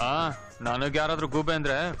 ನನಗ್ ಯಾರಾದ್ರೂ ಗೂಬೆ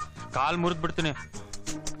ಅಂದ್ರೆ ಕಾಲ್ ಮುರಿದ್ ಬಿಡ್ತೀನಿ.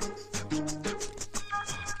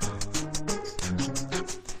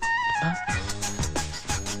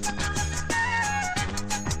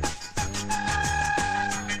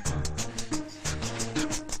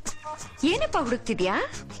 ಏನಪ್ಪ ಹುಡುಕ್ತಿದ್ಯಾ?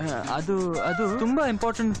 ಅದು ಅದು ತುಂಬಾ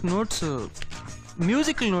ಇಂಪಾರ್ಟೆಂಟ್ ನೋಟ್ಸ್,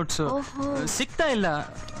 ಮ್ಯೂಸಿಕಲ್ ನೋಟ್ಸ್ ಸಿಗ್ತಾ ಇಲ್ಲ.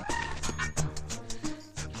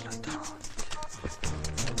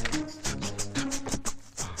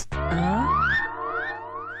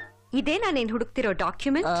 ಇದೇ ನಾನೇನ್ ಹುಡುಕ್ತಿರೋ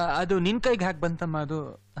ಡಾಕ್ಯುಮೆಂಟ್? ಅದು ನಿನ್ ಕೈಗೆ ಹಾಕಿ ಬಂತಮ್ಮ. ಅದು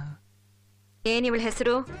ಏನ್ ಇವಳ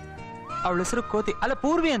ಹೆಸರು? ಅವಳ ಹೆಸರು ಕೋತಿ. ಅಲ್ಲ,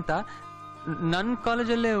 ಪೂರ್ವಿ ಅಂತ. ನನ್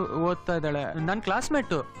ಕಾಲೇಜಲ್ಲೇ ಓದ್ತಾ ಇದ್ದಾಳೆ, ನನ್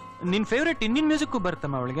ಕ್ಲಾಸ್ಮೇಟ್. ನಿನ್ ಫೇವ್ರೆಟ್ ಇಂಡಿಯನ್ ಮ್ಯೂಸಿಕ್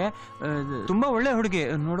ಬರ್ತಮ್ಮ ಅವಳಿಗೆ. ತುಂಬಾ ಒಳ್ಳೆ ಹುಡುಗಿ,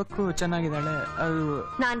 ನೋಡಕ್ಕೂ ಚೆನ್ನಾಗಿದ್ದಾಳೆ. ಅದು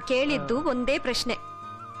ನಾನ್ ಕೇಳಿದ್ದು ಒಂದೇ ಪ್ರಶ್ನೆ,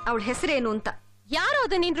 ಅವಳ ಹೆಸರೇನು ಅಂತ. ಯಾರು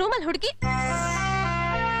ಅದು ನಿನ್ ರೂಮಲ್ಲಿ ಹುಡುಗಿ?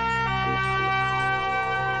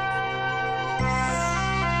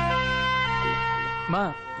 ಮಾ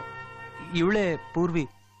ಇವಳೆ ಪೂರ್ವಿ.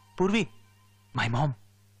 Purvi, my mom.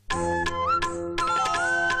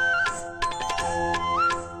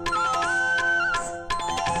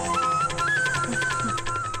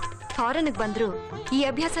 ಫಾರಿನ್ಗೆ ಬಂದ್ರು ಈ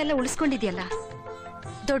ಅಭ್ಯಾಸ ಎಲ್ಲ ಉಳಿಸ್ಕೊಂಡಿದ್ಯಲ್ಲ.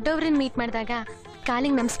 ದೊಡ್ಡವ್ರನ್ನ ಮೀಟ್ ಮಾಡಿದಾಗ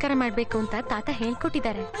ಕಾಲಿಗೆ ನಮಸ್ಕಾರ ಮಾಡ್ಬೇಕು ಅಂತ ತಾತ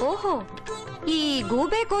ಹೇಳ್ಕೊಟ್ಟಿದ್ದಾರೆ. ಓಹೋ, ಈ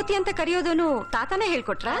ಗೂಬೆ ಕೋತಿ ಅಂತ ಕರೆಯೋದನು ತಾತನೇ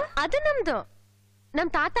ಹೇಳ್ಕೊಟ್ರ? ಅದು ನಮ್ದು.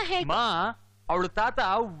 ನಮ್ ತಾತ ಮಾ, ಅವಳು ತಾತ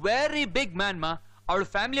ವೆರಿ ಬಿಗ್ ಮ್ಯಾನ್ ಮಾ. ಅವಳ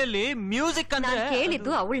ಫ್ಯಾಮಿಲಿಯಲ್ಲಿ ಮ್ಯೂಸಿಕ್ ಅಂದ್ರೆ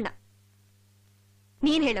ಕೇಳಿದ್ದು ಅವಳನ್ನ.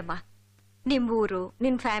 ನೀನ್ ಹೇಳಮ್ಮ, ನಿಮ್ ಊರು,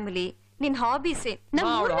 ನಿನ್ ಫ್ಯಾಮಿಲಿ, ನಿನ್ ಹಾಬೀಸ್.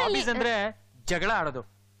 ಹಾಬೀಸ್ ಅಂದ್ರೆ ಜಗಳ ಆಡೋದು,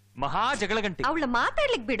 ಮಹಾ ಜಗಳ ಗಂಟಿ. ಅವಳ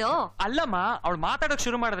ಮಾತಾಡ್ಲಿಕ್ ಬಿಡೋ. ಅಲ್ಲಮ್ಮ, ಅವಳು ಮಾತಾಡೋಕ್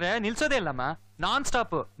ಶುರು ಮಾಡಿದ್ರೆ ನಿಲ್ಸೋದೇ ಇಲ್ಲಮ್ಮ, ನಾನ್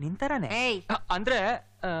ಸ್ಟಾಪ್ ನಿಂತರಾನೆ. ಅಂದ್ರೆ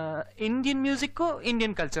ಇಂಡಿಯನ್ ಮ್ಯೂಸಿಕ್,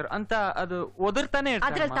 ಇಂಡಿಯನ್ ಕಲ್ಚರ್ ಅಂತ ಅದು ಒದರ್ತಾನೆ ಇರ್ತದೆ.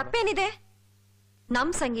 ಅದ್ರಲ್ಲಿ ತಪ್ಪೇನಿದೆ?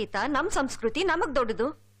 ನಮ್ ಸಂಗೀತ, ನಮ್ ಸಂಸ್ಕೃತಿ ನಮಗ್ ದೊಡ್ಡದು.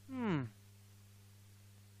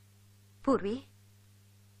 ಪೂರ್ವಿ,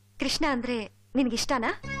 ಕೃಷ್ಣ ಅಂದ್ರೆ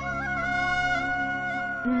ನಿನ್ಗಿಷ್ಟನಾ?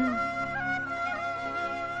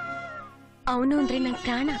 ಅವನು ಅಂದ್ರೆ ನಂಗೆ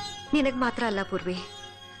ಪ್ರಾಣ. ನಿನಗ್ ಮಾತ್ರ ಅಲ್ಲ ಪೂರ್ವಿ,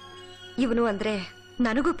 ಇವನು ಅಂದ್ರೆ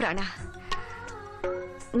ನನಗೂ ಪ್ರಾಣ.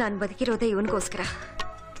 ನಾನ್ ಬದುಕಿರೋದೇ ಇವನಿಗೋಸ್ಕರ.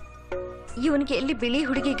 ಇವನಿಗೆ ಎಲ್ಲಿ ಬಿಳಿ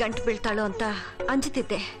ಹುಡುಗಿ ಗಂಟು ಬೀಳ್ತಾಳೋ ಅಂತ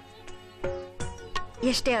ಅಂಜುತ್ತಿದ್ದೆ.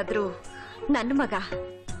 ಎಷ್ಟೇ ಆದ್ರೂ ನನ್ನ ಮಗ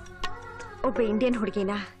ಒಬ್ಬ ಇಂಡಿಯನ್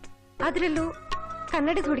ಹುಡುಗಿನ, ಅದರಲ್ಲೂ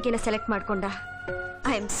ಕನ್ನಡದ ಹುಡುಗಿನ ಸೆಲೆಕ್ಟ್ ಮಾಡ್ಕೊಂಡ.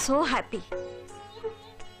 I am so happy.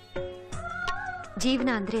 ಜೀವನ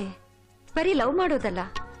ಅಂದ್ರೆ ಬರೀ ಲವ್ ಮಾಡೋದಲ್ಲ,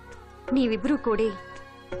 ನೀವಿಬ್ರು ಕೂಡಿ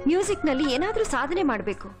ಮ್ಯೂಸಿಕ್ ನಲ್ಲಿ ಏನಾದ್ರೂ ಸಾಧನೆ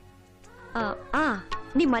ಮಾಡ್ಬೇಕು.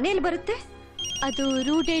 ನಿಮ್ ಮನೆಯಲ್ಲಿ ಬರುತ್ತೆ ಅದು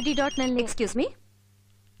ರೂಡೇಡಿ.net ನಲ್ಲಿ. Excuse me.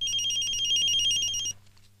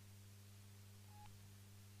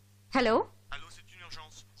 Hello? Allô, c'est une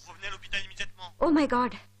urgence. Revenez à l'hôpital immédiatement. Oh my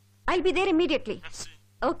God. I'll be there immediately. Merci.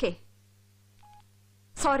 Okay.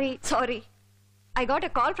 Sorry. I got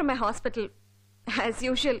a call from my hospital. As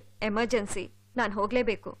usual, emergency. ನಾನು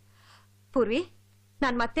ಹೋಗ್ಲೇಬೇಕು. ಪೂರ್ವಿ,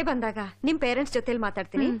 ನಾನು ಮತ್ತೆ ಬಂದಾಗ ನಿಮ್ ಪೇರೆಂಟ್ಸ್ ಜೊತೆಲಿ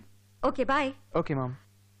ಮಾತಾಡ್ತೀನಿ. Okay, ಬಾಯ್. Okay ma'am.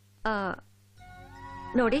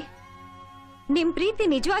 ನೋಡಿ, ನಿಮ್ ಪ್ರೀತಿ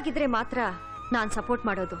ನಿಜವಾಗಿದ್ರೆ ಮಾತ್ರ ನಾನ್ ಸಪೋರ್ಟ್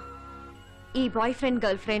ಮಾಡೋದು. ಈ boy friend,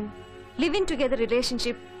 girl friend, live in together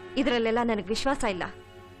relationship ಇದರಲ್ಲೆಲ್ಲ ನನಗೆ ವಿಶ್ವಾಸ ಇಲ್ಲ.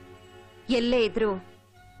 ಎಲ್ಲೇ ಇದ್ರು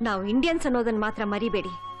ನಾವು ಇಂಡಿಯನ್ಸ್ ಅನ್ನೋದನ್ನ ಮಾತ್ರ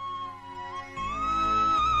ಮರಿಬೇಡಿ.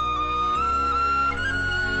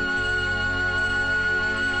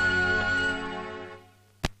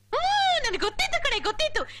 ನನಗೆ ಗೊತ್ತಿತ್ತು ಕಡೆ,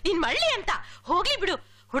 ಗೊತ್ತಿತ್ತು ನೀನ್ ಮಳ್ಳಿ ಅಂತ. ಹೋಗ್ಲಿ ಬಿಡು.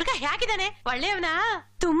 ಹುಡುಗ ಹೇಗಿದ್ದಾನೆ? ಒಳ್ಳೆಯವನಾ?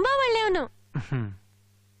 ತುಂಬಾ ಒಳ್ಳೆಯವನು.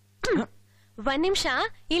 ಒಂದ್ ನಿಮಿಷ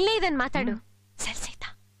ಇಲ್ಲೇ ಇದನ್ ಮಾತಾಡು. ಸೆಲ್ಸೀತಾ.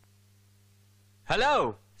 ಹಲೋ,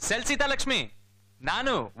 ಸೆಲ್ಸೀತಾ ಲಕ್ಷ್ಮಿ.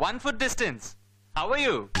 ನಾನು 1 foot distance. How are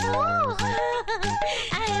you?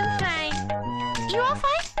 I am fine. You are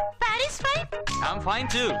fine? Paris fine? I'm fine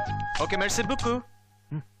too. Okay, merci beaucoup.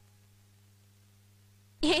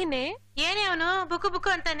 ಏನೇ ಅವನು ಬುಕ್ಕು ಬುಕ್ಕು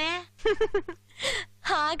ಅಂತಾನೆ?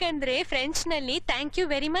 ಹಾಗಂದ್ರೆ ಫ್ರೆಂಚ್ ನಲ್ಲಿ ಥ್ಯಾಂಕ್ ಯು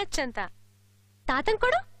ವೆರಿ ಮಚ್ ಅಂತ. ತಾತನ್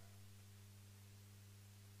ಕೊಡು.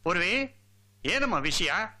 ಪೂರ್ವಿ, ಏನಮ್ಮ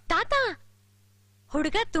ವಿಷಯ? ತಾತ,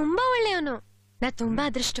 ಹುಡುಗ ತುಂಬಾ ಒಳ್ಳೆಯವನು. ನಾ ತುಂಬಾ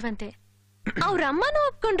ಅದೃಷ್ಟವಂತೆ. ಅವ್ರ ಅಮ್ಮನೂ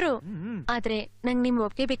ಒಪ್ಕೊಂಡ್ರು. ಆದ್ರೆ ನಂಗ್ ನಿಮ್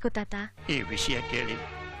ಒಪ್ಗೆ ಬೇಕು ತಾತ. ಈ ವಿಷಯ ಕೇಳಿ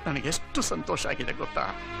ನನಗೆಷ್ಟು ಸಂತೋಷ ಆಗಿದೆ ಗೊತ್ತಾ?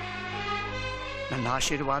 ನನ್ನ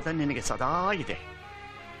ಆಶೀರ್ವಾದ ನಿನಗೆ ಸದಾ ಇದೆ.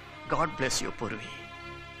 God bless you Purvi.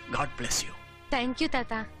 God bless you. Thank you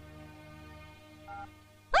ತಾತ.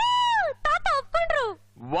 ತಾತ ಒಪ್ಕೊಂಡ್ರು.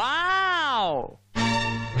 Wow!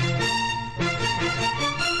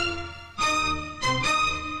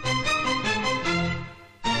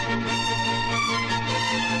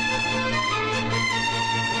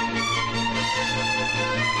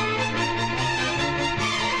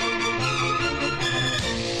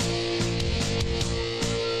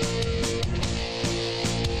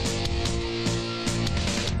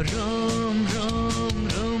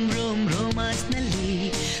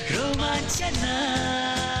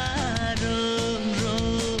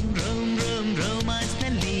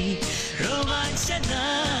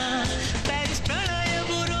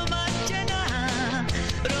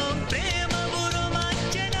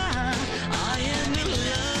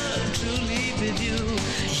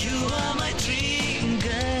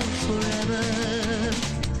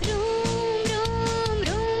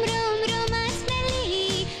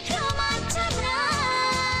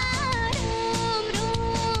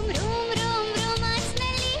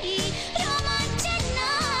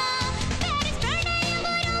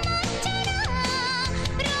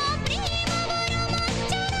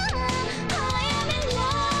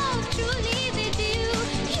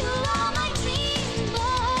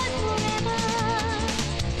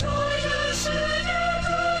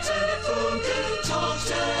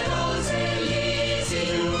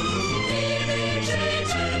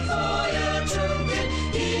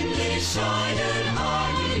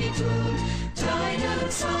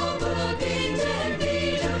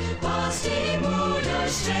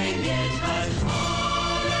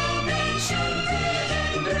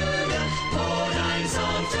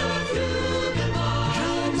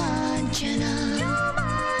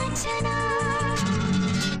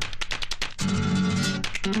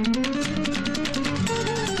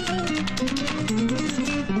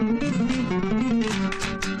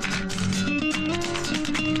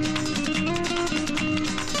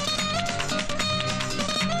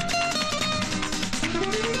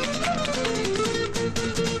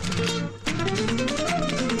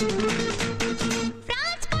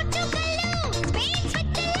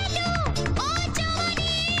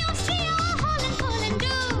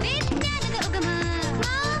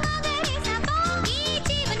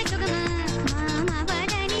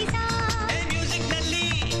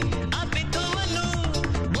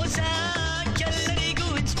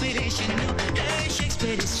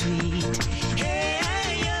 very sweet.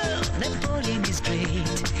 Hey yo, Napoleon is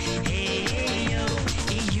great. Hey yo,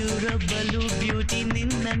 Europe balloon beauty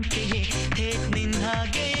ninnanteye, hate nin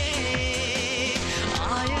hage.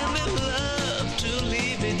 I am in love to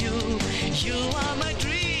live with you. You are my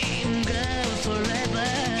dream girl forever.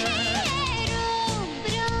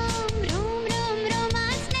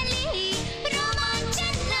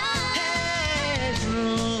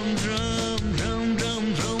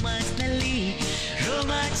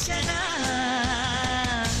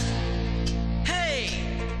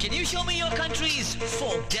 Show me your country's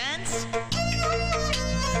folk dance.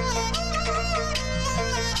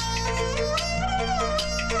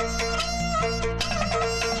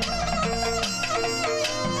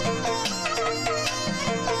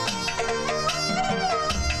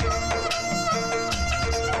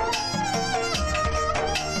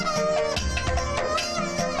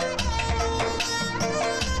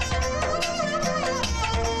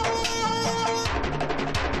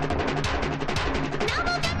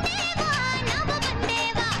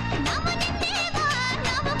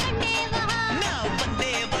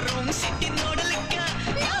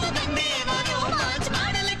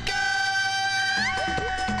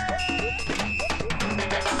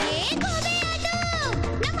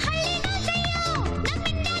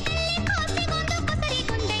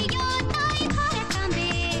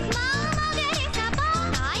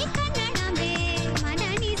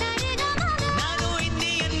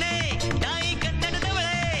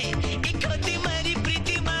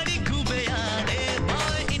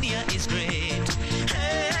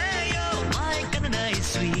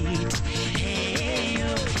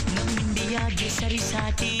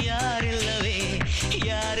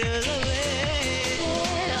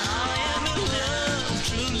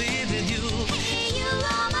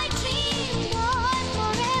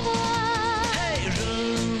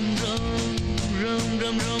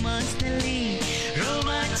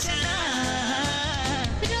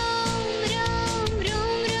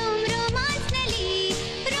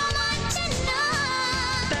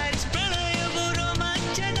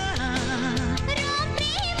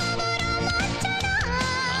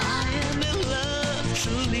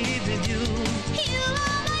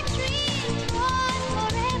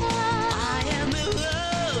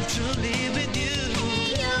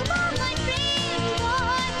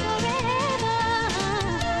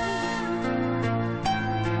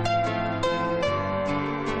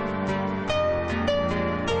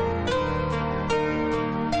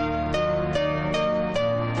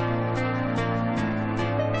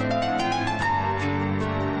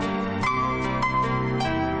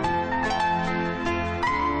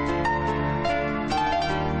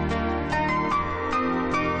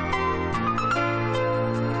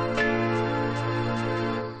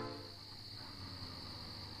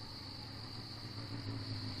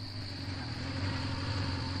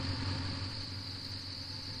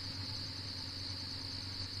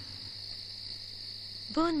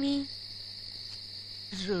 Bone me.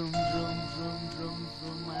 Room, romancali,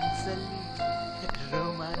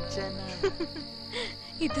 romanchana.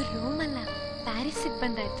 ಇದು Rome ಅಲ್ಲ, ಪ್ಯಾರಿಸ್ಗೆ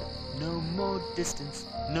ಬಂದಾಯ್ತು. No more distance,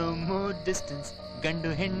 no more distance.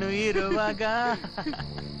 ಗಂಡು ಹೆಣ್ಣು ಇರುವಾಗ.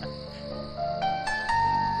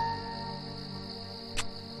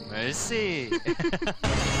 Mercy.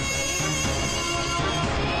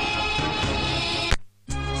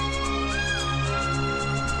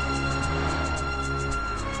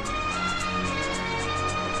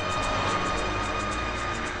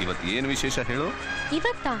 ಇವತ್ತು ಏನು ವಿಶೇಷ ಹೇಳು?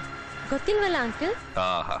 ಇವತ್ತಾ ಗೊತ್ತಿಲ್ವಲ್ಲ ಅಂಕಲ್?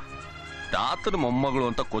 ಆಹಾ, ತಾತನ ಮೊಮ್ಮಗಳು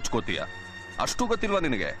ಅಂತ ಕೊಚ್ಕೋತೀಯ, ಅಷ್ಟು ಗೊತ್ತಿಲ್ವಾ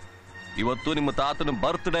ನಿನಗೆ? ಇವತ್ತು ನಿಮ್ಮ ತಾತನ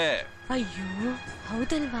ಬರ್ತ್ಡೇ. ಅಯ್ಯೋ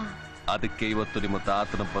ಹೌದಲ್ವಾ? ಅದಕ್ಕೆ ಇವತ್ತು ನಿಮ್ಮ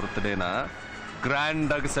ತಾತನ ಬರ್ತ್ಡೇನ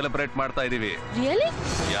ಗ್ರ್ಯಾಂಡ್ ಆಗಿ ಸೆಲೆಬ್ರೇಟ್ ಮಾಡ್ತಾ ಇದೀವಿ. ರಿಯಲಿ?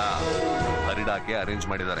 ಯಾ, ಹರಿಡಾಕೆ ಅರೇಂಜ್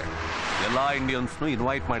ಮಾಡಿದ್ದಾರೆ, ಎಲ್ಲಾ ಇಂಡಿಯನ್ಸ್ನು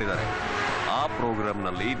ಇನ್ವೈಟ್ ಮಾಡಿದ್ದಾರೆ. ಆ ಪ್ರೋಗ್ರಾಮ್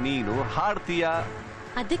ನಲ್ಲಿ ನೀನು ಹಾಡ್ತೀಯ.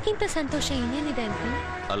 ಅದಕ್ಕಿಂತ ಸಂತೋಷ ಇನ್ನೇನಿದೆ ಅಂಕಲ್?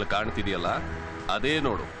 ಅಲ್ಲಿ ಕಾಣ್ತಿದೆಯಲ್ಲ, ಅದೇ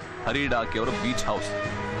ನೋಡು ಹರಿಡಾಕೆ ಅವರ ಬೀಚ್ ಹೌಸ್.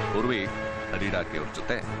 ಪೂರ್ವಿ, ಹರಿಡಾಕೆ ಅವ್ರ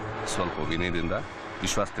ಜೊತೆ ಸ್ವಲ್ಪ ವಿನಯದಿಂದ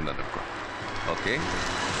ವಿಶ್ವಾಸದಿಂದ ನಡ್ಕೊ, ಓಕೆ?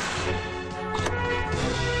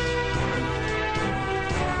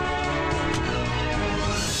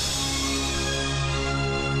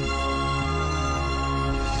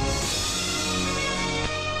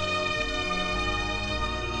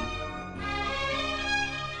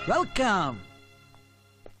 ವೆಲ್ಕಮ್.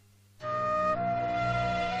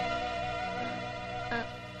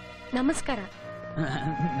 ನಮಸ್ಕಾರ.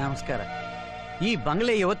 ನಮಸ್ಕಾರ. ಈ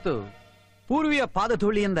ಬಂಗ್ಲೆ ಇವತ್ತು ಪೂರ್ವಿಯ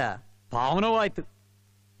ಪಾದಧೂಳಿಯಿಂದ ಪಾವನವಾಯ್ತು.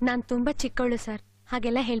 ನಾನ್ ತುಂಬಾ ಚಿಕ್ಕವಳು ಸರ್,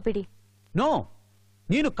 ಹಾಗೆಲ್ಲ ಹೇಳ್ಬಿಡಿ. ನೋ,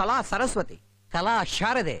 ನೀನು ಕಲಾ ಸರಸ್ವತಿ, ಕಲಾ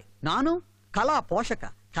ಶಾರದೆ, ನಾನು ಕಲಾ ಪೋಷಕ,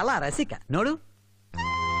 ಕಲಾ ರಸಿಕ. ನೋಡು,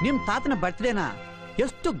 ನಿಮ್ ತಾತನ ಬರ್ತ್ಡೇನ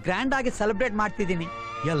ಎಷ್ಟು ಗ್ರ್ಯಾಂಡ್ ಆಗಿ ಸೆಲೆಬ್ರೇಟ್ ಮಾಡ್ತಿದ್ದೀನಿ,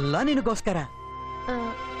 ಎಲ್ಲ ನಿನಗೋಸ್ಕರ.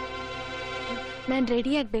 ನಾನ್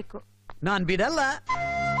ರೆಡಿ ಆಗ್ಬೇಕು. ನಾನ್ ಬಿಡಲ್ಲ.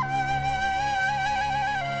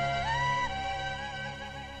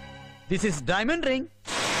 This is diamond ring.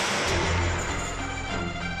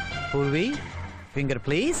 Purvi, finger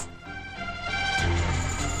please.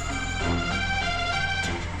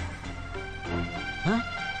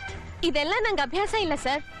 ಇದೆಲ್ಲ ನಂಗೆ ಅಭ್ಯಾಸ ಇಲ್ಲ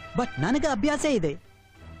ಸರ್. ಬಟ್ ನನಗೆ ಅಭ್ಯಾಸ ಇದೆ.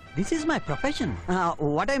 This is my profession.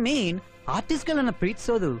 What I mean, ಆರ್ಟಿಸ್ಟ್ಗಳನ್ನ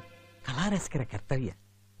ಪ್ರೀತಿಸೋದು ಕಲಾರಸಿಕರ ಕರ್ತವ್ಯ.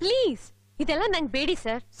 ಪ್ಲೀಸ್, ಇದೆಲ್ಲ ನಂಗೆ ಬೇಡಿ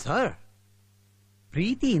ಸರ್. ಸರ್,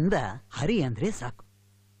 ಪ್ರೀತಿಯಿಂದ ಹರಿ ಅಂದ್ರೆ ಸಾಕು.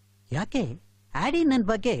 ಯಾಕೆ ಆಡಿ ನನ್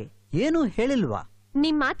ಬಗ್ಗೆ ಏನು ಹೇಳಿಲ್ವಾ?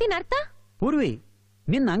 ನಿಮ್ ಮಾತಿನ ಅರ್ಥ? ಪೂರ್ವಿ,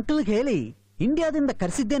 ನಿನ್ನ ಅಂಕಲ್ಗೆ ಹೇಳಿ ಇಂಡಿಯಾದಿಂದ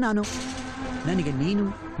ಕರೆಸಿದ್ದೆ ನಾನು. ನನಗೆ ನೀನು,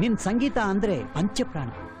 ನಿನ್ ಸಂಗೀತ ಅಂದ್ರೆ ಪಂಚಪ್ರಾಣ.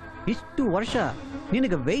 ಇಷ್ಟು ವರ್ಷ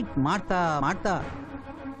ನಿನಗೆ ವೆಯ್ಟ್ ಮಾಡ್ತಾ ಮಾಡ್ತಾ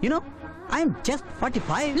you know I am just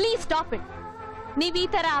 45. Please stop it. ನೀವ್ ಈ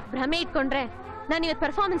ತರ ಭ್ರಮೆ ಇಟ್ಕೊಂಡ್ರೆ ನಾನು ಇವತ್ತು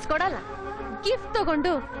ಪರ್ಫಾರ್ಮೆನ್ಸ್ ಕೊಡಲ್ಲ. ಗಿಫ್ಟ್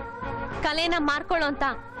ತಗೊಂಡು ಕಲೆನ ಮಾರ್ಕೊಳ್ಳೋ ಅಂತ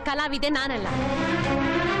ಕಲಾವಿದೆ ನಾನಲ್ಲ.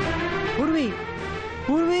 ಪೂರ್ವಿ,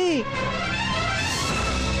 ಪೂರ್ವಿ.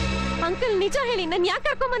 ಅಂಕಲ್, ನಿಜ ಹೇಳಿ, ನನ್ ಯಾಕೆ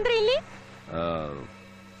ಕರ್ಕೊಂಡ್ ಬಂದ್ರಿ ಇಲ್ಲಿ?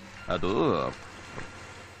 ಅದು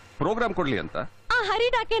ಪ್ರೋಗ್ರಾಮ್ ಕೊಡ್ಲಿ ಅಂತ. ಆ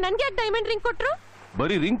ಹರಿಡಾಕೆ ನನ್ಗೆ ಯಾಕೆ ಡೈಮಂಡ್ ರಿಂಗ್ ಕೊಟ್ರು?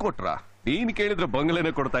 ಬರೀ ರಿಂಗ್ ಕೊಟ್ರಾ? ನೀನ್ ಕೇಳಿದ್ರೆ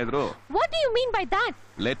ಬಂಗಲೆನೆ ಕೊಡ್ತಾ ಇದ್ರು. What do you mean by that?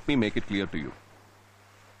 Let me make it clear to you.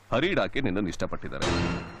 ಹರಿಡಾಕೆ ನಿನ್ನನ್ನು ಇಷ್ಟಪಟ್ಟಿದ್ದಾರೆ,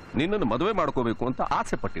 ನಿನ್ನನ್ನು ಮದುವೆ ಮಾಡ್ಕೋಬೇಕು ಅಂತ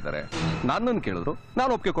ಆಸೆ ಪಟ್ಟಿದ್ದಾರೆ. ನನ್ನನ್ನು ಕೇಳಿದ್ರು,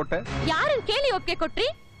 ನಾನು ಒಪ್ಪಿಗೆ ಕೊಟ್ಟೆ. ಯಾರನ್ನ ಕೇಳಿ ಒಪ್ಪಿಗೆ ಕೊಟ್ರಿ?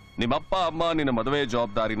 ನಿಮ್ಮಪ್ಪ ಅಮ್ಮ ನಿನ್ನ ಮದುವೆ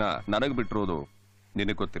ಜವಾಬ್ದಾರಿನ ನನಗ್ ಬಿಟ್ಟಿರೋದು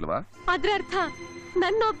ನಿನಗ್ ಗೊತ್ತಿಲ್ವಾ? ಅದ್ರ ಅರ್ಥ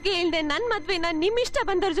ನನ್ನ ಒಪ್ಪಿಗೆ ಇಲ್ದೆ ನನ್ ಮದ್ವೆನ ನಿಮ್ ಇಷ್ಟ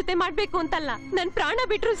ಬಂದವ್ರ ಜೊತೆ ಮಾಡ್ಬೇಕು ಅಂತಲ್ಲ. ನನ್ ಪ್ರಾಣ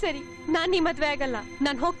ಬಿಟ್ರು ಸರಿ, ನಾನ್ ಈ ಮದ್ವೆ ಆಗಲ್ಲ.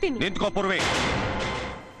 ನಾನ್ ಹೋಗ್ತೀನಿ. ನಿಂತ್ಕೋ ಪೂರ್ವಿ.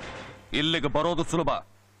 ಇಲ್ಲಿಗೆ ಬರೋದು ಸುಲಭ,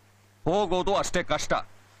 ಹೋಗೋದು ಅಷ್ಟೇ ಕಷ್ಟ.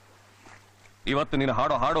 ಇವತ್ತು ನೀನು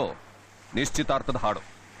ಹಾಡೋ ಹಾಡು ನಿಶ್ಚಿತಾರ್ಥದ ಹಾಡು.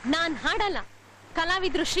 ನಾನ್ ಹಾಡಲ್ಲ.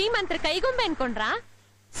 ಕಲಾವಿದ್ರು ಶ್ರೀಮಂತರ ಕೈಗೊಂಬೆ ಅನ್ಕೊಂಡ್ರಾ?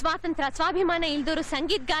 ಸ್ವಾತಂತ್ರ್ಯ ಸ್ವಾಭಿಮಾನ ಇಲ್ದೋರು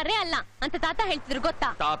ಸಂಗೀತಗಾರೇ ಅಲ್ಲ ಅಂತ ತಾತ ಹೇಳ್ತಿದ್ರು, ಗೊತ್ತಾ?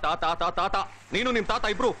 ತಾತ ನೀನು ನಿಮ್ ತಾತ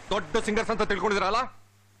ಇಬ್ರು ದೊಡ್ಡ ಸಿಂಗರ್ಸ್ ಅಂತ ತಿಳ್ಕೊಂಡಿದ್ರಲ್ಲ.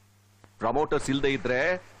 ಪ್ರಮೋಟರ್ಸ್ ಇಲ್ದೇ ಇದ್ರೆ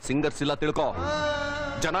ಸಿಂಗರ್ಸ್ ಇಲ್ಲ ತಿಳ್ಕೋ.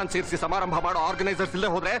 ಜನಾನ್ ಸೇರಿಸಿ ಸಮಾರಂಭ ಮಾಡೋ ಆರ್ಗನೈಸರ್ಸ್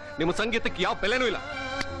ಇಲ್ಲದೆ ಹೋದ್ರೆ ನಿಮ್ಮ ಸಂಗೀತಕ್ಕೆ ಯಾವ ಬೆಲೆನೂ ಇಲ್ಲ.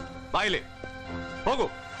 ಬಾಯಿಲಿ ಹೋಗು,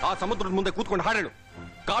 ಆ ಸಮುದ್ರದ ಮುಂದೆ ಕೂತ್ಕೊಂಡು ಹಾಡೇಳು.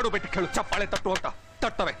 ಕಾಡು ಬೆಟ್ಟಕ್ಕೆ ಹೇಳು, ಚಪ್ಪಾಳೆ ತಟ್ಟು ಅಂತ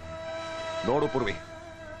ತಟ್ಟವೆ. ನೋಡು ಪೂರ್ವಿ,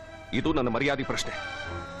 ಇದು ನನ್ನ ಮರ್ಯಾದೆ ಪ್ರಶ್ನೆ.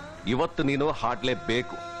 ಇವತ್ತು ನೀನು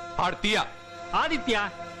ಹಾಡ್ಲೇಬೇಕು. ಹಾಡ್ತೀಯಾ? ಆದಿತ್ಯ,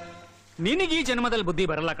 ನಿನಗೆ ಈ ಜನ್ಮದಲ್ಲಿ ಬುದ್ಧಿ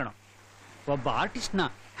ಬರಲ್ಲ ಕಣೋ. ಒಬ್ಬ ಆರ್ಟಿಸ್ಟ್ ನ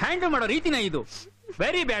ಹ್ಯಾಂಡಲ್ ಮಾಡೋ ರೀತಿನ ಇದು.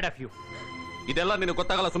 Very bad of you. ಇದೆಲ್ಲ ನಿನಗೆ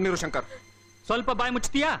ಗೊತ್ತಾಗಲ್ಲ, ಸುಮ್ನಿರು ಶಂಕರ್. ಸ್ವಲ್ಪ ಬಾಯಿ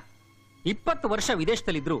ಮುಚ್ತೀಯಾ? 20 ವರ್ಷ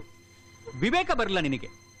ವಿದೇಶದಲ್ಲಿದ್ರು ವಿವೇಕ ಬರಲ್ಲ ನಿನಗೆ.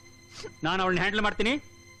 ನಾನು ಅವಳನ್ನ ಹ್ಯಾಂಡಲ್ ಮಾಡ್ತೀನಿ,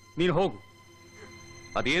 ನೀನು ಹೋಗು.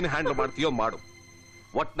 ಅದೇನು ಹ್ಯಾಂಡಲ್ ಮಾಡ್ತೀಯೋ ಮಾಡು.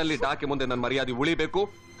 ಒಟ್ನಲ್ಲಿ ಡಾಕೆ ಮುಂದೆ ನನ್ನ ಮರ್ಯಾದೆ ಉಳಿಬೇಕು.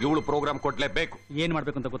 ಇವಳು ಪ್ರೋಗ್ರಾಮ್ ಕೊಡ್ಲೇಬೇಕು. ಏನ್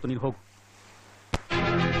ಮಾಡ್ಬೇಕು ಅಂತ ಗೊತ್ತು, ನೀನು ಹೋಗು.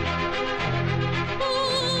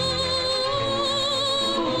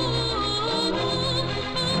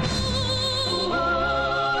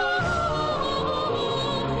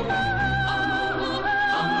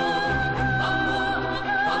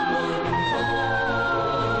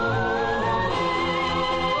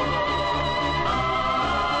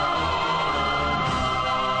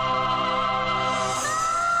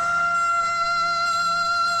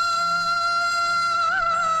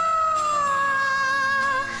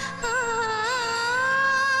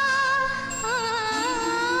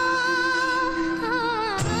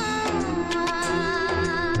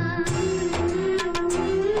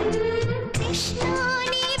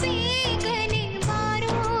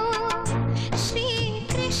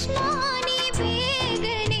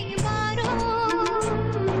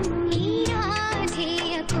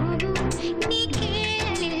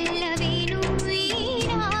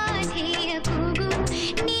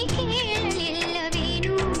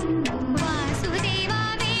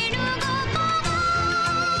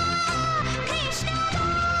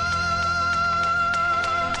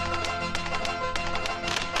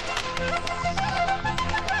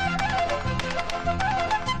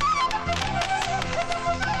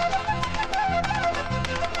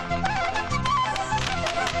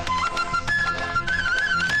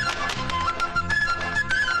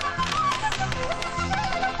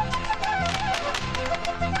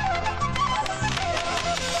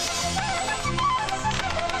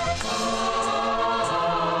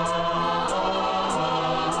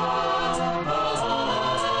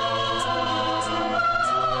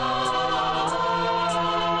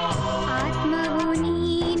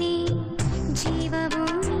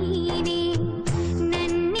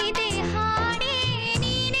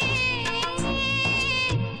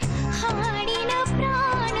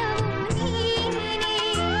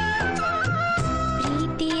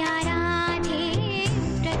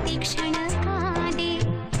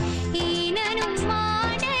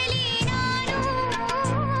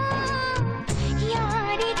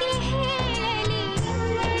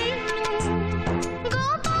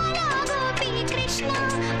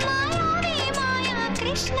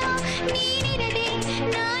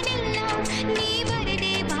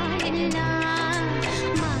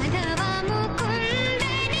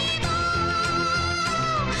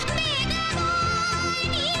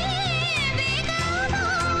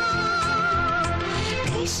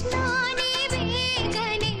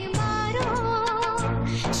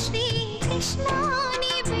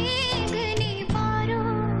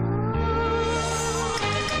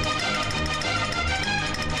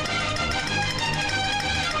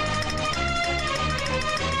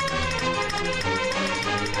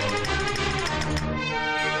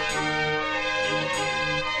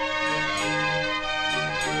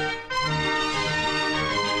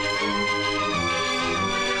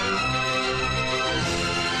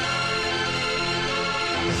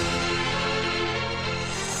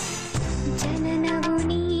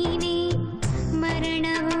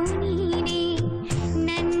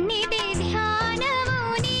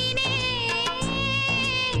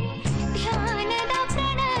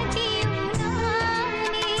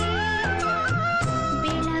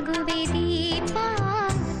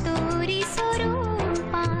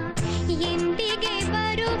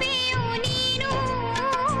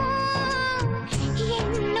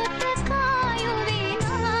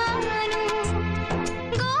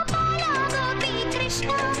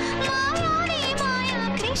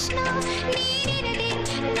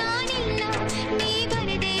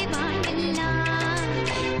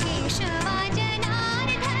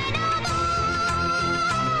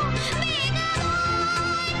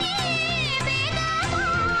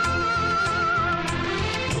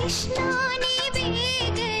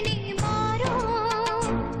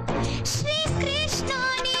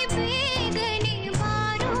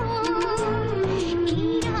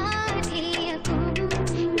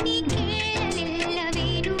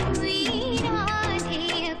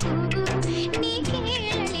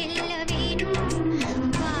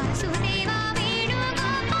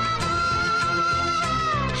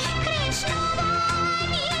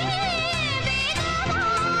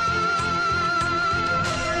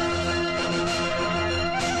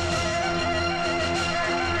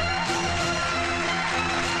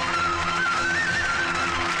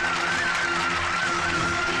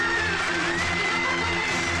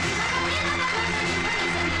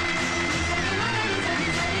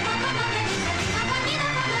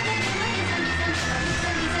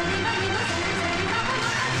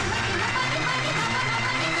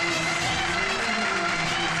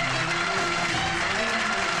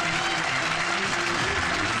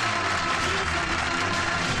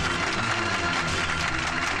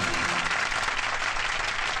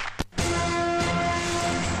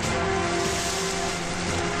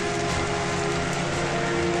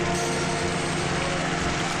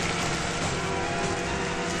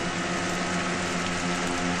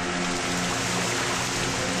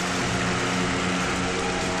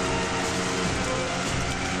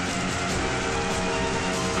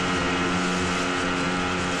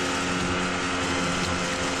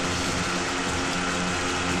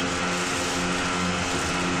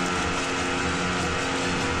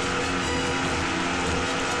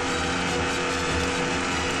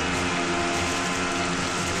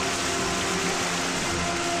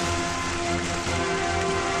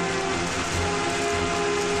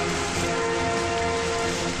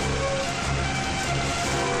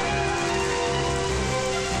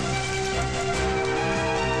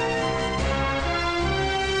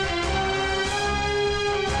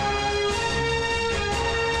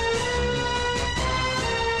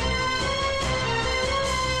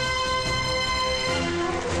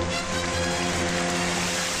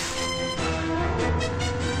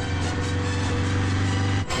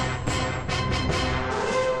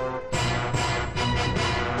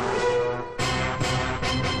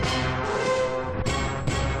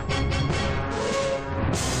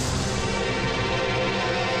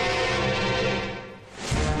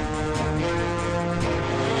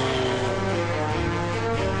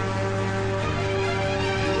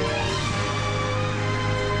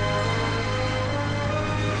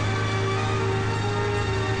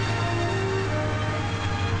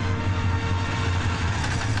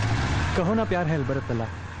 ಕಹೋನಾ ಪ್ಯಾರ್ ಹೇಳಿ ಬರುತ್ತಲ್ಲ,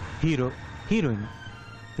 ಹೀರೋ ಹೀರೋಯಿನ್,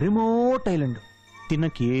 ರಿಮೋಟ್ ಐಲ್ಯಾಂಡ್,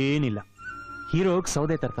 ತಿನ್ನಕ್ಕೆ ಏನಿಲ್ಲ. ಹೀರೋಗ್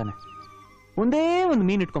ಸೌದೆ ತರ್ತಾನೆ, ಒಂದೇ ಒಂದು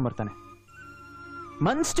ಮೀನ್ ಇಟ್ಕೊಂಡ್ಬರ್ತಾನೆ.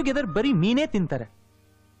 ಮನ್ಸ್ ಟುಗೆದರ್ ಬರೀ ಮೀನೇ ತಿಂತಾರೆ.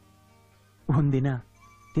 ಒಂದಿನ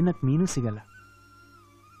ತಿನ್ನಕ್ ಮೀನು ಸಿಗಲ್ಲ,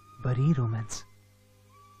 ಬರೀ ರೊಮ್ಯಾನ್ಸ್.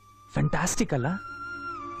 ಫ್ಯಾಂಟಾಸ್ಟಿಕ್ ಅಲ್ಲ?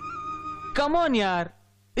 ಕಮ್ ಆನ್ ಯಾರ್,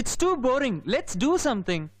 it's two boring, let's do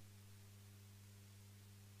something.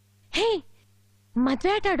 ಹೇ,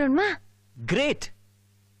 ಮದ್ವೆ ಆಟ ಆಡೋಣ. ಗ್ರೇಟ್.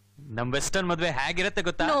 ನಮ್ ವೆಸ್ಟರ್ನ್ ಮದ್ವೆ ಹೇಗಿರತ್ತೆ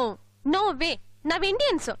ಗೊತ್ತಾ? ನೋ ವೇ, ನಾವ್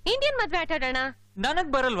ಇಂಡಿಯನ್ ಮದ್ವೆ ಆಟ ಆಡೋಣ. ನನಗ್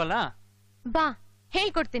ಬರಲ್ವಲ್ಲ. ಬಾ,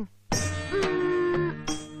 ಹೇಳ್ಕೊಡ್ತೀನಿ.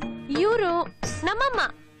 ಇವರು ನಮ್ಮಮ್ಮ,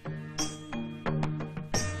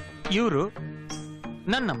 ಇವರು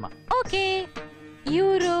ನನ್ನಮ್ಮ. ಓಕೆ,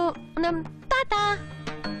 ಇವರು ನಮ್ ತಾತ,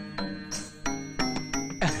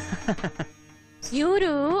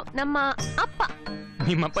 ಇವರು ನಮ್ಮ ಅಪ್ಪ.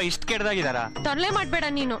 ನಿಮ್ಮಪ್ಪ ಇಷ್ಟ ಕೆಡ್ದಾಗಿದಾರ? ತೊರ್ಲೆ ಮಾಡ್ಬೇಡ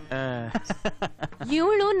ನೀನು.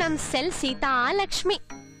 ಇವಳು ನಮ್ ಸೆಲ್ ಸೀತಾ ಲಕ್ಷ್ಮಿ.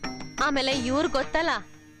 ಆಮೇಲೆ ಇವ್ರು ಗೊತ್ತಲ್ಲ,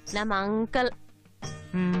 ನಮ್ಮ ಅಂಕಲ್.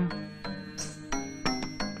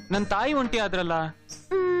 ನನ್ ತಾಯಿ ಒಂಟಿ ಆದ್ರಲ್ಲ.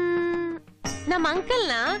 ನಮ್ಮ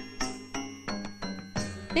ಅಂಕಲ್ನ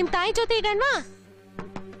ನಿಮ್ ತಾಯಿ ಜೊತೆ ಇಡಣ್ವಾ?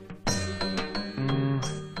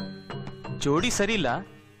 ಜೋಡಿ ಸರಿ ಇಲ್ಲ,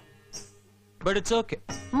 ಬಟ್ ಇಟ್ಸ್ ಓಕೆ.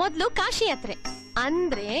 ಮೊದ್ಲು ಕಾಶಿ ಯಾತ್ರೆ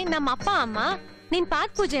ಅಂದ್ರೆ ನಮ್ಮ ಅಪ್ಪ ಅಮ್ಮ ನಿನ್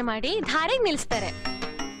ಪಾದ್ ಪೂಜೆ ಮಾಡಿ ಧಾರೆಗ್ ನಿಲ್ಸ್ತಾರೆ.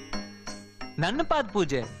 ನನ್ನ ಪಾದ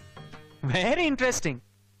ಪೂಜೆ? Very interesting.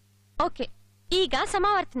 ಓಕೆ, ಈಗ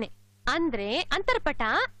ಸಮಾವರ್ತನೆ ಅಂದ್ರೆ ಅಂತರ್ಪಟ.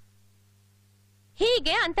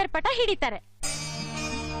 ಹೀಗೆ ಅಂತರ್ಪಟ ಹಿಡಿತಾರೆ.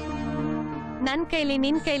 ನನ್ ಕೈಲಿ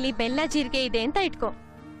ನಿನ್ ಕೈಲಿ ಬೆಲ್ಲ ಜೀರಿಗೆ ಇದೆ ಅಂತ ಇಟ್ಕೋ.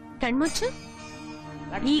 ಕಣ್ಮುಚ್ಚು.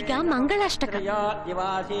 ಈಗ ಮಂಗಳಾಷ್ಟಕ.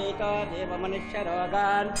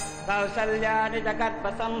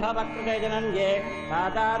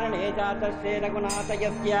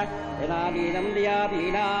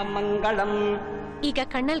 ಈಗ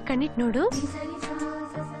ಕಣ್ಣಲ್ಲಿ ಕಣ್ಣಿಟ್ ನೋಡು.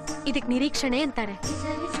 ಇದಕ್ ನಿರೀಕ್ಷಣೆ ಅಂತಾರೆ.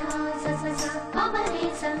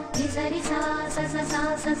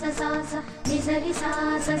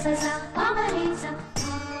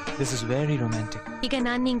 This is very romantic. ಈಗ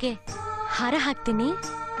ನಾನ್ ನಿಂಗೆ ಹಾರ ಹಾಕ್ತೀನಿ,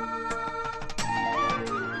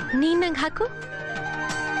 ನೀನ್ ನಂಗ್ ಹಾಕು.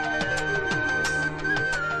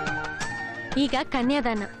 ಈಗ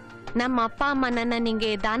ಕನ್ಯಾದಾನ. ನಮ್ಮ ಅಪ್ಪ ಅಮ್ಮ ನನ್ನ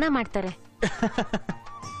ನಿಂಗೆ ದಾನ ಮಾಡ್ತಾರೆ.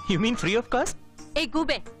 You mean free of cost? ಏ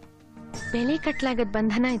ಗೂಬೆ, ಬೆಲೆ ಕಟ್ಲಾಗದ್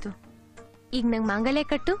ಬಂಧನ ಇದು. ಈಗ ನಂಗ್ ಮಾಂಗಲ್ಯ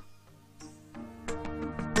ಕಟ್ಟು.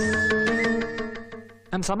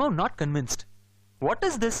 I'm somehow not convinced. What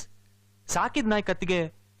is this? ಸಾಕಿದ್ ನಾಯಿ ಕತ್ತಿಗೆ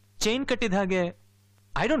ಚೈನ್ ಕಟ್ಟಿದ ಹಾಗೆ.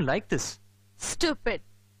 I don't like this. Stupid.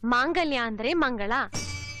 ಮಾಂಗಲ್ಯ ಅಂದ್ರೆ ಮಂಗಳ,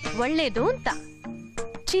 ಒಳ್ಳೇದು ಅಂತ.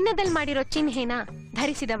 ಚಿನ್ನದಲ್ಲಿ ಮಾಡಿರೋ ಚಿಹ್ನೆನ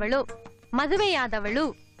ಧರಿಸಿದವಳು ಮದುವೆಯಾದವಳು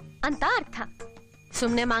ಅಂತ ಅರ್ಥ.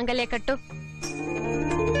 ಸುಮ್ನೆ ಮಾಂಗಲ್ಯ ಕಟ್ಟು.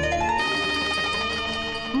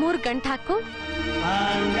 3 ಗಂಟೆ ಹಾಕು.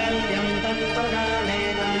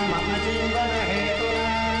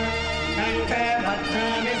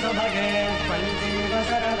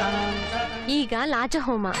 ಈಗ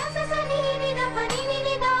ಲಾಜಹೋಮ.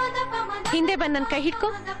 ಹಿಂದೆ ಬಂದ್ ನನ್ ಕೈ ಹಿಡ್ಕೊ.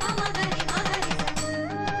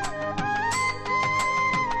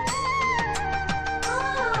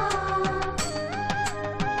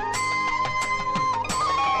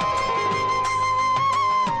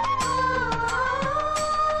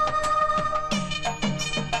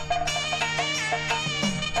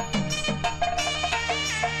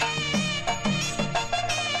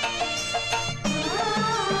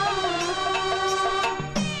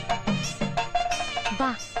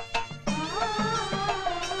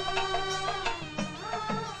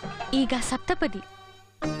 ಈಗ ಸಪ್ತಪದಿ.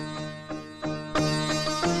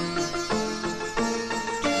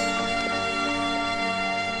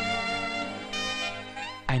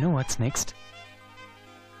 I know what's next.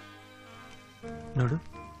 ನೋಡು,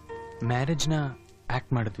 ಮ್ಯಾರೇಜ್ನ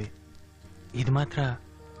ಆಕ್ಟ್ ಮಾಡಿದ್ವಿ, ಇದು ಮಾತ್ರ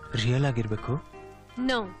ರಿಯಲ್ ಆಗಿರ್ಬೇಕು.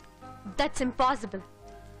 No, that's impossible.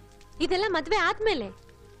 ಇದೆಲ್ಲ ಮದ್ವೆ ಆದ್ಮೇಲೆ.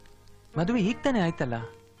 ಮದುವೆ ಈಗ ತಾನೇ ಆಯ್ತಲ್ಲ.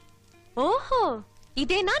 ಓಹೋ,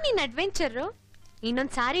 ಇದೇನಾ ನಿನ್ ಅಡ್ವೆಂಚರ್?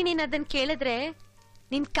 ಇನ್ನೊಂದ್ ಸಾರಿ ನೀನ್ ಅದನ್ ಕೇಳಿದ್ರೆ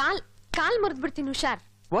ನಿನ್ ಕಾಲ್ ಮುರಿದ್ಬಿಡ್ತೀನಿ, ಹುಷಾರ್.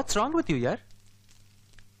 ವಾಟ್ಸ್ ರಾಂಗ್ ವಿತ್ ಯು ಯಾರ್?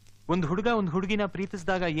 ಒಂದು ಹುಡುಗ ಒಂದು ಹುಡುಗಿನ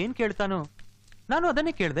ಪ್ರೀತಿಸಿದಾಗ ಏನ್ ಕೇಳ್ತಾನೋ ನಾನು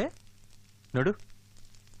ಅದನ್ನೇ ಕೇಳ್ದೆ. ನೋಡು,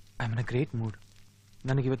 I am in a great mood.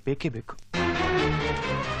 ನನಗಿವತ್ತು ಬೇಕೇ ಬೇಕು.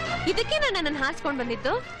 ಇದಕ್ಕೆ ನಾನು ನನ್ನ ಹಾರಿಸ್ಕೊಂಡ್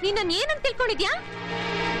ಬಂದಿದ್ದು. ನೀನ್ ನನ್ನ ಏನಂತ ತಿಳ್ಕೊಂಡಿದ್ಯಾ?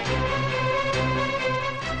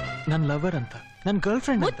 ನನ್ ಲವರ್ ಅಂತ, ನನ್ ಗರ್ಲ್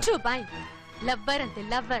ಫ್ರೆಂಡ್. ಮುಚ್ಚು ಬಾಯ್. ಲವ್ವರ್ ಅಂತೆ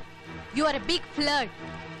lover. You are a big flirt.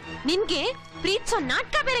 ನಿನ್ಗೆ ಪ್ರೀತಿಸೋ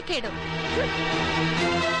ನಾಟಕ ಬೇರೆ ಕೇಡು.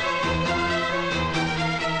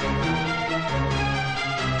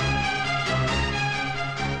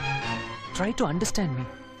 Try to understand me.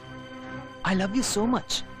 I love you so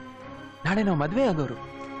much. ನಾಳೆ ನಾವು ಮದ್ವೆ ಆಗೋರು.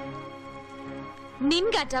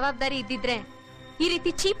 ನಿನ್ಗ ಜವಾಬ್ದಾರಿ ಇದ್ದಿದ್ರೆ ಈ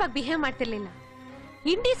ರೀತಿ ಚೀಪ್ ಆಗಿ behave ಮಾಡ್ತಿರ್ಲಿಲ್ಲ.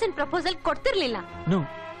 Indecent proposal ಕೊಡ್ತಿರ್ಲಿಲ್ಲ. No,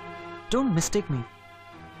 don't mistake me.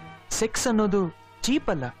 Sex ಅನ್ನೋದು ಚೀಪ್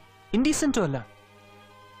ಅಲ್ಲ, ಇಂಡೀಸೆಂಟು ಅಲ್ಲ.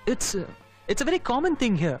 It's a very common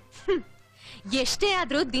thing here. ಎಷ್ಟೇ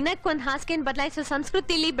ಆದ್ರೂ ದಿನಕ್ಕೊಂದ್ ಹಾಸಿಗೆನ್ ಬದಲಾಯಿಸೋ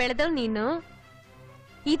ಸಂಸ್ಕೃತಿಲಿ ಬೆಳೆದವ್ ನೀನು.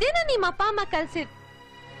 ಇದೇನ ನಿಮ್ಮ ಅಪ್ಪ ಅಮ್ಮ ಕಲ್ಸಿದ್?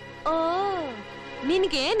 ಓ,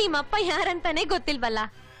 ನಿನ್ಗೆ ನಿಮ್ಮಪ್ಪ ಯಾರಂತಾನೆ ಗೊತ್ತಿಲ್ವಲ್ಲ.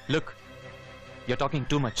 Look, you are talking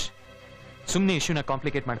too much. ಸುಮ್ನೆ ಇಶ್ಯೂನ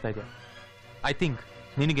ಕಾಂಪ್ಲಿಕೇಟ್ ಮಾಡ್ತಾ ಇದೆಯಾ. ಐ ಥಿಂಕ್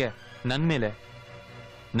ನಿನಗೆ ನನ್ ಮೇಲೆ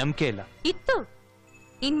ನಂಬಿಕೆ ಇಲ್ಲ. ಇತ್ತು,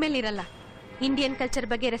 ಇನ್ಮೇಲಿರಲ್ಲ. ಇಂಡಿಯನ್ ಕಲ್ಚರ್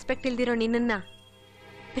ಬಗ್ಗೆ ರೆಸ್ಪೆಕ್ಟ್ ಇಲ್ದಿರೋ ನಿನ್ನ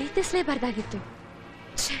ಪ್ರೀತಿಸ್ಲೇಬಾರ್ದಾಗಿತ್ತು.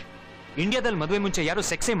 ಇಂಡಿಯಾದಲ್ಲಿ ಮದುವೆ ಮುಂಚೆ ಯಾರು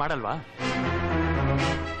ಸೆಕ್ಸೇ ಮಾಡಲ್ವಾ?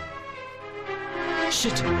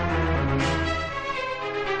 ಶಿಟ್.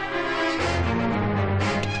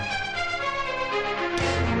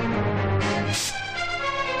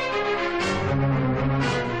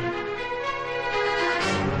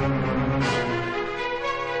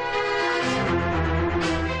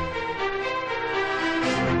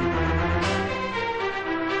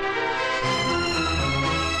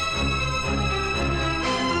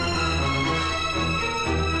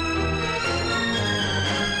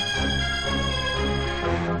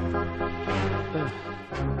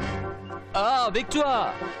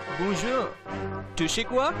 Victoire, bonjour. Tu sais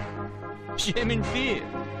quoi? J'aime une fille.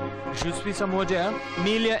 Je suis sa moderne,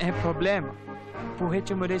 mais il y a un problème.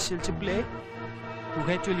 Pourrais-tu m'aider s'il te plaît?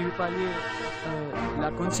 Pourrais-tu lui parler, la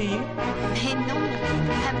conseiller? Mais non,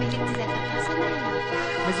 Amélie, c'est pas personnel.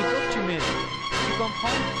 Mais il faut que tu m'aides. Tu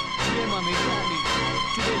comprends? Tu es ma meilleure amie.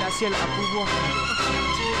 Tu es la seule à pouvoir.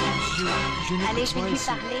 Allez, je vais lui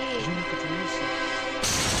parler. Je ne peux pas ici.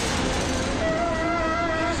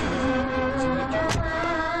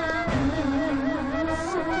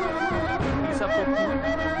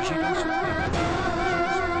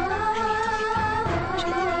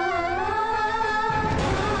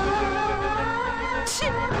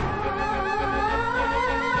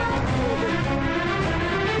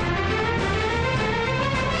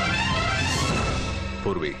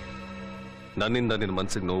 Purvi, ನನ್ನಿಂದ ನಿನ್ನ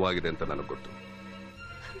ಮನಸ್ಸಿಗೆ ನೋವಾಗಿದೆ ಅಂತ ನನಗೆ ಗೊತ್ತು.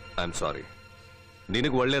 I am sorry.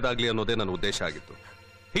 ನಿನಗೆ ಒಳ್ಳೇದಾಗ್ಲಿ ಅನ್ನೋದೇ ನನ್ನ ಉದ್ದೇಶ ಆಗಿತ್ತು.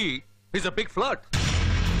 He is a big flirt.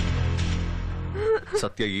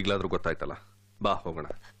 ಸತ್ಯ ಈಗ್ಲಾದ್ರೂ ಗೊತ್ತಾಯ್ತಲ್ಲ. ಬಾ ಹೋಗೋಣ.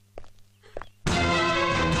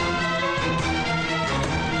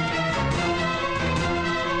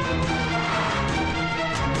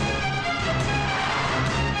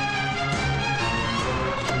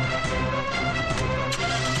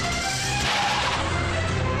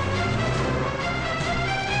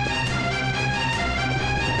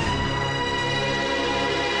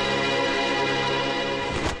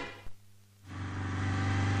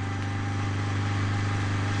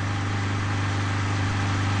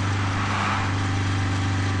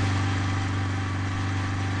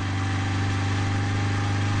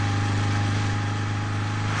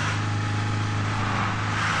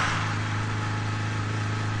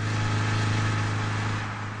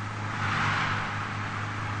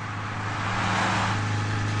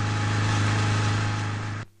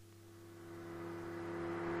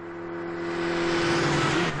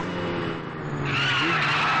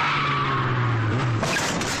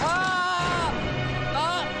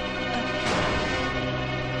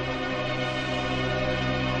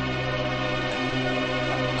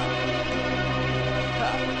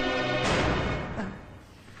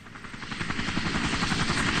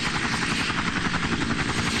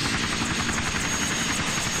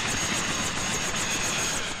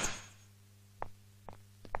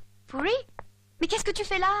 Pourri? Mais qu'est-ce que tu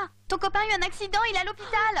fais là? Ton copain a eu un accident, il est à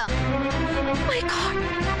l'hôpital. Oh my God!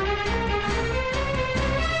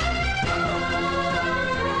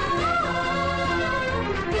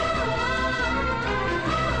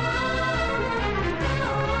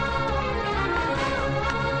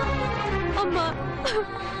 ಅಮ್ಮ,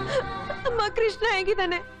 ಅಮ್ಮ, ಕೃಷ್ಣ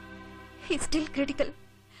ಹೇಗಿದ್ದಾನೆ? ಹಿ ಸ್ಟಿಲ್ ಕ್ರಿಟಿಕಲ್.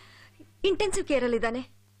 ಇಂಟೆನ್ಸಿವ್ ಕೇರ್ ಅಲ್ಲಿ ಇದ್ದಾನೆ.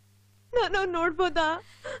 ನಾನು ನೋಡ್ಬೋದಾ?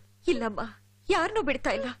 ಇಲ್ಲಮ್ಮ, ಯಾರನ್ನೂ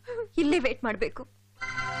ಬಿಡ್ತಾ ಇಲ್ಲ. ಇಲ್ಲೇ ವೇಟ್ ಮಾಡ್ಬೇಕು.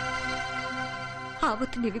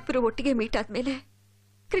 ಆವತ್ತು ನೀವಿಬ್ಬರು ಒಟ್ಟಿಗೆ ಮೀಟ್ ಆದ್ಮೇಲೆ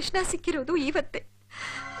ಕೃಷ್ಣ ಸಿಕ್ಕಿರೋದು ಇವತ್ತೇ.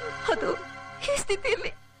 ಅದು ಈ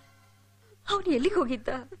ಸ್ಥಿತಿಯಲ್ಲಿ. ಅವನು ಎಲ್ಲಿಗೆ ಹೋಗಿದ್ದ?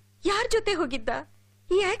 ಯಾರ ಜೊತೆ ಹೋಗಿದ್ದ?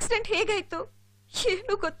 ಈ ಆಕ್ಸಿಡೆಂಟ್ ಹೇಗಾಯ್ತು?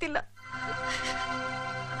 ಏನೂ ಗೊತ್ತಿಲ್ಲ.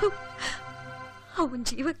 ಅವನ್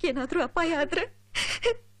ಜೀವಕ್ಕೆ ಏನಾದ್ರೂ ಅಪಾಯ ಆದ್ರೆ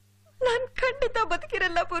ನಾನ್ ಖಂಡಿತ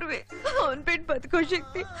ಬದುಕಿರಲ್ಲ ಪೂರ್ವಿ. ಅವನ್ ಬಿಟ್ಟು ಬದುಕೋ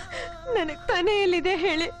ಶಕ್ತಿ ನನಗ್ ತಾನೇ ಎಲ್ಲಿದೆ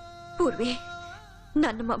ಹೇಳಿ? ಪೂರ್ವಿ,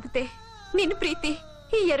 ನನ್ನ ಮಮತೆ, ನಿನ್ ಪ್ರೀತಿ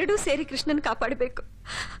ಈ ಎರಡೂ ಸೇರಿ ಕೃಷ್ಣನ್ ಕಾಪಾಡಬೇಕು.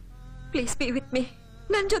 Please be with me.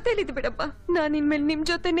 ನನ್ ಜೊತೆಲಿದ್ ಬಿಡಪ್ಪ. ನಾನ್ ಇನ್ಮೇಲೆ ನಿಮ್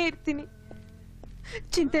ಜೊತೆನೇ ಇರ್ತೀನಿ.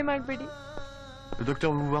 ಚಿಂತೆ ಮಾಡಬೇಡಿ. Le docteur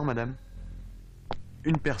veut vous voir, madame.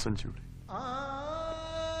 Une personne, s'il vous plaît.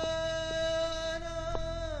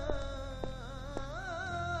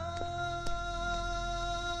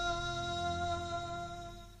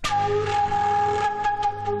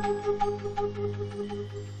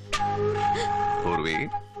 Purvi,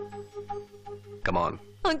 come on.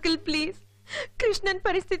 Uncle please, Krishnan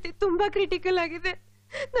ಪರಿಸ್ಥಿತಿ ತುಂಬಾ ಕ್ರಿಟಿಕಲ್ ಆಗಿದೆ.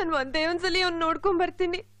 ನಾನು ಒಂದ್ಸಲಿ ಅವ್ನು ನೋಡ್ಕೊಂಡ್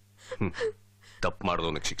ಬರ್ತೀನಿ. ತಪ್ಪು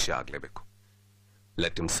ಮಾಡಿದವನಿಗೆ ಶಿಕ್ಷೆ ಆಗ್ಲೇಬೇಕು.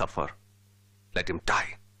 Let him suffer, let him dye.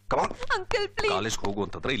 Come on uncle please. College ಹೋಗು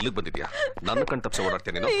ಅಂತಂದ್ರೆ ಇಲ್ಲಿಗೆ ಬಂದಿದ್ಯಾ? ನನ್ನ ಕಣ್ ತಪ್ಪಿಸಿ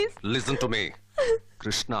ಓಡಾಡ್ತೀನಿ ನೀನು. Listen to me.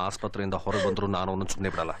 ಕೃಷ್ಣ ಆಸ್ಪತ್ರೆಯಿಂದ ಹೊರಗೆ ಬಂದ್ರು ನಾನು ಅವನು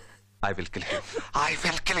ಸುಮ್ಮನೆ ಬಿಡಲ್ಲ. I will kill him. I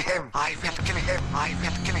will kill him. I will kill him. I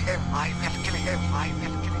will kill him. I will kill him. I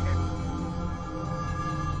will kill him.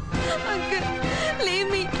 Uncle, leave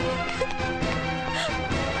me.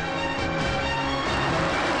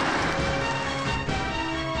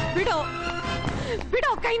 ಬಿಡೋ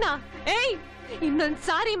ಬಿಡೋ ಕೈನಾ. ಏಯ್, ಇನ್ನೊಂದ್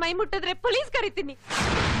ಸಾರಿ ಮೈ ಮುಟ್ಟಿದ್ರೆ ಪೊಲೀಸ್ ಕರಿತೀನಿ,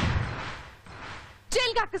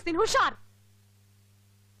 ಜೈಲ್ಗೆ ಹಾಕಿಸ್ತೀನಿ. ಹುಷಾರ್.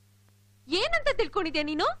 ಏನಂತ ತಿಳ್ಕೊಂಡಿದ್ಯಾ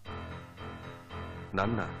ನೀನು?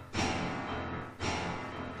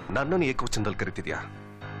 ನನ್ನನ್ನು ಏಕವಚನದಲ್ಲಿ ಕರಿತಿದ್ಯಾ?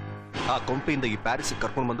 ಆ ಕೊಂಪೆಯಿಂದ ಈ ಪ್ಯಾರಿಸ್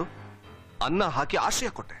ಕರ್ಕೊಂಡು ಬಂದು ಅನ್ನ ಹಾಕಿ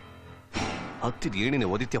ಆಶ್ರಯ ಕೊಟ್ಟೆ. ಹತ್ತಿದ ಏಣಿನ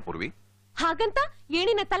ಓದಿತ್ಯಾ ಪೂರ್ವಿ? ಹಾಗಂತ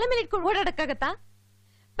ಏಣಿನ ತಲೆ ಮೇಲೆ ಇಟ್ಕೊಂಡು ಓಡಾಡಕ್ಕಾಗತ್ತಾ?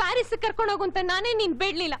 ಪ್ಯಾರಿಸ್ ಕರ್ಕೊಂಡು ಹೋಗು ಅಂತ ನಾನೇ ನೀನ್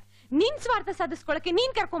ಬೇಡ್ಲಿಲ್ಲ. ನೀನ್ ಸ್ವಾರ್ಥ ಸಾಧಿಸ್ಕೊಳಕ್ಕೆ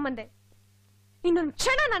ನೀನ್ ಕರ್ಕೊಂಡ್ ಬಂದೆ. ಇನ್ನೊಂದ್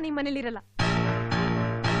ಕ್ಷಣ ನಾನು ನಿಮ್ ಮನೇಲಿರಲ್ಲ.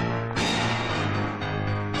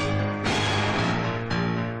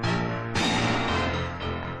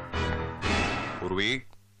 ಪೂರ್ವಿ,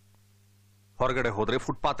 ಹೊರಗಡೆ ಹೋದ್ರೆ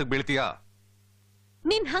ಫುಟ್ಪಾತ್ ಬೀಳ್ತೀಯಾ?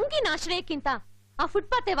 ನಿನ್ ಹಂಗಿನ ಆಶ್ರಯಕ್ಕಿಂತ ಆ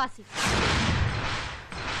ಫುಟ್ಪಾತೆ ವಾಸಿ.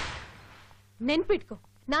 ನೆನ್ಪಿಟ್ಕೋ,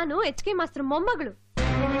 ನಾನು HK ಮಾಸ್ಟರ್ ಮೊಮ್ಮಗಳು.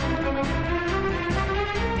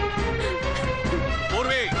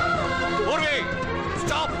 ಪೂರ್ವಿ, ಪೂರ್ವಿ,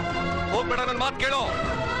 ಸ್ಟಾಪ್. ಹೋಗ್ಬೇಡ, ನನ್ನ ಮಾತು ಕೇಳೋ.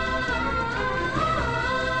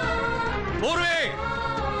 ಪೂರ್ವಿ,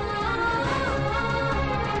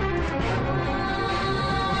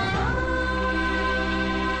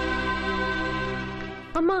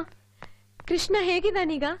 ಅಮ್ಮ, ಕೃಷ್ಣ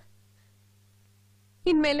ಹೇಗಿದ್ದಾನೀಗ?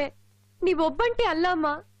 ಇನ್ಮೇಲೆ ನೀವೊಬ್ಬಂಟಿ ಅಲ್ಲ ಅಮ್ಮ.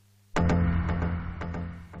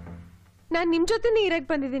 ನಾನ್ ನಿಮ್ ಜೊತೆನೇ ಇರಕ್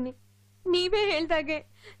ಬಂದಿದ್ದೀನಿ. ನೀವೇ ಹೇಳ್ದಾಗೆ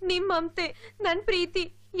ನಿಮ್ ಮಮತೆ, ನನ್ ಪ್ರೀತಿ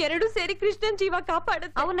ಎರಡು ಸೇರಿ ಕೃಷ್ಣನ್ ಜೀವ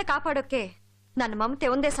ಕಾಪಾಡುತ್ತೆ. ಅವನ್ನ ಕಾಪಾಡೋಕೆ ನನ್ನ ಮಮತೆ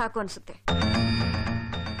ಒಂದೇ ಸಾಕು ಅನ್ಸುತ್ತೆ.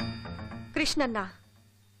 ಕೃಷ್ಣನ್ನ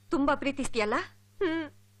ತುಂಬಾ ಪ್ರೀತಿಸ್ತೀಯಲ್ಲ,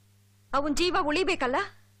 ಅವನ್ ಜೀವ ಉಳಿಬೇಕಲ್ಲ.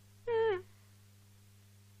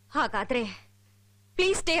 ಹಾಗಾದ್ರೆ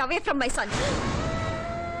please stay away from my ಸನ್.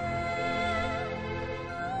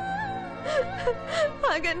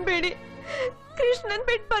 ಹಾಗನ್ಬೇಡಿ. ಕೃಷ್ಣನ್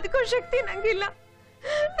ಬಿಟ್ಟು ಬದುಕೋ ಶಕ್ತಿ ನಂಗಿಲ್ಲ.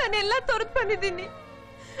 ನಾನೆಲ್ಲ ತೊರೆದು ಬಂದಿದ್ದೀನಿ.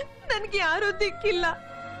 ನನ್ಗೆ ಯಾರು ದಿಕ್ಕಿಲ್ಲ.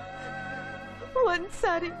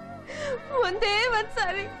 ಒಂದೇ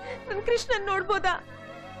ಒಂದ್ಸಾರಿ ನನ್ ಕೃಷ್ಣನ್ ನೋಡ್ಬೋದಾ?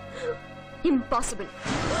 ಇಂಪಾಸಿಬಲ್.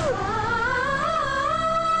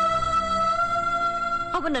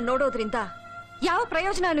 ಅವನ್ನ ನೋಡೋದ್ರಿಂದ ಯಾವ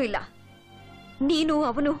ಪ್ರಯೋಜನನೂ ಇಲ್ಲ. ನೀನು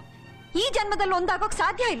ಅವನು ಈ ಜನ್ಮದಲ್ಲಿ ಒಂದಾಗೋಕ್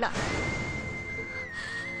ಸಾಧ್ಯ ಇಲ್ಲ.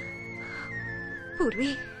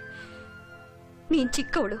 ಪೂರ್ವಿ, ನೀನ್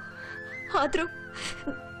ಚಿಕ್ಕವಳು, ಆದ್ರೂ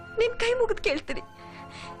ನಿನ್ ಕೈ ಮುಗಿದು ಕೇಳ್ತೀನಿ.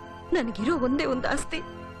 ನನಗಿರೋ ಒಂದೇ ಒಂದು ಆಸ್ತಿ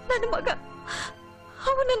ನನ್ನ ಮಗ.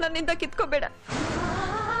 ಅವನ ನನ್ನಿಂದ ಕಿತ್ಕೋಬೇಡ.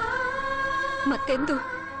 ಮತ್ತೆಂದು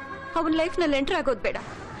ಅವನ ಲೈಫ್ನಲ್ಲಿ ಎಂಟರ್ ಆಗೋದು ಬೇಡ.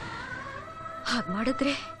 ಹಾಗೆ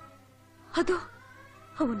ಮಾಡಿದ್ರೆ ಅದು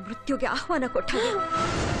ಅವನ ಮೃತ್ಯುಗೆ ಆಹ್ವಾನ ಕೊಟ್ಟ.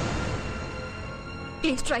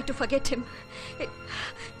 Please try to forget him.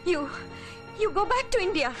 You go back to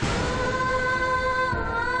India.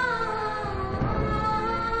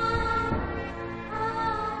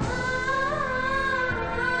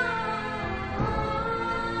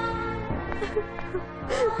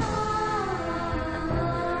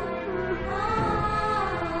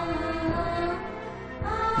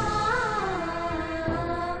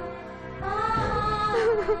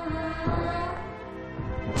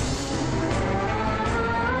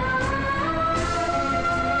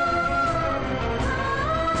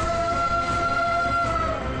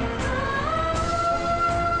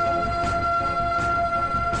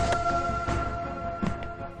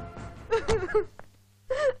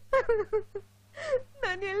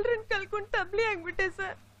 ನಾನು ಎಲ್ರನ್ನ ಕಲ್ಕೊಂಡು ತಬ್ಲಿ ಆಗ್ಬಿಟ್ಟೆ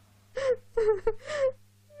ಸರ್.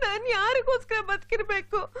 ನಾನು ಯಾರಿಗೋಸ್ಕರ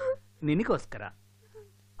ಬದುಕಿರ್ಬೇಕು? ನಿನಗೋಸ್ಕರ.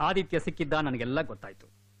 ಆದಿತ್ಯ ಸಿಕ್ಕಿದ್ದ ನನಗೆಲ್ಲ ಗೊತ್ತಾಯ್ತು.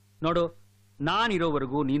 ನೋಡು,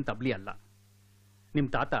 ನಾನಿರೋವರೆಗೂ ನೀನ್ ತಬ್ಲಿ ಅಲ್ಲ. ನಿಮ್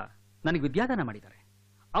ತಾತ ನನಗೆ ವಿದ್ಯಾದಾನ ಮಾಡಿದ್ದಾರೆ.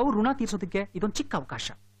 ಅವ್ರ ಋಣ ತೀರ್ಸೋದಕ್ಕೆ ಇದೊಂದು ಚಿಕ್ಕ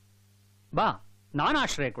ಅವಕಾಶ. ಬಾ, ನಾನು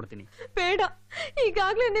ಆಶ್ರಯ ಕೊಡ್ತೀನಿ. ಬೇಡ,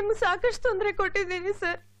 ಈಗಾಗ್ಲೇ ನಿಮ್ಗೆ ಸಾಕಷ್ಟು ತೊಂದರೆ ಕೊಟ್ಟಿದ್ದೀನಿ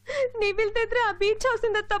ಸರ್. ನೀವಿಲ್ದಿದ್ರೆ ಆ ಬೀಚ್ ಹೌಸ್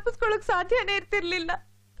ಇಂದ ತಪ್ಪಿಸ್ಕೊಳಕ್ ಸಾಧ್ಯನೇ ಇರ್ತಿರ್ಲಿಲ್ಲ.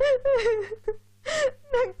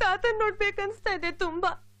 ನಂಗೆ ತಾತನ್ ನೋಡ್ಬೇಕನ್ಸ್ತಾ ಇದೆ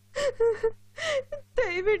ತುಂಬಾ.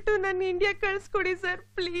 ದಯವಿಟ್ಟು ನನ್ನ ಇಂಡಿಯಾ ಕಳಿಸ್ಕೊಡಿ ಸರ್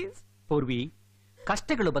ಪ್ಲೀಸ್. ಪೂರ್ವಿ,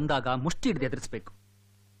 ಕಷ್ಟಗಳು ಬಂದಾಗ ಮುಷ್ಟಿ ಹಿಡಿದು ಎದುರಿಸ್ಬೇಕು.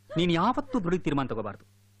 ನೀನು ಯಾವತ್ತೂ ದುಡಿ ತೀರ್ಮಾನ ತಗೋಬಾರ್ದು.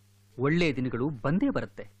 ಒಳ್ಳೆ ದಿನಗಳು ಬಂದೇ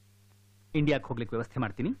ಬರುತ್ತೆ. ಇಂಡಿಯಾಕ್ಕೆ ಹೋಗ್ಲಿಕ್ಕೆ ವ್ಯವಸ್ಥೆ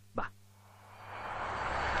ಮಾಡ್ತೀನಿ, ಬಾ.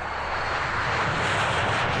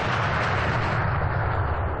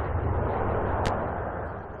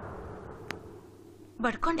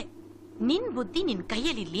 ಬಡ್ಕೊಂಡೆ, ನಿನ್ ಬುದ್ಧಿ ನಿನ್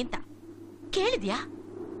ಕೈಯಲ್ಲಿರ್ಲಿ ಅಂತ. ಕೇಳಿದ್ಯಾ?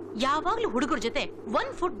 ಯಾವಾಗ್ಲೂ ಹುಡುಗರ ಜೊತೆ 1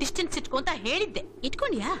 ಫುಟ್ ಡಿಸ್ಟೆನ್ಸ್ ಇಟ್ಕೊಂತ ಹೇಳಿದ್ದೆ.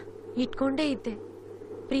 ಇಟ್ಕೊಂಡ್ಯಾ? ಇಟ್ಕೊಂಡೇ ಇದ್ದೆ.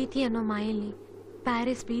 ಪ್ರೀತಿ ಅನ್ನೋ ಮಾಯಲ್ಲಿ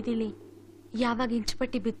ಪ್ಯಾರಿಸ್ ಬೀದಿಲಿ ಯಾವಾಗ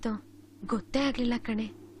ಇಂಚುಪಟ್ಟಿ ಬಿತ್ತೋ ಗೊತ್ತೇ ಆಗ್ಲಿಲ್ಲ ಕಣೆ.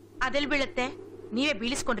 ಅದೆಲ್ ಬೀಳುತ್ತೆ? ನೀವೇ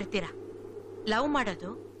ಬೀಳಿಸ್ಕೊಂಡಿರ್ತೀರ. ಲವ್ ಮಾಡೋದು,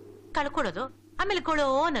 ಕಳ್ಕೊಳ್ಳೋದು, ಆಮೇಲೆ ಕೊಳೋ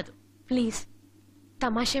ಅನ್ನೋದು. ಪ್ಲೀಸ್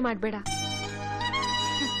ತಮಾಷೆ ಮಾಡ್ಬೇಡ.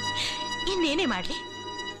 ಇನ್ನೇನೇ ಮಾಡ್ಲಿ,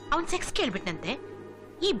 ಅವನ್ ಸೆಕ್ಸ್ ಕೇಳ್ಬಿಟ್ನಂತೆ.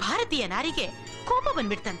 ಈ ಭಾರತೀಯ ನಾರಿಗೆ ಕೋಪ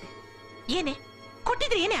ಬಂದ್ಬಿಡ್ತಂತೆ. ಏನೇ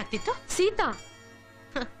ಕೊಟ್ಟಿದ್ರೆ ಏನೇ ಆಗ್ತಿತ್ತು? ಸೀತಾ,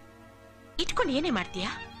 ಇಟ್ಕೊಂಡು ಏನೇ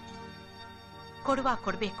ಮಾಡ್ತೀಯಾ? ಕೊಡುವಾಗ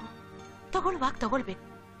ಕೊಡ್ಬೇಕು, ತಗೊಳ್ಳುವಾಗ ತಗೊಳ್ಬೇಕು.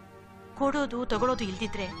 ಕೊಡೋದು ತಗೊಳ್ಳೋದು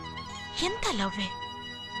ಇಲ್ದಿದ್ರೆ ಎಂತ ಲವ್ವೇ?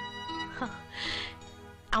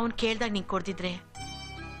 ಅವನ್ ಕೇಳ್ದಾಗ ನೀನ್ ಕೊಡ್ದಿದ್ರೆ,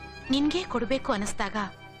 ನಿನ್ಗೆ ಕೊಡ್ಬೇಕು ಅನಿಸ್ದಾಗ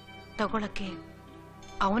ತಗೊಳಕ್ಕೆ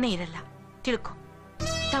ಅವನೇ ಇರಲ್ಲ. ತಿಳ್ಕೊ.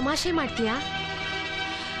 ತಮಾಷೆ ಮಾಡ್ತೀಯಾ?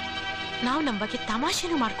 ನಾವು ನಮ್ಮ ಬಗ್ಗೆ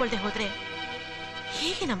ತಮಾಷೆನೂ ಮಾಡ್ಕೊಳ್ದೆ ಹೋದ್ರೆ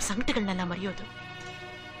ಹೇಗೆ ನಮ್ಮ ಸಂಕಟಗಳನ್ನೆಲ್ಲ ಮರೆಯೋದು?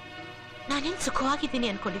 ನಾನೇನ್ ಸುಖವಾಗಿದ್ದೀನಿ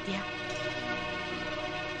ಅನ್ಕೊಂಡಿದ್ಯಾ?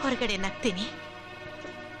 ಹೊರಗಡೆ ನಗ್ತೀನಿ,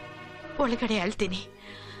 ಒಳಗಡೆ ಅಳ್ತೀನಿ.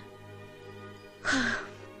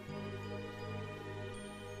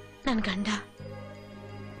 ನನ್ ಗಂಡ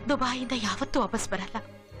ದುಬಾಯಿಂದ ಯಾವತ್ತೂ ವಾಪಸ್ ಬರಲ್ಲ.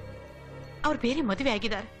 ಅವ್ರು ಬೇರೆ ಮದುವೆ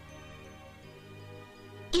ಆಗಿದ್ದಾರೆ.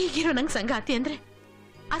 ಈಗಿರೋ ನಂಗೆ ಸಂಗಾತಿ ಅಂದ್ರೆ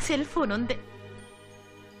ಆ ಸೆಲ್ ಫೋನ್ ಒಂದೇ.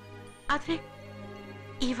 ಆದ್ರೆ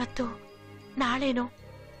ಇವತ್ತು ನಾಳೆನೋ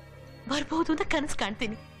ಬರ್ಬಹುದು ಅಂತ ಕನಸು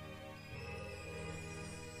ಕಾಣ್ತೀನಿ.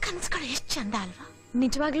 ಕನಸುಗಳು ಎಷ್ಟು ಚಂದ ಅಲ್ವಾ?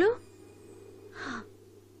 ನಿಜವಾಗ್ಲೂ?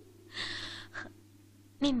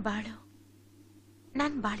 ನಿನ್ ಬಾಳು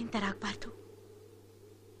ನನ್ ಬಾಳಿನ ತರ ಆಗ್ಬಾರ್ದು.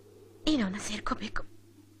 ನೀನವನ್ನ ಸೇರ್ಕೋಬೇಕು.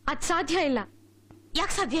 ಅದ್ ಸಾಧ್ಯ ಇಲ್ಲ.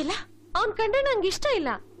 ಯಾಕೆ ಸಾಧ್ಯ ಇಲ್ಲ? ಅವನ್ ಕಂಡ್ರೆ ನಂಗೆ ಇಷ್ಟ ಇಲ್ಲ.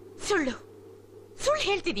 ಸುಳ್ಳು ಸುಳ್ಳು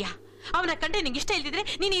ಹೇಳ್ತಿದ್ಯಾ? ಅವನ ಕಂಡ್ರೆ ನಿಂಗೆ ಇಷ್ಟ ಇಲ್ದಿದ್ರೆ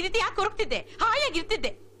ನೀನ್ ಈ ರೀತಿ ಯಾಕೆ ಕೊರಗ್ತಿದ್ದೆ?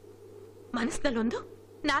 ಹಾಯಾಗಿರ್ತಿದ್ದೆ. ಮನಸ್ಸಿನಲ್ಲೊಂದು,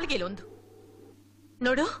 ನಾಲ್ಗೆಲೊಂದು.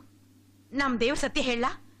 ನೋಡು, ನಮ್ ದೇವ್ರ ಸತ್ಯ ಹೇಳ,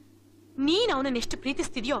 ನೀನ್ ಅವನನ್ನ ಎಷ್ಟು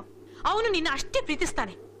ಪ್ರೀತಿಸ್ತಿದ್ಯೋ ಅವನು ನಿನ್ನ ಅಷ್ಟೇ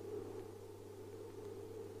ಪ್ರೀತಿಸ್ತಾನೆ.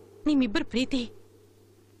 ನಿಮ್ಮಿಬ್ಬರ ಪ್ರೀತಿ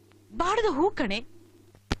ಬಾಡದ ಹೂ ಕಣೆ.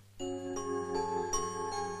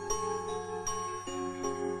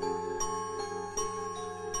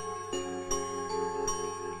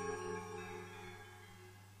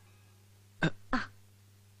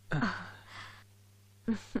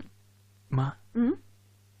 ಮಾ,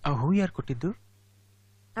 ಆ ಹೂ ಯಾರು ಕೊಟ್ಟಿದ್ದು?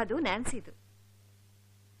 ಅದು ನ್ಯಾನ್ಸಿದು.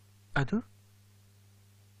 ಅದು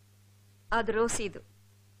ಅದು ರೋಸಿದು.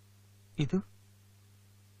 ಇದು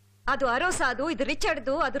ಅದು ಅರೋಸಾದು, ಇದು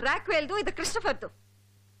ರಿಚರ್ಡ್ದು, ಅದು ರಾಕ್ವೆಲ್ದು, ಇದು ಕ್ರಿಸ್ಟಫರ್ದು.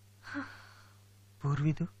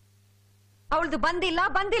 ಪೂರ್ವಿದು? ಅವಳದು ಬಂದಿಲ್ಲ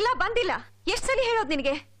ಬಂದಿಲ್ಲ ಬಂದಿಲ್ಲ. ಎಷ್ಟು ಸಲ ಹೇಳೋದು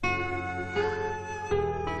ನಿನಗೆ?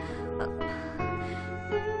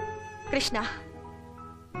 ಕೃಷ್ಣ,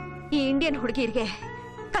 ಈ ಇಂಡಿಯನ್ ಹುಡುಗಿರಿಗೆ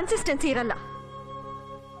ಕನ್ಸಿಸ್ಟೆನ್ಸಿ ಇರಲ್ಲ.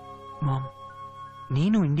 ಮಾಮ್,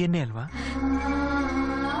 ನೀನು ಇಂಡಿಯನ್ನೇ ಅಲ್ವಾ?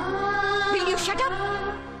 Will you shut up?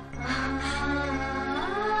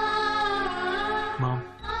 Ma'am,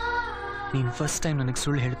 ನೀನ್ ಫಸ್ಟ್ ಟೈಮ್ ನನಗೆ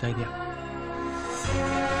ಸುಳ್ಳು ಹೇಳ್ತಾ ಇದೀಯ.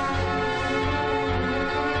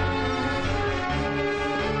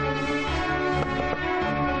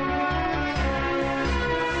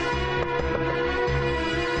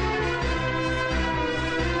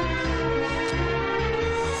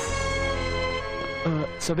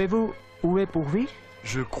 Savez-vous où est Pourvi?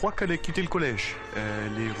 Je crois qu'elle a quitté le collège.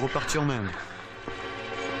 Elle est repartie en Inde.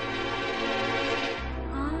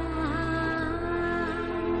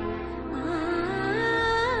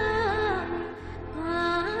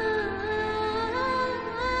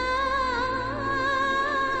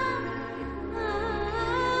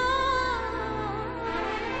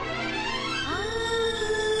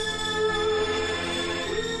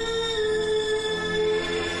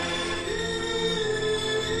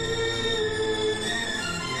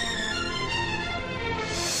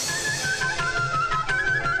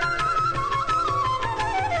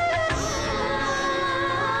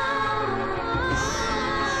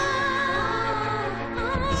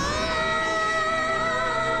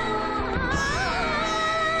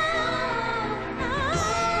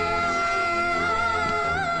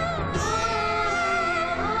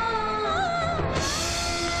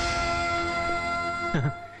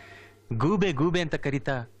 ಗೂಬೆ ಗೂಬೆ ಅಂತ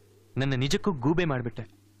ಕರೀತಾ ನನ್ನ ನಿಜಕ್ಕೂ ಗೂಬೆ ಮಾಡ್ಬಿಟ್ಟೆ.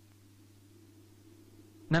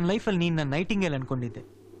 ನನ್ನ ಲೈಫಲ್ಲಿ ನೀನ್ ನನ್ನ ನೈಟಿಂಗೇಲ್ ಅನ್ಕೊಂಡಿದ್ದೆ.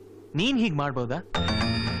 ನೀನ್ ಹೀಗ್ ಮಾಡ್ಬೋದಾ?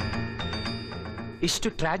 ಇಷ್ಟು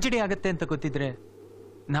ಟ್ರಾಜಿಡಿ ಆಗತ್ತೆ ಅಂತ ಗೊತ್ತಿದ್ರೆ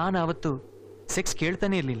ನಾನು ಅವತ್ತು ಸೆಕ್ಸ್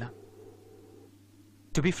ಕೇಳ್ತಾನೆ ಇರಲಿಲ್ಲ.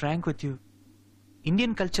 To be frank with you,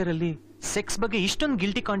 Indian ಕಲ್ಚರಲ್ಲಿ sex ಬಗ್ಗೆ ಇಷ್ಟೊಂದು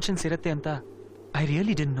ಗಿಲ್ಟಿ ಕಾನ್ಷಿಯನ್ಸ್ ಇರುತ್ತೆ ಅಂತ I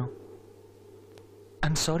really didn't no. I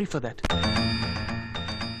am sorry for that.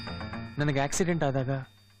 ನನಗೆ ಆಕ್ಸಿಡೆಂಟ್ ಆದಾಗ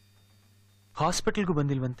ಹಾಸ್ಪಿಟಲ್ಗೂ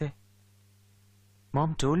ಬಂದಿಲ್ವಂತೆ.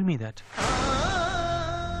 Ma'am told me that.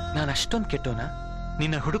 ನಾನು ಅಷ್ಟೊಂದು ಕೆಟ್ಟೋನಾ?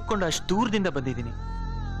 ನಿನ್ನ ಹುಡುಕೊಂಡು ಅಷ್ಟು ದೂರದಿಂದ ಬಂದಿದ್ದೀನಿ.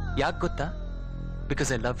 ಯಾಕೆ ಗೊತ್ತಾ? Because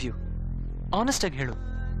I love you. Honest ಆಗಿ ಹೇಳು,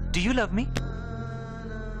 ಡು ಯು ಲವ್ ಮೀ?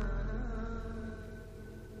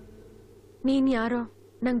 ನೀನ್ ಯಾರೋ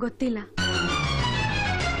ನಂಗೆ ಗೊತ್ತಿಲ್ಲ.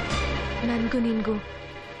 ನನ್ಗೂ ನಿನ್ಗೂ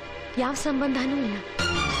ಯಾವ ಸಂಬಂಧನೂ ಇಲ್ಲ.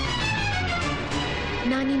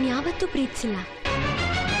 ನಾನಿನ್ ಯಾವತ್ತೂ ಪ್ರೀತಿಸಿಲ್ಲ.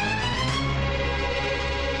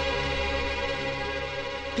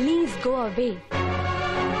 ಪ್ಲೀಸ್ ಗೋ ಅವೇ.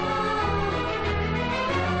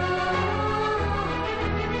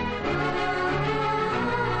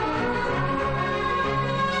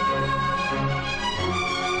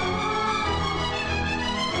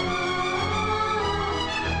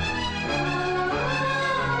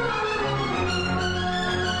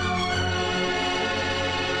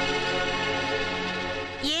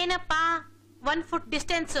 ಏನಪ್ಪ 1 foot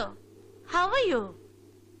distance? How are you?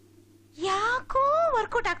 ಯಾಕೋ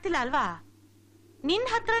ವರ್ಕೌಟ್ ಆಗ್ತಿಲ್ಲ ಅಲ್ವಾ? ನಿನ್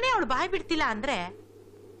ಹತ್ರನೇ ಅವಳು ಬಾಯ್ ಬಿಡ್ತಿಲ್ಲ ಅಂದ್ರೆ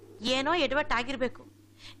ಏನೋ ಎಡವಟ್ ಆಗಿರ್ಬೇಕು.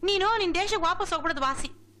 ನೀನು ನಿನ್ ದೇಶಕ್ಕೆ ವಾಪಸ್ ಹೋಗ್ಬಿಡೋದು ವಾಸಿ.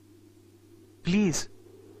 ಪ್ಲೀಸ್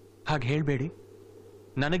ಹಾಗೆ ಹೇಳ್ಬೇಡಿ.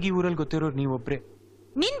 ನನಗೆ ಈ ಊರಲ್ಲಿ ಗೊತ್ತಿರೋರು ನೀವೊಬ್ರೆ.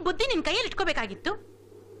 ನಿನ್ ಬುದ್ಧಿ ನಿನ್ ಕೈಯಲ್ಲಿ ಇಟ್ಕೋಬೇಕಾಗಿತ್ತು.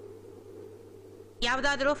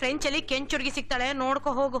 ಯಾವ್ದಾದ್ರೂ ಫ್ರೆಂಚ್ ಅಲ್ಲಿ ಕೆಂಚುಡ್ಗಿ ಸಿಗ್ತಾಳೆ,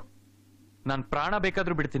 ನೋಡ್ಕೊ ಹೋಗು. ನಾನು ಪ್ರಾಣ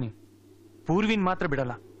ಬೇಕಾದ್ರೂ ಬಿಡ್ತೀನಿ, ಪೂರ್ವಿನ್ ಮಾತ್ರ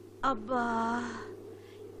ಬಿಡಲ್ಲ. ಅಬ್ಬಾ,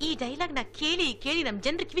 ಈ ಡೈಲಾಗ್ ನ ಕೇಳಿ ಕೇಳಿ ನಮ್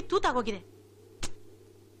ಜನರ ಕಿವಿ ತೂತಾಗೋಗಿದೆ.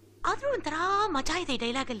 ಆದ್ರೂ ಒಂಥರ ಮಜಾ ಇದೆ ಈ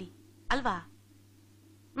ಡೈಲಾಗ್ ಅಲ್ಲಿ ಅಲ್ವಾ?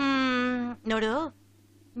 ನೋಡು,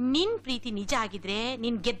 ನಿನ್ ಪ್ರೀತಿ ನಿಜ ಆಗಿದ್ರೆ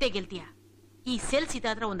ನೀನ್ ಗೆದ್ದೆ ಗೆಲ್ತೀಯ. ಈ ಸೇಲ್ಸ್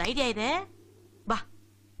ಇದಾದ್ರ ಒಂದು ಐಡಿಯಾ ಇದೆ, ಬಾ.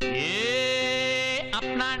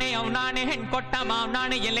 ಅಪ್ನಾಣೆ ಅವನಾಣೆ ಹೆಣ್ಕೊಟ್ಟ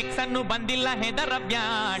ಮಾವನಾಣೆ ಎಲೆಕ್ಷನ್ ಬಂದಿಲ್ಲ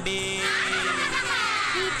ಹೆದರಬ್ಯಾಡಿ.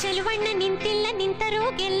 ಈ ಚಲುವಣ್ಣ ನಿಂತಿಲ್ಲ, ನಿಂತರೂ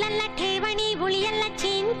ಗೆಲ್ಲಲ್ಲ, ಠೇವಣಿ ಉಳಿಯಲ್ಲ,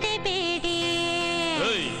 ಚಿಂತೆ ಬೇಡಿ.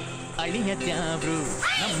 ಅಳಿಯ ತ್ಯಾವ್ರು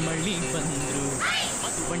ನಮ್ಮಳ್ಳಿ ಬಂದ್ರು,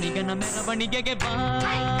 ಮಧುವಣಿಗನ ಮೆರವಣಿಗೆಗೆ ಬಾ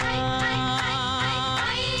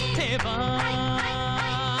ಬಾ.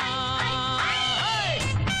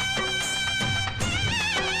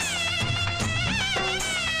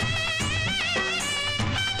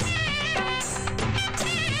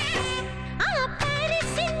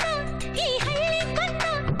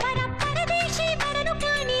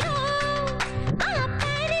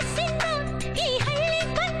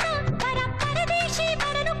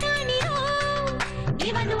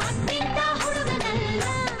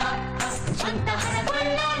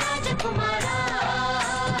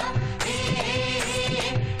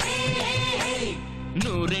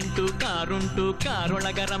 ಕಾರುಂಟು,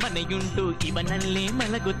 ಕಾರೊಳಗರ ಮನೆಯುಂಟು, ಇವನಲ್ಲೇ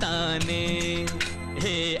ಮಲಗುತ್ತಾನೆ.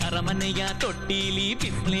 ಹೇ ಅರಮನೆಯ ತೊಟ್ಟಿಲಿ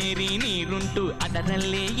ಬಿಸ್ಲೇರಿ ನೀರುಂಟು,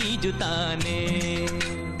 ಅದರಲ್ಲೇ ಈಜುತ್ತಾನೆ.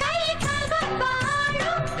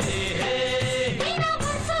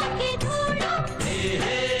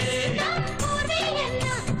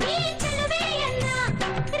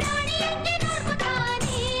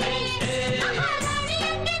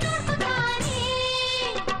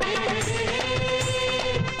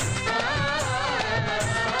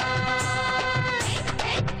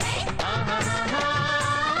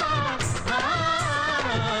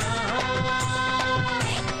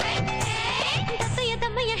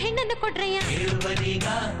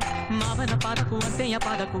 ಮಾವನ ಪಾದಕು ಅಂತೆಯ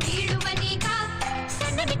ಪಾದಕು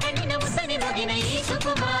ಸಣ್ಣನೆ ಕಣ್ಣಿನ ಮುದ್ದನೆ ಮಗಿನ ಈ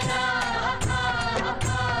ಸುಕುಮಾರ.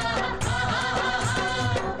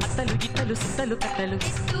 ಅತ್ತಲು ಗಿತ್ತಲು ಸುತ್ತಲು ಕತ್ತಲು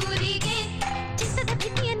ಊರಿಗೆ ಚಿತ್ತದ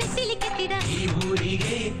ಭಿತ್ತಿಯ ನೆತ್ತಿಲಿ ಕೆತ್ತಿದ ಈ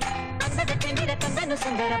ಊರಿಗೆ ಅಂದದ ಚೆಂದಿದ ತಂದನು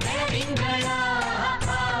ಸುಂದರ ಬೆಳದಿಂಗಳ.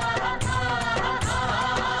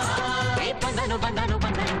 ಬಂದನು ಬಂದನು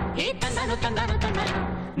ಬಂದನು, ಹೇ ತಂದನು ತಂದನು ತಂದನು,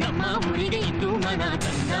 ನಮ್ಮ ಊರಿಗೆ ಇಂದು ಮನ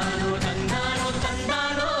ತಂದಾನೋ ತಂದಾನೋ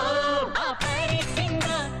ತಂದಾನೋ. ಆ ಪ್ಯಾರಿಸ್ಸಿಂದ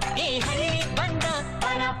ಈ ಹಳ್ಳಿ ಬಂದ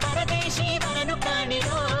ಪರ ಪರದೇಶಿ ವರನು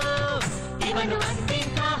ಕಾಣಿರೋ. ಇವನು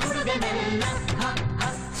ಅಂತಿಂತ ಹುಡುಗನಲ್ಲ,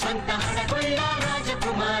 ಸ್ವಂತ ಹಣಗೊಳ್ಳ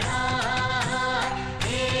ರಾಜಕುಮಾರ.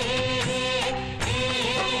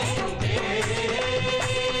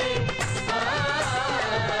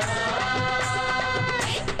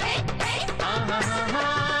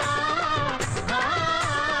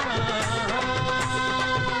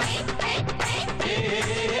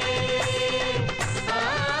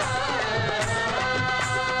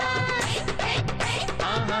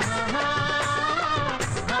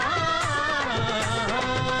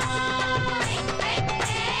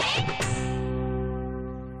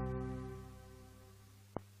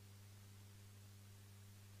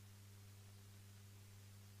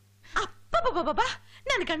 ಅಬ್ಬಬ್ಬಬ್ಬಾ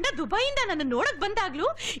ನನ್ ಗಂಡ ದುಬೈಯಿಂದ ನನ್ನ ನೋಡಕ್ ಬಂದಾಗ್ಲೂ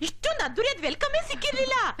ಇಷ್ಟೊಂದು ಅದ್ದೂರಿಯಾದ ವೆಲ್ಕಮೇ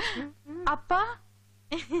ಸಿಕ್ಕಿರ್ಲಿಲ್ಲ. ಅಪ್ಪ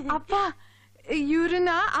ಅಪ್ಪ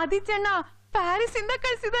ಇವ್ರನ್ನ ಆದಿತ್ಯಣ್ಣ ಪ್ಯಾರಿಸ್ ಇಂದ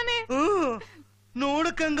ಕಳ್ಸಿದಾನೆ.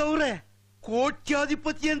 ನೋಡಕಂಗವ್ರೆ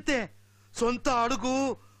ಕೋಟ್ಯಾಧಿಪತಿ ಅಂತೆ, ಸ್ವಂತ ಹಡಗು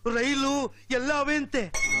ರೈಲು ಎಲ್ಲ ಅವೇ ಅಂತೆ.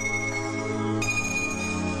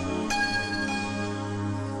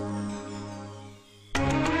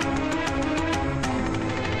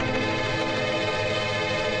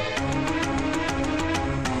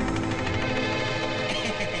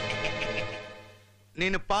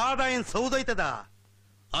 ನೀನು ಪಾದ ಏನ್ ಸೌದೈತದ?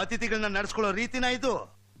 ಅತಿಥಿಗಳನ್ನ ನಡೆಸ್ಕೊಳ್ಳೋ ರೀತಿನ ಇದು?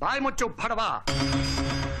 ಬಾಯಿ ಮುಚ್ಚು ಬಡವ.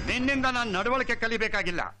 ನಿನ್ನಿಂದ ನಾನು ನಡವಳಿಕೆ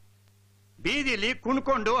ಕಲಿಬೇಕಾಗಿಲ್ಲ. ಬೀದಿಲಿ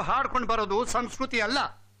ಕುಣ್ಕೊಂಡು ಹಾಡ್ಕೊಂಡು ಬರೋದು ಸಂಸ್ಕೃತಿ ಅಲ್ಲ.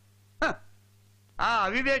 ಆ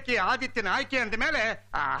ಅವಿವೇಕಿ ಆದಿತ್ಯನ ಆಯ್ಕೆ ಅಂದ ಮೇಲೆ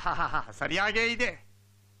ಸರಿಯಾಗೇ ಇದೆ.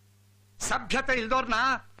 ಸಭ್ಯತೆ ಇಲ್ದೋರ್ನ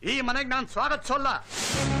ಈ ಮನೆಗೆ ನಾನು ಸ್ವಾಗತಿಸೋಲ್ಲ.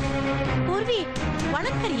 ಪೂರ್ವಿ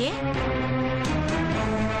ಒಳಕ್ಕರಿಯೇ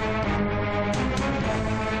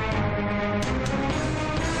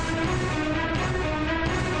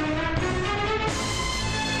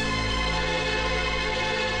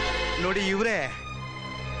ನೋಡಿ ಇವ್ರೆ,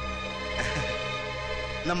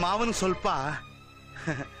 ನಮ್ಮ ಮಾವನ ಸ್ವಲ್ಪ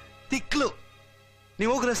ತಿಕ್ಲು.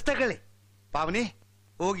 ನೀವು ಹೋಗಿ ರಸ್ತೆ ತಗೊಳ್ಳಿ. ಪಾವನಿ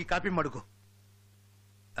ಹೋಗಿ ಕಾಪಿ ಮಡಗು.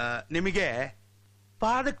 ನಿಮಗೆ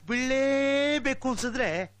ಪಾದಕ್ಕೆ ಬೀಳಲೇಬೇಕು ಅನ್ಸಿದ್ರೆ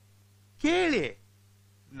ಕೇಳಿ,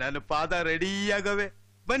 ನನ್ನ ಪಾದ ರೆಡಿಯಾಗವೆ.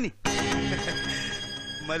 ಬನ್ನಿ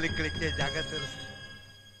ಮಲಿಕಳಿಕೆ ಜಾಗ ತರಿಸಿ.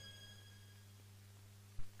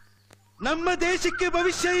 ನಮ್ಮ ದೇಶಕ್ಕೆ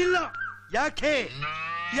ಭವಿಷ್ಯ ಇಲ್ಲ. ಯಾಕೆ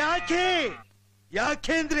ಯಾಕೆ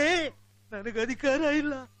ಯಾಕೆ ಅಂದ್ರೆ ನನಗೆ ಅಧಿಕಾರ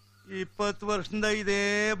ಇಲ್ಲ. 20 ವರ್ಷದಿಂದ ಇದೇ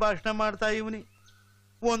ಭಾಷಣ ಮಾಡ್ತಾ ಇವನಿ.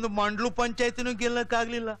 ಒಂದು ಮಂಡ್ಲು ಪಂಚಾಯತಿನೂ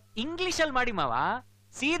ಗೆಲ್ಲಕ್ಕಾಗ್ಲಿಲ್ಲ. ಇಂಗ್ಲಿಷ್ ಅಲ್ಲಿ ಮಾಡಿ ಮಾವ,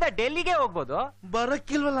 ಸೀದಾ ಡೆಲ್ಲಿಗೆ ಹೋಗ್ಬೋದು.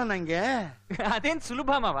 ಬರಕ್ಕಿಲ್ವಲ್ಲ ನಂಗೆ. ಅದೇನ್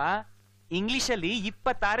ಸುಲಭ ಮಾವ. ಇಂಗ್ಲಿಷ್ ಅಲ್ಲಿ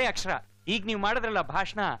 26 ಅಕ್ಷರ. ಈಗ ನೀವು ಮಾಡಿದ್ರಲ್ಲ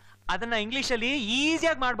ಭಾಷಣ, ಅದನ್ನ ಇಂಗ್ಲಿಷ್ ಅಲ್ಲಿ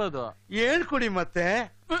ಈಸಿಯಾಗಿ ಮಾಡ್ಬೋದು. ಹೇಳ್ಕೊಡಿ ಮತ್ತೆ.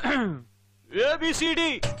 ABCD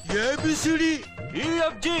ABCD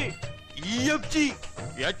EFG EFG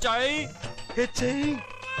HI HI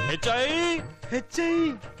HI HI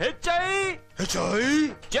HI HI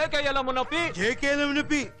JKLMNP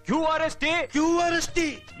JKLMNP QRST QRST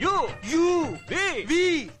U U V V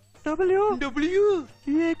W W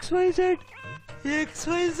XYZ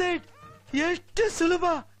XYZ. ಎಷ್ಟು ಸುಲಭ.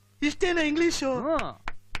 ಇಷ್ಟೇನಾ ಇಂಗ್ಲಿಷು?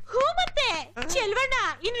 ಹೂ ಮತ್ತೆ ಚೆಲ್ವಣ್ಣ,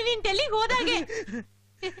 ಇನ್ನು ನೀನ್ ಡೆಲ್ಲಿಗೆ ಹೋದಾಗೆ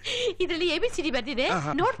ಇದ್ರಲ್ಲಿ ABCD ಬರ್ದಿದೆ,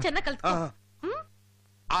 ನೋಡ್ ಚೆನ್ನಾಗಿ ಕಲ್ತ್ಕೊ.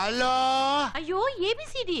 ಅಲೋ ಅಯ್ಯೋ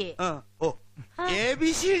ABCD ಓ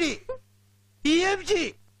ABCD EFG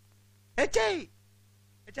HI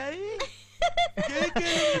HI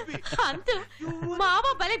ಅಂತೂ ಮಾವ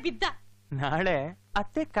ಬಲೆ ಬಿದ್ದ. ನಾಳೆ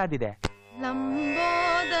ಅತ್ತೆ ಕಾದಿದೆ.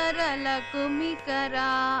 ಲಂಬೋದರ ಲಕುಮಿಕರ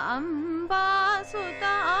ಅಂಬಾಸುತ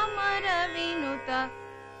ಅಮರ ವಿನುತ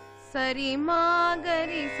ಸರಿ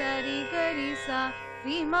ಮಾಗರಿ ಸರಿ ಗರಿಸ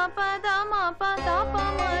ರಿಮ ಪದ ಮ ಪದ ಪ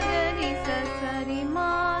ಮಗರಿ ಸರಿ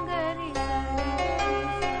ಮಾಗರಿ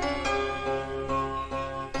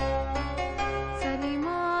ಸರಿ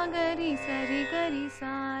ಮಾಗರಿ ಸರಿ ಗರಿ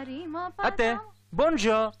ಸಾರಿ ಮ ಅತ್ತೆ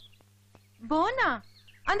ಬೋನ್ಜೋ. ಬೋನಾ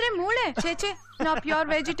ಅಂದ್ರೆ ಮೂಳೆ? ಚೇಚೆ, ನಾ ಪ್ಯೂರ್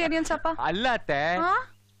ವೆಜಿಟೇರಿಯನ್ಸ್ ಅಪ್ಪ. ಅಲ್ಲ ಅತ್ತೆ,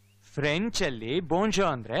 ಫ್ರೆಂಚ್ ಅಲ್ಲಿ ಬೋನ್ಜೋ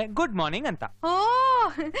ಅಂದ್ರೆ ಗುಡ್ ಮಾರ್ನಿಂಗ್ ಅಂತ. ಓ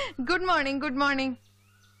ಗುಡ್ ಮಾರ್ನಿಂಗ್ ಗುಡ್ ಮಾರ್ನಿಂಗ್.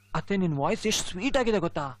 ಅತ್ತೆ ನಿನ್ ವಾಯ್ಸ್ ಎಷ್ಟು ಸ್ವೀಟ್ ಆಗಿದೆ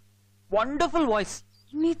ಗೊತ್ತಾ? Wonderful voice.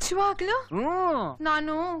 ನಿಜವಾಗ್ಲು?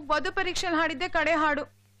 ನಾನು ವಧು ಪರೀಕ್ಷೆಯಲ್ಲಿ ಹಾಡಿದ್ದೆ ಕಡೆ ಹಾಡು.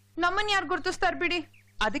 ನಮ್ಮನ್ ಯಾರು ಗುರ್ತಿಸ್ತಾರ ಬಿಡಿ.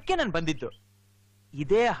 ಅದಕ್ಕೆ ನಾನು ಬಂದಿದ್ದು.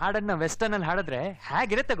 ಇದೇ ಹಾಡನ್ನ ವೆಸ್ಟರ್ನ್ ಅಲ್ಲಿ ಹಾಡಿದ್ರೆ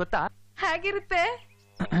ಹೇಗಿರುತ್ತೆ ಗೊತ್ತಾ? ಹೇಗಿರುತ್ತೆ?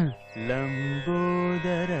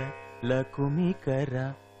 ಲಂಬೋದರ ಲಕುಮಿಕರ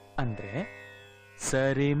ಅಂದ್ರೆ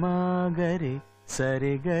ಸರಿ ಮಾಗರಿ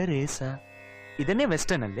ಸರಿ ಗರಿ ಸ. ಇದನ್ನೇ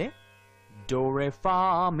ವೆಸ್ಟರ್ನ್ ಅಲ್ಲಿ ಡೋರೆ ಫಾ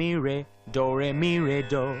ಮಿರೆ ಡೋರೆ ಮಿರೆ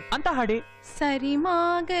ಡೋ ಅಂತ ಹಾಡಿ. ಸರಿ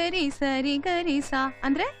ಮಾಗರಿ ಸರಿ ಗರಿ ಸ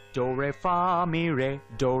ಅಂದ್ರೆ ಡೋರೆ ಫಾ ಮಿರೆ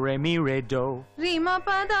ಡೋರೆ ಮಿರೆ ಡೋ ರಿಮ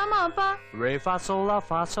ಪದ ಮ ಪ ರೇ ಫಾ ಸೋ ಲಾ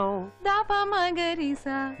ಫಾ ಸೋ ದ ಪ ಮಗರಿ ಸ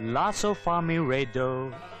ಲಾ ಸೋ ಫಾ ಮಿರೆ ಡೋ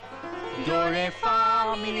ಡೋರೆ ಫಾ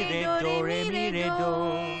ಮಿರೆ ಡೋರೆ ಮಿರೆ ಡೋ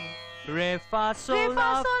ರೇ ಫಾ ಸೋ ಲಾ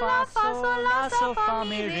ಫಾ ಸೋ ಲಾ ಸೋ ಫಾ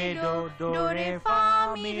ಮಿರೆ ಡೋ ಡೋರೆ ಫಾ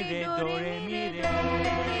ಮಿರೆ ಡೋರೆ ಮಿರೆ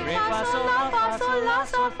ರೇ ಫಾ ಸೋ ಲಾ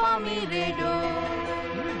ಸೋ ಫಾ ಮಿರೆ ಡೋ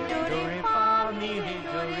ಡೋರೆ ಫಾ ಮಿರೆ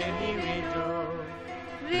ಡೋರೆ ಮಿರೆ ಡೋ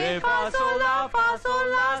ರೇ ಫಾ ಸೋ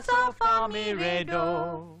ಲಾ ಸೋ ಫಾ ಮಿರೆ ಡೋ.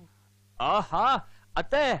 ಆಹಾ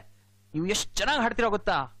ಅತ್ತೆ, ನೀವು ಎಷ್ಟು ಚೆನ್ನಾಗಿ ಹಾಡ್ತೀರಾ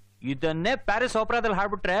ಗೊತ್ತಾ? ಇದನ್ನೇ ಪ್ಯಾರಿಸ್ ಆಪರಾದಲ್ಲಿ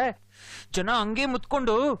ಹಾಡ್ಬಿಟ್ರೆ ಜನ ಹಂಗೆ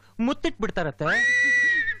ಮುತ್ಕೊಂಡು ಮುತ್ತಿಟ್ಬಿಡ್ತಾರತ್ತೆ.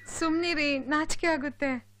 ಸುಮ್ನಿರಿ, ನಾಚಿಕೆ ಆಗುತ್ತೆ.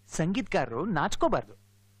 ಸಂಗೀತಗಾರರು ನಾಚ್ಕೋಬಾರ್ದು.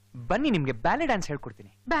 ಬನ್ನಿ ನಿಮ್ಗೆ ಬ್ಯಾಲೆ ಡ್ಯಾನ್ಸ್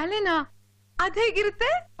ಹೇಳ್ಕೊಡ್ತೀನಿ. ಬ್ಯಾಲೆನಾ? ಅದ್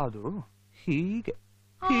ಹೇಗಿರುತ್ತೆ? ಅದು ಹೀಗೆ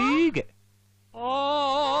ಹೀಗೆ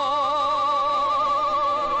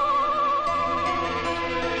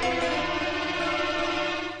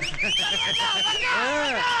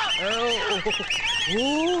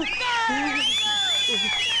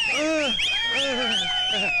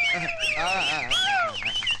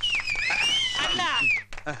ಅಲ್ಲ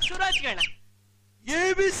ಸುರಾಜ್ಗಣ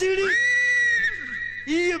ABCD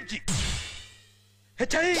EFG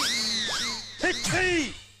HI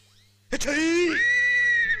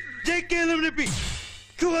JKLMNP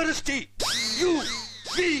QRST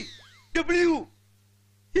UV W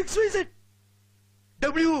XYZ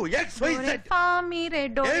WXYZ fa mi re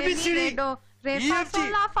do re mi re do re fa sol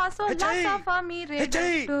la fa sol la sa fa mi re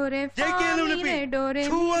do re fa mi re do re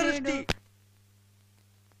mi re do.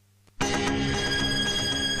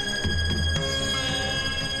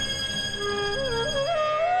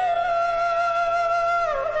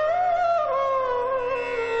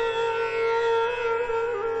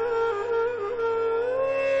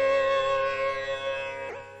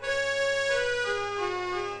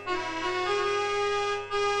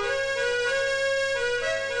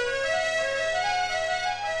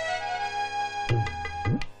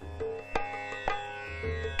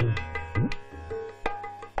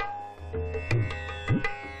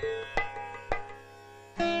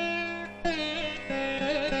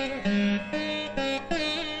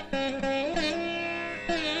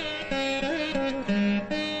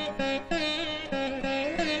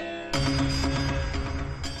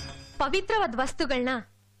 ಪವಿತ್ರವಾದ ವಸ್ತುಗಳನ್ನ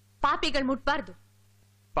ಪಾಪಿಗಳು ಮುಟ್ಬಾರ್ದು.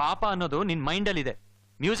 ಪಾಪ ಅನ್ನೋದು ನಿನ್ mind ಅಲ್ಲಿ ಇದೆ.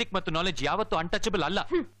 Music ಮತ್ತು knowledge ಯಾವತ್ತೂ ಅನ್ಟಚಬಲ್ ಅಲ್ಲ.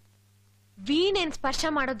 ವೀಣೆನ್ ಸ್ಪರ್ಶ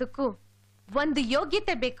ಮಾಡೋದಕ್ಕೂ ಒಂದು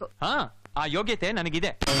ಯೋಗ್ಯತೆ ಬೇಕು. ಹಾ, ಆ ಯೋಗ್ಯತೆ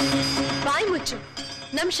ನನಗಿದೆ. ಬಾಯ್ ಮುಚ್ಚು.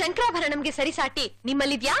 ನಮ್ ಶಂಕರಾಭರಣಂಗೆ ಸರಿಸಾಟಿ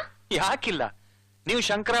ನಿಮ್ಮಲ್ಲಿದ್ಯಾ? ಯಾಕಿಲ್ಲ. ನೀವು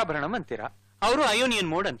ಶಂಕರಾಭರಣಂ ಅಂತೀರಾ, ಅವರು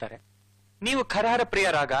ಅಯೋನಿಯನ್ ಮೋಡ್ ಅಂತಾರೆ. ನೀವು ಖರಹರ ಪ್ರಿಯ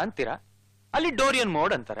ರಾಗ ಅಂತೀರಾ, ಅಲ್ಲಿ ಡೋರಿಯನ್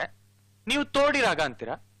ಮೋಡ್ ಅಂತಾರೆ. ನೀವು ತೋಡಿ ರಾಗ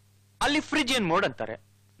ಅಂತೀರಾ, ಅಲ್ಲಿ ಫ್ರಿಜಿಯನ್ ಮೋಡ್ ಅಂತಾರೆ.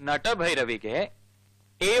 ನಟ ಭೈರವಿಗೆ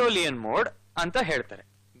ಏಯೋಲಿಯನ್ ಮೋಡ್ ಅಂತ ಹೇಳ್ತಾರೆ.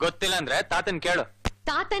 ಗೊತ್ತಿಲ್ಲ ಅಂದ್ರೆ ತಾತನ್ ಕೇಳು.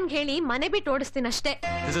 ತಾತನ್ ಹೇಳಿ ಮನೆ ಬಿಟ್ಟು ಓಡಿಸ್ತೀನಷ್ಟೇ.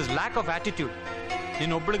 This is lack of attitude.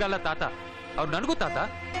 ನೀನ್ ಒಬ್ಳಿಗಲ್ಲ ತಾತ, ಅವ್ರು ನನಗೂ ತಾತ.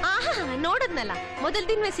 ಆಹಾ, ನೋಡದ್ನಲ್ಲ ಮೊದಲ್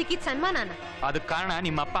ದಿನವೇ ಸಿಕ್ಕಿದ್ ಸನ್ಮಾನನ. ಅದಕ್ ಕಾರಣ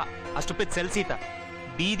ನಿಮ್ಮಪ್ಪ ಅಷ್ಟುಪ್ಪಿದ್ ಸೆಲ್ಸೀತ.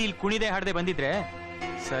 ಬೀದಿಲ್ ಕುಣಿದೆ ಹಾಡದೆ ಬಂದಿದ್ರೆ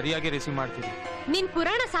ಸರಿಯಾಗಿ ರಿಸೀವ್ ಮಾಡ್ತಿದ್ವಿ. ನಿನ್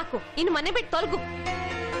ಪುರಾಣ ಸಾಕು, ಇನ್ನು ಮನೆ ಬಿಟ್ಟು ತೊಲಗು.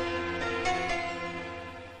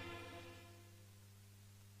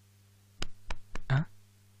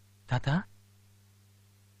 ತಾತ,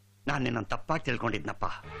 ನಾನು ನಿನ್ನ ತಪ್ಪಾಗಿ ತಿಳ್ಕೊಂಡಿದ್ನಪ್ಪ.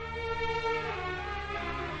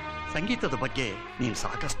 ಸಂಗೀತದ ಬಗ್ಗೆ ನೀನು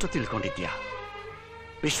ಸಾಕಷ್ಟು ತಿಳ್ಕೊಂಡಿದ್ಯಾ.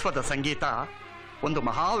 ವಿಶ್ವದ ಸಂಗೀತ ಒಂದು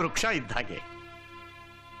ಮಹಾವೃಕ್ಷ ಇದ್ದ ಹಾಗೆ.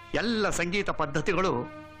 ಎಲ್ಲ ಸಂಗೀತ ಪದ್ಧತಿಗಳು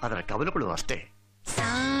ಅದರ ಕವಲುಗಳು ಅಷ್ಟೇ.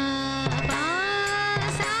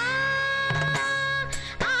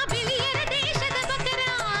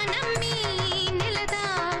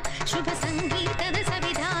 ಶುಭ ಸಂಗೀತದ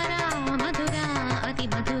ಸವಿಧಾರ ಮಧುರ ಅತಿ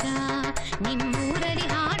ಮಧುರ. ನಿಮ್ಮೂರಲ್ಲಿ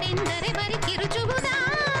ಹಾಡೆಂದರೆ ಬರಿ ಕಿರುಚುವುದ.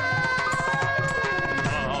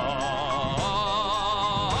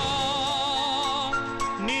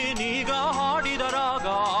 ನೀನೀಗ ಹಾಡಿದ ರಾಗ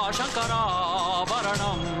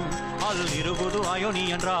ಶಂಕರಾಭರಣಂ, ಅಲ್ಲಿರುವುದು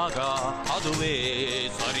ಅಯೋನಿಯನ್ ರಾಗ, ಅದುವೇ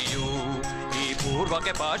ಸರಿಯು. ಈ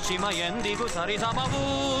ಪೂರ್ವಕ್ಕೆ ಪಶ್ಚಿಮ ಎಂದಿಗೂ ಸರಿಸಮವು.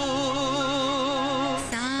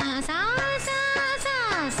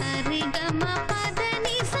 ಸರಿಗಮ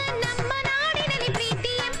ಪದನಿ ಸ. ನಮ್ಮ ನಾಡಿನಲ್ಲಿ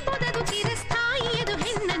ಪ್ರೀತಿ ಎಂಬುದದು ಚಿರಸ್ಥಾಯಿಯದು.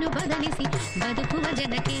 ಹೆಣ್ಣನ್ನು ಬದಲಿಸಿ ಬದುಕುವ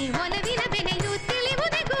ಜನಕ್ಕೆ ಒಲವಿನ ಬೆಲೆಯು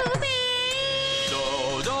ತಿಳಿಯುವುದೇ ಗೂಬೆ.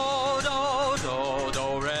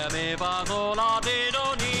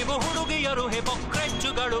 ನೀವು ಹುಡುಗಿಯರು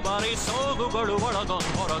ಹಿಪೊಕ್ರೆಚ್ಚುಗಳು, ಬಾರಿ ಸೋಗುಗಳು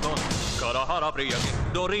ಒಳಗೊಂದು ಹೊರಗೊಂದು. ಕರಹರ ಪ್ರಿಯಗೆ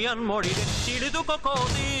ಡೋರಿಯನ್ ಮೋಡಿಗೆ ತಿಳಿದುಕೋ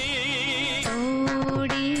ಕೋತಿ.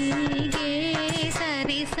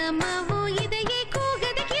 ಸರಿ ಸಮವು ಇದೆಯೇ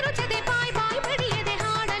ಕೂಗದೆ ಕಿರುಚದೆ ಬಾಯ್ ಬಾಯ್ ಬಡಿಯದೆ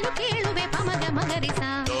ಹಾಡಲು ಕೇಳುವೆ ಪಮಗ ಮಗರಿಸ.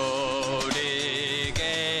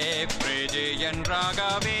 ತೋಡಿಗೆ ಪ್ರಿಜಿಯನ್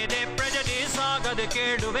ರಾಗವೇದೆ ಪ್ರಜತಿ ಸಾಗದೆ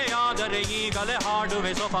ಕೇಳುವೆ, ಆದರೆ ಈಗಲೇ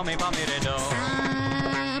ಹಾಡುವೆ ಸೊಪಮೆ ಪಮಿರೆದು.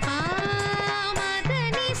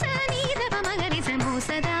 ಮದನಿಸ ನೀದವ ಮಗರಿಸ.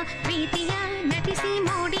 ಮೋಸದ ಪ್ರೀತಿಯ ನಟಿಸಿ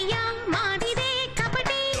ಮೋಡಿಯ ಮಾಡಿದೆ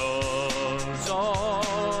ಕಪಟಿ.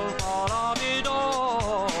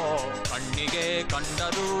 ಕಣ್ಣಿಗೆ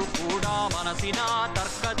ಕಂಡರೂ ಕೂಡ ಮನಸ್ಸಿನ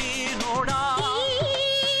ತರ್ಕದಿ ನೋಡ.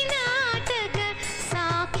 ನಾಟಕ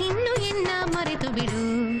ಸಾಕಿನ್ನು ಎನ್ನ ಮರೆತು ಬಿಡು,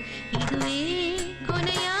 ಇದುವೇ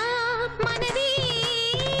ಕೊನೆಯ ಮನವಿ.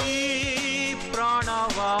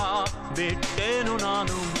 ಪ್ರಾಣವ ಬಿಟ್ಟೇನು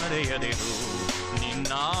ನಾನು ಮರೆಯದೆನು,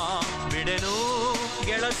 ನಿನ್ನ ಬಿಡೆನು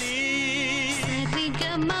ಗೆಳತಿ.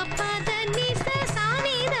 ರಿಗಮ ಪದ ನಿಸ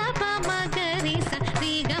ಸಾನಿದ ಪ ಮಗರಿಸ.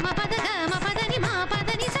 ರಿಗಮ ಪದ ಗಮ ಪದ ನಿ ಮಾ ಪದ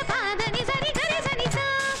ನಿಸ ಪದ ನಿ ಸರಿ ಗರಿ ಸನಿ ಸ.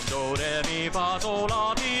 ಡೋ ರೆ ಮಿ ಪಾ so law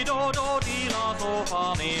T Dow Dow T law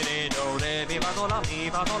do re mi fa sol la mi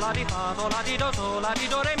fa sol la di fa sol la di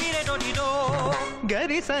do re mi re do di do.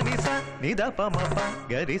 ಗರಿ ಸನಿ ಸ ನಿದ ಪ ಮ ಪ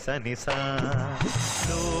ಗರಿ ಸನಿ ಸ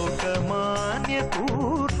ಲೋಕಮಾನ್ಯ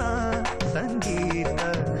ಪೂರ್ಣ ಸಂಗೀತ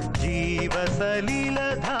ಜೀವ ಸಲಿಲ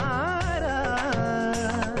ಧಾರ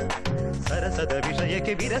ಸರಸದ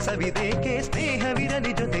ವಿಷಯಕ್ಕೆ ವಿರಸವಿದೇಕೆ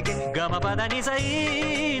ಸ್ನೇಹವಿರಲಿ ಜೊತೆಗೆ ಗಮ ಪದ ನಿ ಸೈ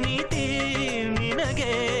ನೀತಿ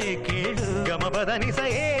ನಿನಗೆ ಕೇಳು ಗಮ ಪದ ನಿ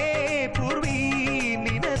ಸೈ ಪೂರ್ವಿ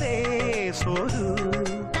ನಿನದೇ ಸೋಲು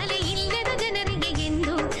ತಲೆ ಇಲ್ಲದ ಜನರಿಗೆ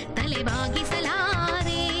ಎಂದು ತಲೆ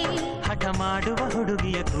ಬಾಗಿಸಲಾರೆ ಹಠ ಮಾಡುವ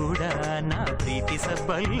ಹುಡುಗಿಯ ಕೂಡ ನಾ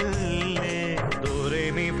ಪ್ರೀತಿಸಬಲ್ಲೆ ದೋ ರೇ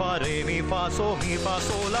ಮಿ ಫಾ ಸೋ ಮಿ ಫಾ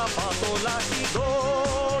ಸೋಲಾ ಟಿ ದೋ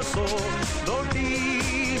ಸೋ ದೋ ಟಿ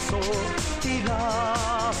ಸೋ ಟಿ ಲಾ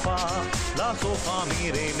ಫಾ ಲಾ ಸೋ ಫಾ ಮಿ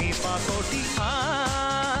ರೇ ಮಿ ಫಾ ಸೋ ಟಿ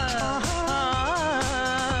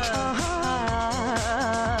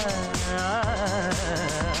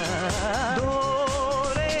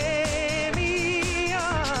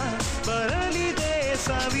ಬರಲಿದೆ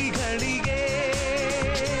ಸವಿಗಳಿಗೆ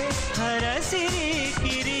ಹರಸಿರಿ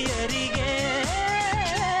ಕಿರಿಯರಿಗೆ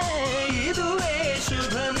ಇದುವೇ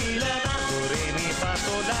ಶುಭ ಮಿಲನ ರೇ ಮಿ ಫಾ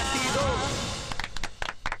ಸೋ ಲಾ ಟಿ ದೋ.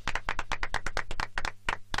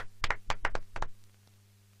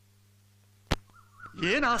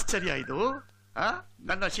 ಏನ್ ಆಶ್ಚರ್ಯ ಇದು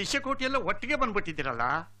ನನ್ನ ಶಿಷ್ಯಕೋಟಿಯೆಲ್ಲ ಒಟ್ಟಿಗೆ ಬಂದ್ಬಿಟ್ಟಿದ್ದೀರಲ್ಲ.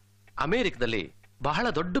 ಅಮೆರಿಕದಲ್ಲಿ ಬಹಳ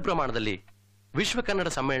ದೊಡ್ಡ ಪ್ರಮಾಣದಲ್ಲಿ ವಿಶ್ವ ಕನ್ನಡ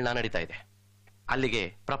ಸಮ್ಮೇಳನ ನಡೀತಾ ಇದೆ. ಅಲ್ಲಿಗೆ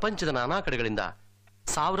ಪ್ರಪಂಚದ ನಾನಾ ಕಡೆಗಳಿಂದ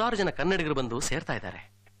ಸಾವಿರಾರು ಜನ ಕನ್ನಡಿಗರು ಬಂದು ಸೇರ್ತಾ ಇದ್ದಾರೆ.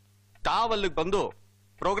 ತಾವಲ್ಲಿಗೆ ಬಂದು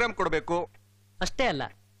ಪ್ರೋಗ್ರಾಮ್ ಕೊಡಬೇಕು. ಅಷ್ಟೇ ಅಲ್ಲ,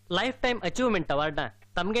 ಲೈಫ್ ಟೈಮ್ ಅಚೀವ್ಮೆಂಟ್ ಅವಾರ್ಡ್ನ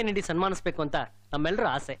ತಮಗೆ ನೀಡಿ ಸನ್ಮಾನಿಸಬೇಕು ಅಂತ ನಮ್ಮೆಲ್ಲರ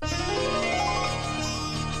ಆಸೆ.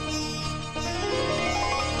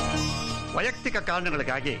 ವೈಯಕ್ತಿಕ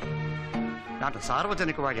ಕಾರಣಗಳಿಗಾಗಿ ನಾನು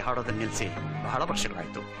ಸಾರ್ವಜನಿಕವಾಗಿ ಹಾಡೋದನ್ನು ನಿಲ್ಲಿಸಿ ಬಹಳ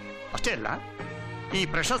ವರ್ಷಗಳಾಯಿತು. ಅಷ್ಟೇ ಅಲ್ಲ, ಈ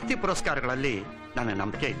ಪ್ರಶಸ್ತಿ ಪುರಸ್ಕಾರಗಳಲ್ಲಿ ನನ್ನ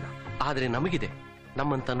ನಂಬಿಕೆ ಇಲ್ಲ. ಆದ್ರೆ ನಮಗಿದೆ.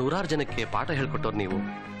 ನಮ್ಮಂತ ನೂರಾರು ಜನಕ್ಕೆ ಪಾಠ ಹೇಳ್ಕೊಟ್ಟವ್ರು ನೀವು.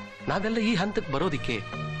 ನಾವೆಲ್ಲ ಈ ಹಂತಕ್ಕೆ ಬರೋದಿಕ್ಕೆ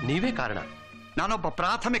ನೀವೇ ಕಾರಣ. ನಾನೊಬ್ಬ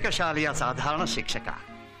ಪ್ರಾಥಮಿಕ ಶಾಲೆಯ ಸಾಧಾರಣ ಶಿಕ್ಷಕ.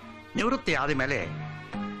 ನಿವೃತ್ತಿ ಆದ ಮೇಲೆ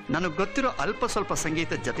ನನಗೆ ಗೊತ್ತಿರೋ ಅಲ್ಪ ಸ್ವಲ್ಪ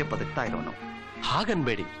ಸಂಗೀತದ ಜೊತೆ ಬದುಕ್ತಾ ಇರೋನು.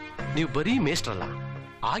 ಹಾಗನ್ಬೇಡಿ, ನೀವು ಬರೀ ಮೇಷ್ಟ್ರಲ್ಲ.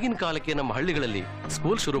 ಆಗಿನ ಕಾಲಕ್ಕೆ ನಮ್ಮ ಹಳ್ಳಿಗಳಲ್ಲಿ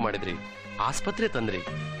ಸ್ಕೂಲ್ ಶುರು ಮಾಡಿದ್ರಿ, ಆಸ್ಪತ್ರೆ ತಂದ್ರಿ,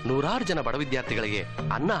 ನೂರಾರು ಜನ ಬಡ ವಿದ್ಯಾರ್ಥಿಗಳಿಗೆ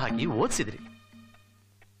ಅನ್ನ ಹಾಕಿ ಓದಿಸಿದ್ರಿ.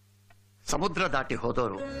 ಸಮುದ್ರ ದಾಟಿ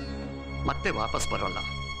ಹೋದವರು ಮತ್ತೆ ವಾಪಸ್ ಬರೋಲ್ಲ.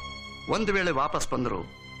 ಒಂದು ವೇಳೆ ವಾಪಸ್ ಬಂದರೂ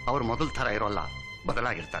ಅವ್ರು ಮೊದಲ ಥರ ಇರೋಲ್ಲ,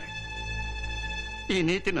 ಬದಲಾಗಿರ್ತಾರೆ. ಈ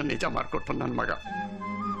ನೀತಿನ ನಿಜ ಮಾಡಿಕೊಟ್ಟು ನನ್ನ ಮಗ.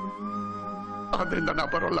 ಆದ್ರಿಂದ ನಾ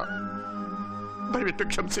ಬರೋಲ್ಲ, ದಯವಿಟ್ಟು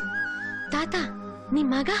ಕ್ಷಮಿಸಿ. ತಾತ, ನಿಮ್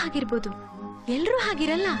ಮಗ ಹಾಗಿರ್ಬೋದು, ಎಲ್ರೂ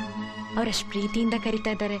ಹಾಗಿರಲ್ಲ. ಅವರಷ್ಟು ಪ್ರೀತಿಯಿಂದ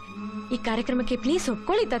ಕರಿತಾ ಇದ್ದಾರೆ. ಈ ಕಾರ್ಯಕ್ರಮಕ್ಕೆ ಪ್ಲೀಸ್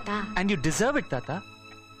ಒಪ್ಕೊಳ್ಳಿ ತಾತ. ಅಂಡ್ ಯು ಡಿಸರ್ವ್ ಇಟ್ ತಾತ.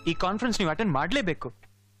 ಈ ಕಾನ್ಫರೆನ್ಸ್ ನೀವು ಅಟೆಂಡ್ ಮಾಡಲೇಬೇಕು.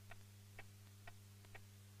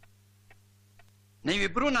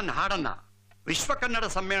 ನೀವಿಬ್ರು ನನ್ನ ಹಾಡನ್ನ ವಿಶ್ವ ಕನ್ನಡ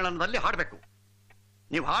ಸಮ್ಮೇಳನದಲ್ಲಿ ಹಾಡಬೇಕು.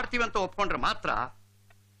 ನೀವು ಹಾಡ್ತೀವಂತ ಒಪ್ಕೊಂಡ್ರೆ ಮಾತ್ರ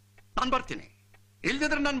ನಾನು ಬರ್ತೀನಿ,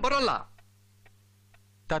 ಇಲ್ದಿದ್ರೆ ನಾನು ಬರೋಲ್ಲ.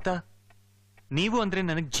 ತಾತ, ನೀವು ಅಂದ್ರೆ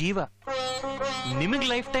ನನಗ್ ಜೀವ. ನಿಮಗ್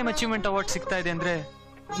ಲೈಫ್ ಟೈಮ್ ಅಚೀವ್ಮೆಂಟ್ ಅವಾರ್ಡ್ ಸಿಗ್ತಾ ಇದೆ ಅಂದ್ರೆ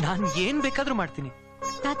ನಾನ್ ಏನ್ ಬೇಕಾದ್ರೂ ಮಾಡ್ತೀನಿ.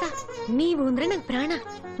 ತಾತ, ನೀವು ಅಂದ್ರೆ ನಂಗೆ ಪ್ರಾಣ.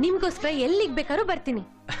 ನಿಮ್ಗೋಸ್ಕರ ಎಲ್ಲಿಗ್ ಬೇಕಾದ್ರೂ ಬರ್ತೀನಿ.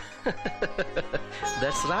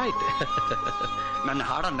 That's right. ನನ್ನ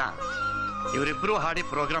ಹಾಡನ್ನ ಇವರಿಬ್ರು ಹಾಡಿ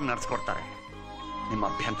ಪ್ರೋಗ್ರಾಮ್ ನಡೆಸ್ಕೊಡ್ತಾರೆ. ನಿಮ್ಮ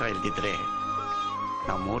ಅಭ್ಯಂತರ ಇಲ್ದಿದ್ರೆ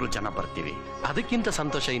ನಾವು 3 ಜನ ಬರ್ತೀವಿ. ಅದಕ್ಕಿಂತ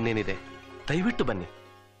ಸಂತೋಷ ಇನ್ನೇನಿದೆ. ದಯವಿಟ್ಟು ಬನ್ನಿ.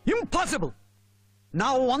 ಇಂಪಾಸಿಬಲ್.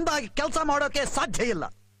 ನಾವು ಒಂದಾಗಿ ಕೆಲಸ ಮಾಡೋಕೆ ಸಾಧ್ಯ ಇಲ್ಲ.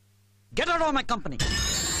 Get out of my company.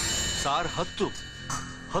 Sir,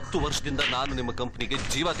 10 ವರ್ಷದಿಂದ ನಾನು ನಿಮ್ಮ ಕಂಪನಿಗೆ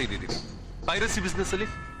ಜೀವ ತೆಗೆದಿದ್ದೀನಿ. ಪೈರಸಿ ಬಿಸ್ನೆಸ್ ಅಲ್ಲಿ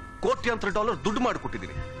ಕೋಟ್ಯಾಂತರ $1 ದುಡ್ಡು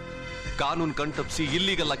ಮಾಡಿಕೊಟ್ಟಿದ್ದೀನಿ. ಕಾನೂನು ಕಣ್ತಪ್ಪಿಸಿ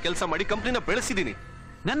ಇಲ್ಲಿಗೆಲ್ಲ ಕೆಲಸ ಮಾಡಿ ಕಂಪನಿನ ಬೆಳೆಸಿದ್ದೀನಿ.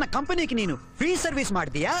 ನನ್ನ ಕಂಪನಿಗೆ ನೀನು ಫ್ರೀ ಸರ್ವಿಸ್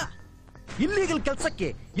ಮಾಡಿದೀಯಾ? ಇಲ್ಲಿಗಲ್ ಕೆಲಸಕ್ಕೆ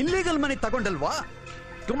illegal money ತಗೊಂಡಲ್ವಾ?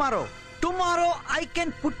 Tomorrow I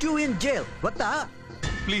can put you in jail, ಗೊತ್ತಾ?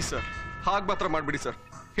 ಪ್ಲೀಸ್ ಸರ್, ಹಾಗೆ ಮಾತ್ರ ಮಾಡ್ಬಿಡಿ ಸರ್.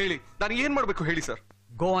 ಹೇಳಿ, ನಾನು ಏನ್ ಮಾಡ್ಬೇಕು ಹೇಳಿ sir.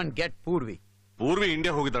 Go and get Purvi. Purvi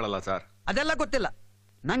India ಹೋಗಿದ್ದಾಳಲ್ಲ sir? ಅದೆಲ್ಲ ಗೊತ್ತಿಲ್ಲ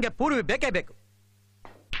ನಂಗೆ. ಪೂರ್ವಿ ಬೇಕೇ ಬೇಕು.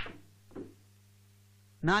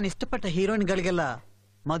 ನಾನು ಇಷ್ಟಪಟ್ಟ ಹೀರೋಯಿನ್ಗಳಿಗೆಲ್ಲ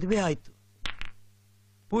ಮದುವೆ ಆಯ್ತು.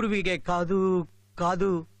 ಪೂರ್ವಿಗೆ ಕಾದು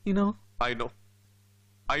ಕಾದು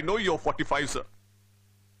I know you 45 sir.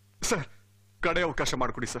 Sir, ಕಡೆ ಅವಕಾಶ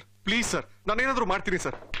ಮಾಡಿಕೊಡಿ ಸರ್, ಪ್ಲೀಸ್ ಸರ್. ನಾನೇನಾದ್ರೂ ಮಾಡ್ತೀನಿ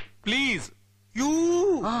ಸರ್, ಪ್ಲೀಸ್.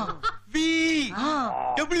 UVW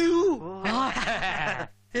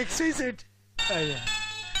XYZ.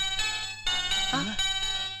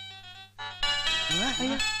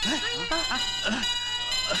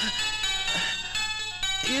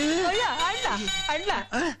 ಅಣ್ಣ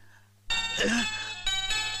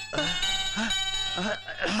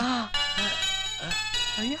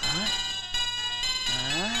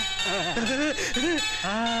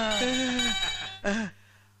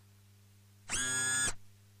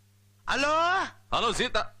ಹಲೋ ಹಲೋ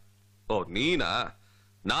ಸೀತಾ. ಓ ನೀನಾ?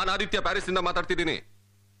 ನಾನು ಆದಿತ್ಯ ಪ್ಯಾರಿಸ್ ಇಂದ ಮಾತಾಡ್ತಿದ್ದೀನಿ.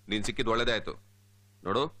 ನೀನ್ ಸಿಕ್ಕಿದ್ ಒಳ್ಳೇದೇ ಆಯ್ತು.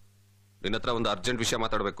 ನೋಡು, ನಿನ್ನ ಹತ್ರ ಒಂದು ಅರ್ಜೆಂಟ್ ವಿಷಯ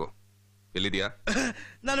ಮಾತಾಡ್ಬೇಕು. ಎಲ್ಲಿದ್ಯಾ?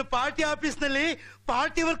 ನಾನು ಪಾರ್ಟಿ ಆಫೀಸ್ ನಲ್ಲಿ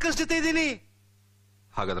ಪಾರ್ಟಿ ವರ್ಕರ್ಸ್ ಜೊತೆ ಇದ್ದೀನಿ.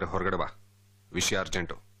 ಹಾಗಾದ್ರೆ ಹೊರಗಡೆ ಬಾ, ವಿಷಯ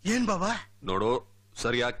ಅರ್ಜೆಂಟು. ಏನ್ ಬಾಬಾ? ನೋಡು,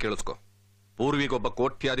 ಸರಿಯಾಗಿ ಕೇಳಿಸ್ಕೊ. ಪೂರ್ವಿಗೊಬ್ಬ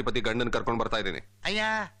ಕೋಟ್ಯಾಧಿಪತಿ ಗಂಡನ್ ಕರ್ಕೊಂಡ್ ಬರ್ತಾ ಇದ್ದೀನಿ. ಅಯ್ಯ,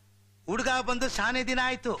 ಹುಡುಗ ಬಂದು ಶಾನೆ ದಿನ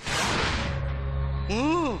ಆಯ್ತು.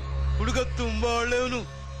 ಹುಡುಗ ತುಂಬಾ ಒಳ್ಳೆಯವನು,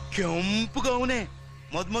 ಕೆಂಪುಗವನೆ.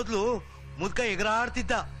 ಮೊದ್ಲು ಮುದ್ಕ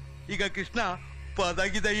ಎಗರಾಡ್ತಿದ್ದ. ಈಗ ಕೃಷ್ಣ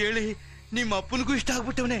ಪದಾಗಿದ ಹೇಳಿ ನಿಮ್ಮ ಅಪ್ಪನಿಗೂ ಇಷ್ಟ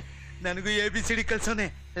ಆಗ್ಬಿಟ್ಟವನೆ. ನನಗೂ ABCD ಕಲ್ಸವನೆ.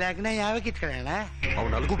 ಲಗ್ನ ಯಾವಾಗ ಇಟ್ಕೊಳ್ಳೋಣ?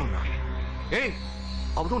 ಅವನ ಅಲ್ಗೂ ಬಂದ. ಏಯ್,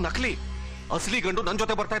 ಅವನು ನಕಲಿ. ಅಸಲಿ ಗಂಡು ನನ್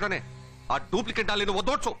ಜೊತೆ ಬರ್ತಾ ಇದ್ದಾನೆ. ಆ ಡೂಪ್ಲಿಕೇಟ್ ಅಲ್ಲಿ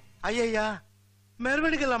ಒದ್ದೋಡ್ಸು. ಅಯ್ಯಯ್ಯ,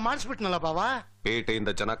 ಮೆರವಣಿಗೆಲ್ಲ ಮಾಡಿಸ್ಬಿಟ್ನಲ್ಲ ಬಾಬಾ. ಪೇಟೆಯಿಂದ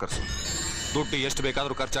ಜನ ಕರ್ಸು. ದುಡ್ಡು ಎಷ್ಟು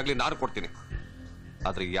ಬೇಕಾದ್ರೂ ಖರ್ಚಾಗ್ಲಿ, ನಾನು ಕೊಡ್ತೀನಿ.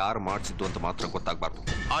 ಆದ್ರೆ ಯಾರು ಮಾಡಿಸಿದ್ದು ಅಂತ ಮಾತ್ರ ಗೊತ್ತಾಗ್ಬಾರ್ದು.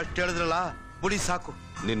 ಅಷ್ಟು ಹೇಳಿದ್ರಲ್ಲ, ಬುಡಿ ಸಾಕು.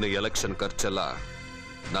 ನಿನ್ನ ಎಲೆಕ್ಷನ್ ಖರ್ಚೆಲ್ಲ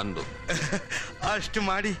ನಂದು. ಅಷ್ಟು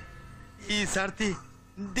ಮಾಡಿ ಈ ಸರ್ತಿ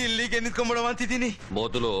ದಿಲ್ಲಿಗೆ ನಿಂತ್ಕೊಂಡ್ಬಿಡವ ಅಂತಿದ್ದೀನಿ.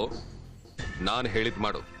 ಮೊದಲು ನಾನು ಹೇಳಿದ್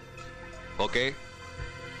ಮಾಡು. ಓಕೆ,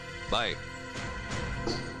 ಬಾಯ್.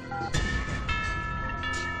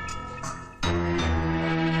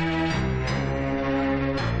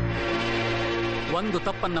 ಒಂದು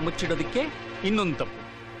ತಪ್ಪನ್ನ ಮುಚ್ಚಿಡೋದಕ್ಕೆ ಇನ್ನೊಂದು ತಪ್ಪು.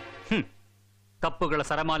 ತಪ್ಪುಗಳ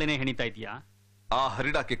ಸರಮಾಲೆನೇ ಹೆಣಿತಾ ಇದೆಯಾ? ಆ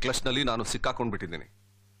ಹರಿಡಾಕಿ ಕ್ಲಚ್ ನಲ್ಲಿ ನಾನು ಸಿಕ್ಕಾಕೊಂಡ್ಬಿಟ್ಟಿದ್ದೀನಿ.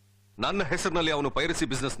 ನನ್ನ ಹೆಸರಿನಲ್ಲಿ ಅವನು ಪೈರಸಿ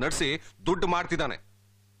ಬಿಸ್ನೆಸ್ ನಡೆಸಿ ದುಡ್ಡು ಮಾಡ್ತಿದ್ದಾನೆ.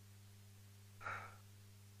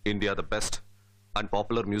 ಇಂಡಿಯಾದ best and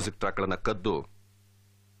popular music track ಗಳನ್ನ ಕದ್ದು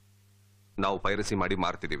ನಾವು ಪೈರಸಿ ಮಾಡಿ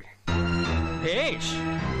ಮಾರ್ತಿದ್ದೀವಿ. ಭೇಷ್.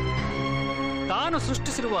 ತಾನು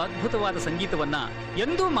ಸೃಷ್ಟಿಸಿರುವ ಅದ್ಭುತವಾದ ಸಂಗೀತವನ್ನ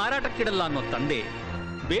ಎಂದೂ ಮಾರಾಟಕ್ಕಿಡಲ್ಲ ಅನ್ನೋ ತಂದೆ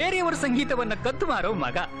ಬೇರೆಯವರ ಸಂಗೀತವನ್ನ ಕದ್ದು ಮಾರೋ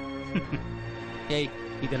ಮಗ. ಏಯ್,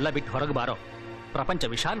 ಇದೆಲ್ಲ ಬಿಟ್ಟು ಹೊರಗೆ ಬಾರೋ. ಪ್ರಪಂಚ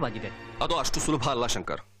ವಿಶಾಲವಾಗಿದೆ. ಅದು ಅಷ್ಟು ಸುಲಭ ಅಲ್ಲ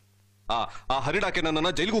ಶಂಕರ್. ಆ ಹರಿಡಾಕೆ ನನ್ನನ್ನ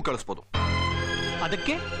ಜೈಲಿಗೂ ಕಳಿಸ್ಬೋದು.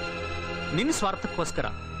 ಅದಕ್ಕೆ ನಿನ್ನ ಸ್ವಾರ್ಥಕ್ಕೋಸ್ಕರ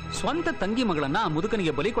ಸ್ವಂತ ತಂಗಿ ಮಗಳನ್ನ ಆ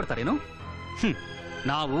ಮುದುಕನಿಗೆ ಬಲಿ ಕೊಡ್ತಾರೇನು?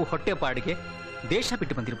 ನಾವು ಹೊಟ್ಟೆಪಾಡಿಗೆ ದೇಶ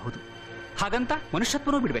ಬಿಟ್ಟು ಬಂದಿರಬಹುದು, ಹಾಗಂತ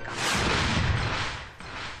ಮನುಷ್ಯತ್ವನೂ ಬಿಡ್ಬೇಕಾ?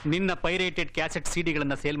 ನಿನ್ನ ಪೈರೇಟೆಡ್ ಕ್ಯಾಸೆಟ್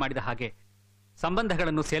ಸಿಡಿಗಳನ್ನ ಸೇಲ್ ಮಾಡಿದ ಹಾಗೆ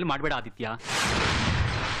ಸಂಬಂಧಗಳನ್ನು ಸೇಲ್ ಮಾಡಬೇಡ ಆದಿತ್ಯ.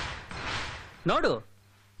 ನೋಡು,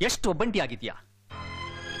 ಎಷ್ಟು ಒಬ್ಬಂಟಿ ಆಗಿದ್ಯಾ.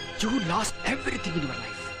 You last everything in your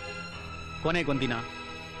life. ಕೊನೆಗೊಂದಿನ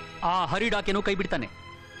ಆ ಹರಿಡಾಕೆನೂ ಕೈ ಬಿಡ್ತಾನೆ.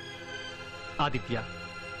 ಆದಿತ್ಯ,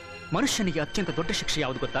 ಮನುಷ್ಯನಿಗೆ ಅತ್ಯಂತ ದೊಡ್ಡ ಶಿಕ್ಷೆ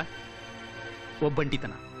ಯಾವುದು ಗೊತ್ತಾ?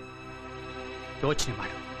 ಒಬ್ಬಂಟಿತನ. ಯೋಚನೆ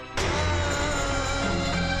ಮಾಡು.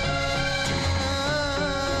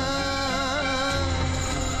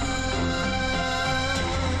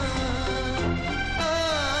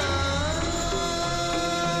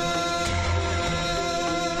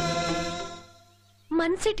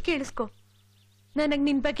 ಮನ್ಸಿಟ್ ಕೇಳಿಸ್ಕೊ. ನನಗ್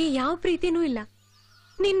ನಿನ್ ಬಗ್ಗೆ ಯಾವ ಪ್ರೀತಿನೂ ಇಲ್ಲ.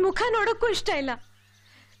 ನಿನ್ ಮುಖ ನೋಡಕ್ಕೂ ಇಷ್ಟ ಇಲ್ಲ.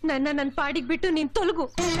 ನನ್ನ ಪಾಡಿಗೆ ಬಿಟ್ಟು ನೀನ್ ತೊಲಗು.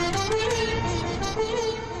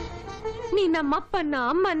 ನೀನ್ ನಮ್ಮಪ್ಪನ್ನ,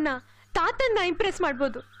 ಅಮ್ಮನ್ನ, ತಾತನ್ನ ಇಂಪ್ರೆಸ್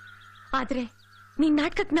ಮಾಡ್ಬೋದು, ಆದ್ರೆ ನಿನ್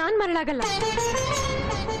ನಾಟಕಕ್ಕೆ ನಾನ್ ಮರಳಾಗಲ್ಲ.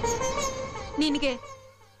 ನಿನಗೆ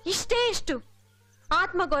ಇಷ್ಟೇ ಇಷ್ಟು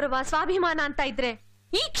ಆತ್ಮಗೌರವ, ಸ್ವಾಭಿಮಾನ ಅಂತ ಇದ್ರೆ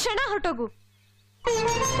ಈ ಕ್ಷಣ ಹೊರಟೋಗು.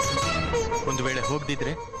 ಒಂದು ವೇಳೆ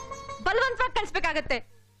ಹೋಗ್ದಿದ್ರೆ ಬಲವಂತವಾಗಿ ಕಳಿಸ್ಬೇಕಾಗತ್ತೆ.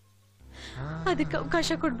 ಅದಕ್ಕೆ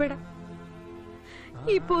ಅವಕಾಶ ಕೊಡ್ಬೇಡ.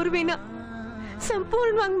 ಈ ಪೂರ್ವಿನ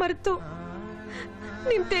ಸಂಪೂರ್ಣವಾಗಿ ಮರೆತು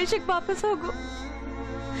ನಿಮ್ ದೇಶಕ್ಕೆ ವಾಪಸ್ ಹೋಗು.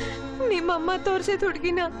 ನಿಮ್ಮಮ್ಮ ತೋರಿಸಿದ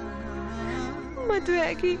ಹುಡುಗಿನ ಮದುವೆ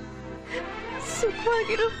ಆಗಿ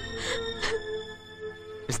ಸುಖವಾಗಿರು.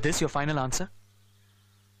 Is this your final answer?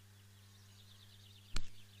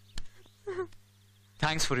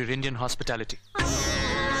 Thanks for your Indian hospitality.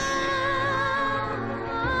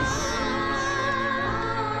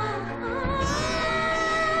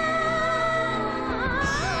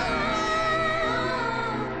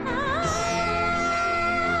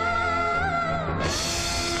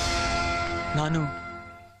 ನಾನು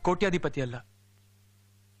ಕೋಟ್ಯಾಧಿಪತಿ ಅಲ್ಲ.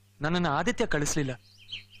 ನನ್ನನ್ನು ಆದಿತ್ಯ ಕಳಿಸ್ಲಿಲ್ಲ.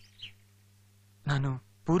 ನಾನು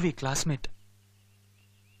ಪೂರ್ವಿ ಕ್ಲಾಸ್ಮೇಟ್.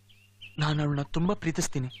 ನಾನು ಅವಳನ್ನ ತುಂಬಾ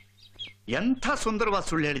ಪ್ರೀತಿಸ್ತೀನಿ. ಎಂಥ ಸುಂದರವಾದ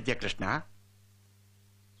ಸುಳ್ಳು ಹೇಳಿದ್ಯಾ ಕೃಷ್ಣ.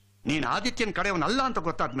 ನೀನ್ ಆದಿತ್ಯನ ಕಡೆಯವನಲ್ಲ ಅಂತ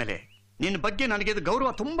ಗೊತ್ತಾದ್ಮೇಲೆ ನಿನ್ನ ಬಗ್ಗೆ ನನಗೆ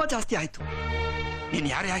ಗೌರವ ತುಂಬಾ ಜಾಸ್ತಿ ಆಯ್ತು. ನೀನ್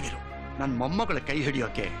ಯಾರೇ ಆಗಿರು, ನನ್ನ ಮೊಮ್ಮಗಳ ಕೈ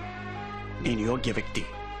ಹಿಡಿಯೋಕೆ ನೀನು ಯೋಗ್ಯ ವ್ಯಕ್ತಿ.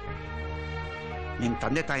 ನಿನ್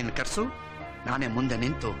ತಂದೆ ತಾಯಿನ ಕರೆಸು, ನಾನೇ ಮುಂದೆ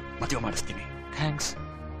ನಿಂತು ಮದುವೆ ಮಾಡಿಸ್ತೀನಿ. ಥ್ಯಾಂಕ್ಸ್.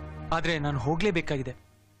 ಆದ್ರೆ ನಾನು ಹೋಗ್ಲೇಬೇಕಾಗಿದೆ.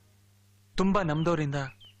 ತುಂಬಾ ನಮ್ದವರಿಂದ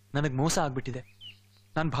ನನಗೆ ಮೋಸ ಆಗ್ಬಿಟ್ಟಿದೆ.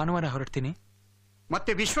 ನಾನು ಭಾನುವಾರ ಹೊರಡ್ತೀನಿ.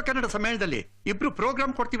 ಮತ್ತೆ ವಿಶ್ವ ಕನ್ನಡ ಸಮ್ಮೇಳನದಲ್ಲಿ ಇಬ್ರು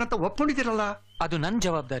ಪ್ರೋಗ್ರಾಮ್ ಕೊಡ್ತೀವಂತ ಒಪ್ಕೊಂಡಿದ್ದೀರಲ್ಲ? ಅದು ನನ್ನ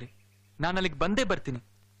ಜವಾಬ್ದಾರಿ. ನಾನು ಅಲ್ಲಿಗೆ ಬಂದೇ ಬರ್ತೀನಿ.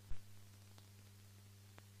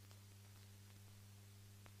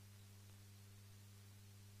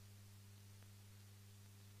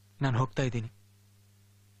 ನಾನು ಹೋಗ್ತಾ ಇದ್ದೀನಿ.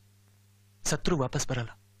 ಸತ್ರು ವಾಪಸ್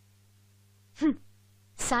ಬರಲ್ಲ.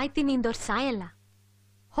 ಸಾಯ್ತೀನಿ ಇಂದವ್ರು ಸಾಯಲ್ಲ,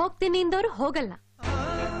 ಹೋಗ್ತೀನಿ ಇಂದವ್ರು ಹೋಗಲ್ಲ.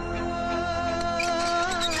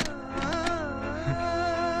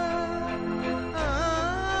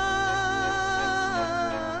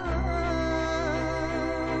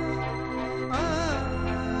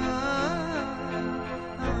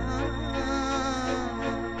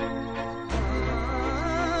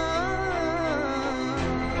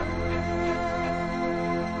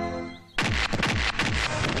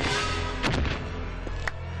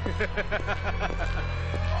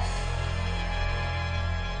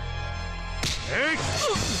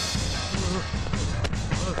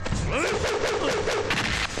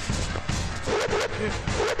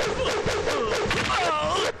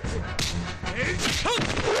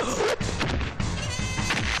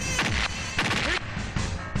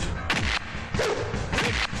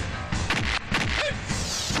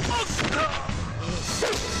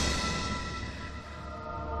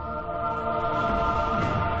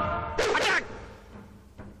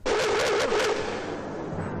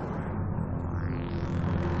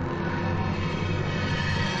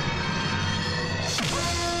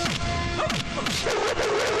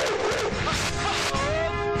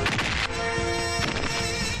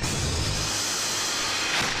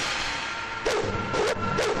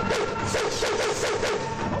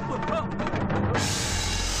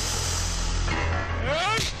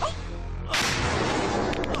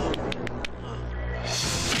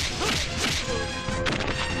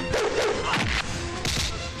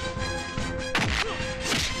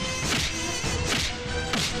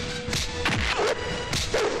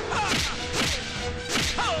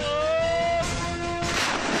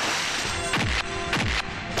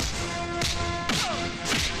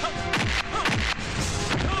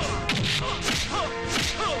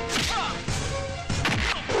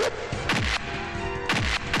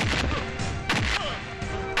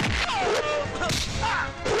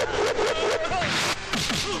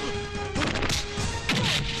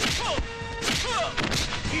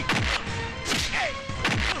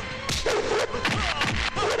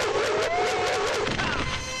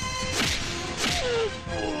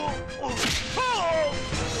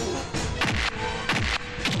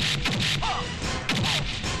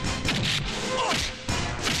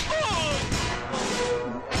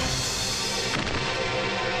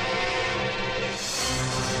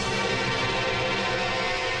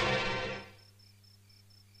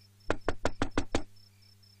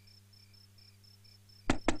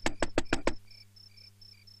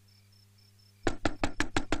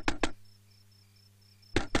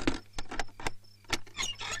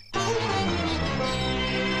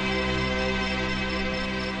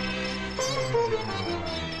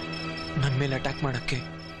 ಮೇಲೆ ಅಟ್ಯಾಕ್ ಮಾಡಕ್ಕೆ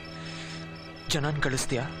ಜನನ್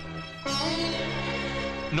ಕಳಿಸ್ತೀಯಾ?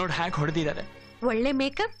 ನೋಡ್ ಹ್ಯಾಕ್ ಹೊಡೆದಿದ್ದಾರೆ. ಒಳ್ಳೆ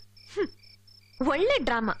ಮೇಕಪ್, ಒಳ್ಳೆ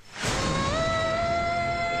ಡ್ರಾಮಾ.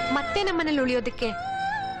 ಮತ್ತೆ ನಮ್ಮನೇಲಿ ಉಳಿಯೋದಕ್ಕೆ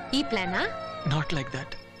ಈ ಪ್ಲಾನಾ? Not like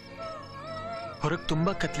that. ಹೊರಗ್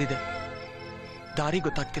ತುಂಬಾ ಕತ್ಲಿದೆ, ದಾರಿ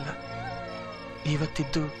ಗೊತ್ತಾಗ್ತಿಲ್ಲ.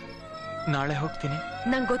 ಇವತ್ತಿದ್ದು ನಾಳೆ ಹೋಗ್ತೀನಿ.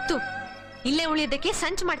 ನಂಗೆ ಗೊತ್ತು, ಇಲ್ಲೇ ಉಳಿಯೋದಕ್ಕೆ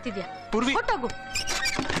ಸಂಚು ಮಾಡ್ತಿದ್ಯಾ. ಹೊಟ್ಟೋಗು.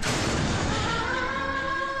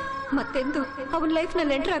 ಮತ್ತೆಂದು ಅವನ ಲೈಫ್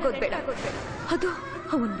ನಲ್ಲಿ ಎಂಟರ್ ಆಗೋದು ಬೇಡ. ಅದು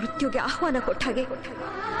ಅವನ ಮೃತ್ಯುಗೆ ಆಹ್ವಾನ ಕೊಟ್ಟ ಹಾಗೆ.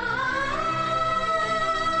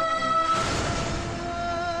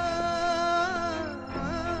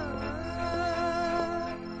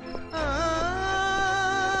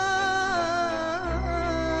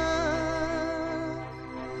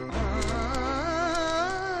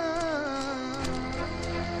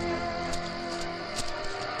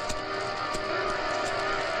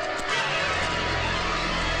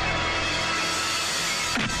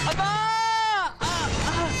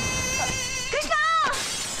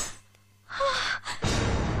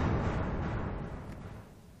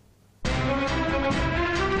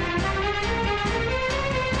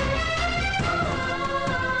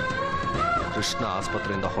 ಕೃಷ್ಣ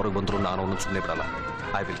ಆಸ್ಪತ್ರೆಯಿಂದ ಹೊರಗೆ ಬಂದ್ರು ನಾನು ಅವನು ಸುಮ್ಮನೆ ಬಿಡಲ್ಲ.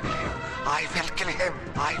 I will kill him, I will kill him,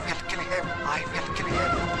 I will kill him, I will kill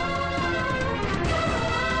him.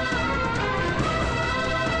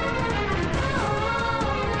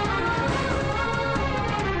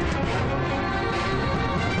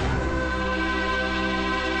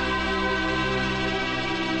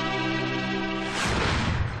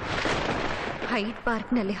 Hide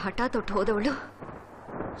park ನಲ್ಲಿ ಹಠ ತೊಟ್ಟು ಹೋದವಳು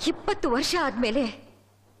 20 ವರ್ಷ ಆದ್ಮೇಲೆ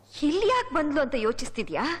ಇಲ್ಲಿ ಯಾಕೆ ಬಂದ್ಲು ಅಂತ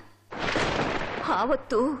ಯೋಚಿಸ್ತಿದ್ಯಾ?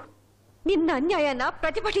 ಆವತ್ತು ನಿನ್ನ ಅನ್ಯಾಯನ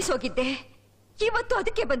ಪ್ರತಿಭಟಿಸೋಗಿದ್ದೆ, ಇವತ್ತು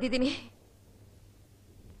ಅದಕ್ಕೆ ಬಂದಿದ್ದೀನಿ.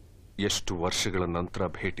 ಎಷ್ಟು ವರ್ಷಗಳ ನಂತರ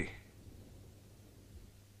ಭೇಟಿ.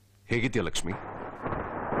 ಹೇಗಿದ್ಯಾ ಲಕ್ಷ್ಮಿ?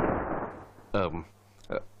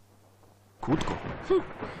 ಕೂತ್ಕೋ.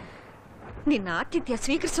 ನಿನ್ನ ಆತಿಥ್ಯ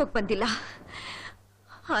ಸ್ವೀಕರಿಸೋಕ್ ಬಂದಿಲ್ಲ.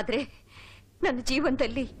 ಆದ್ರೆ ನನ್ನ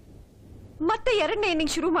ಜೀವನದಲ್ಲಿ ಮತ್ತೆ 2ನೇ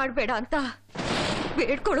ಇನ್ನಿಂಗ್ ಶುರು ಮಾಡಬೇಡ ಅಂತ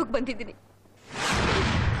ಬೇಡ್ಕೊಳ್ಳೋಕ್ ಬಂದಿದ್ದೀನಿ.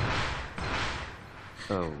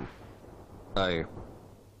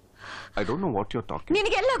 I don't know what you're talking.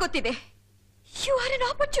 ನಿನಗೆಲ್ಲ ಗೊತ್ತಿದೆ. You are N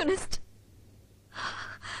ಆಪರ್ಚುನಿಸ್ಟ್.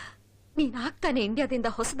 ನೀನ್ ಆಗ್ತಾನೆ ಇಂಡಿಯಾದಿಂದ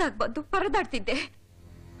ಹೊಸದಾಗಿ ಬಂದು ಪರದಾಡ್ತಿದ್ದೆ.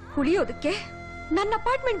 ಉಳಿಯೋದಕ್ಕೆ ನನ್ನ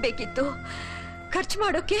ಅಪಾರ್ಟ್ಮೆಂಟ್ ಬೇಕಿತ್ತು. ಖರ್ಚು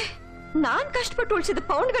ಮಾಡೋಕೆ ನಾನ್ ಕಷ್ಟಪಟ್ಟು ಉಳಿಸಿದ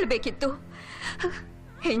ಪೌಂಡ್ಗಳು ಬೇಕಿತ್ತು.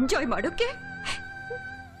 ಎಂಜಾಯ್ ಮಾಡೋಕೆ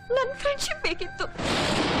ನನ್ನ ಫ್ರೆಂಡ್ಶಿಪ್ ಬೇಕಿತ್ತು.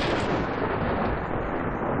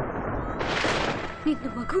 ನಿನ್ನ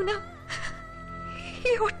ಮಗುನ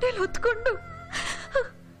ಈ ಹೊಟ್ಟೆಲ್ ಹೊತ್ಕೊಂಡು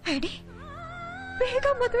ಅಡಿ ಬೇಗ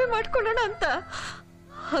ಮದುವೆ ಮಾಡ್ಕೊಳ್ಳೋಣ ಅಂತ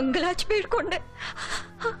ಅಂಗಲಾಚ್ ಬೇಡ್ಕೊಂಡೆ.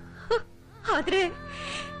 ಆದ್ರೆ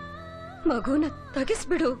ಮಗುನ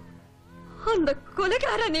ತಗಿಸ್ಬಿಡು ಅಂದ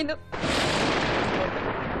ಕೊಲೆಗಾರ ನೀನು.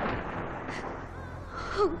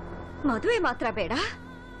 ಮದುವೆ ಮಾತ್ರ ಬೇಡ,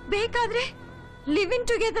 ಬೇಕಾದ್ರೆ ಲಿವ್ ಇನ್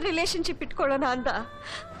ಟುಗೆದರ್ ರಿಲೇಶನ್ಶಿಪ್ ಇಟ್ಕೊಳ್ಳೋಣ ಅಂದ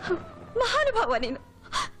ಮಹಾನುಭಾವ ನೀನು.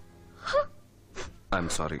 I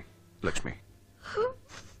am sorry Lakshmi.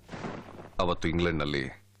 ಅವತ್ತು ಇಂಗ್ಲೆಂಡ್ನಲ್ಲಿ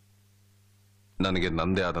ನನಗೆ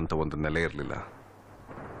ನಂದೇ ಆದಂತ ಒಂದು ನೆಲೆ ಇರಲಿಲ್ಲ.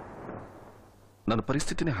 ನನ್ನ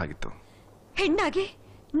ಪರಿಸ್ಥಿತಿನೇ ಹಾಗಿತ್ತು. ಹೆಣ್ಣಾಗಿ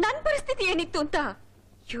ನನ್ನ ಪರಿಸ್ಥಿತಿ ಏನಿತ್ತು ಅಂತ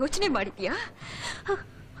ಯೋಚನೆ ಮಾಡಿದ್ಯಾ?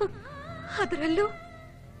 ಅದರಲ್ಲೂ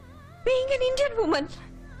ಬೀಯಿಂಗ್ ಎನ್ ಇಂಡಿಯನ್ ವುಮನ್,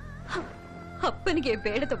 ಅಪ್ಪನಿಗೆ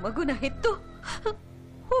ಬೇಡದ ಮಗುನ ಹೆತ್ತು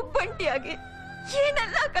ಒಬ್ಬಂಟಿಯಾಗಿ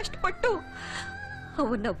ಏನೆಲ್ಲ ಕಷ್ಟಪಟ್ಟು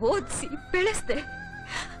ಅವನ್ನ ಓದಿಸಿ ಬೆಳೆಸ್ದೆ.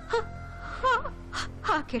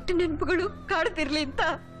 ಆ ಕೆಟ್ಟ ನೆನಪುಗಳು ಕಾಡ್ತಿರ್ಲಿ ಅಂತ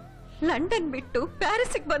ಲಂಡನ್ ಬಿಟ್ಟು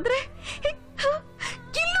ಪ್ಯಾರಿಸ್ಗೆ ಬಂದ್ರೆ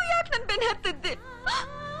ಇಲ್ಲೂ ಯಾಕೆ ನನ್ ಬೆನ್ನ ಹತ್ತಿದ್ದೆ?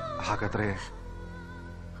 ಹಾಗಾದ್ರೆ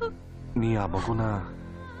ನೀ ಆ ಮಗುನ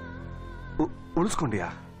ಉಳಿಸ್ಕೊಂಡ್ಯಾ?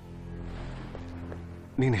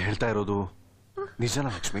 ನೀನ್ ಹೇಳ್ತಾ ಇರೋದು ನಿಜನ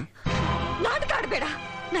ಲಕ್ಷ್ಮಿ? ನಾಟಕ ಆಡ್ಬೇಡ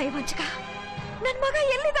ನಯವಂಚಕ. ನನ್ ಮಗ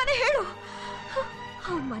ಎಲ್ಲಿದ್ದಾನೆ ಹೇಳು.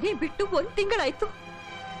 ಅವನ್ ಮನೆ ಬಿಟ್ಟು 1 ತಿಂಗಳಾಯ್ತು.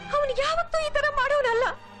 ಅವನು ಯಾವತ್ತೂ ಈ ತರ ಮಾಡೋನಲ್ಲ.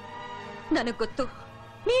 ನನಗ್ ಗೊತ್ತು,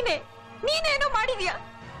 ನೀನೇನೋ ಮಾಡಿದ್ಯಾ.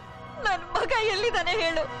 ನನ್ ಮಗ ಎಲ್ಲಿದ್ದಾನೆ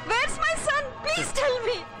ಹೇಳು. Wares my sun, please tell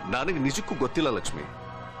me. ನನಗೆ ನಿಜಕ್ಕೂ ಗೊತ್ತಿಲ್ಲ ಲಕ್ಷ್ಮಿ.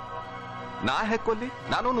 ನಾ ಹೆಕ್ಕೊಲ್ಲಿ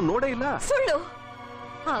ನಾನವನು ನೋಡೇ ಇಲ್ಲ. ಸುಳ್ಳು.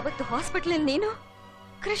 ಆವತ್ತು ಹಾಸ್ಪಿಟಲ್ ನೀನು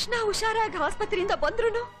ಕೃಷ್ಣ ಹುಷಾರಾಗಿ ಆಸ್ಪತ್ರೆಯಿಂದ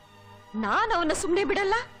ಬಂದ್ರು ನಾನು ಅವನ್ನ ಸುಮ್ನೆ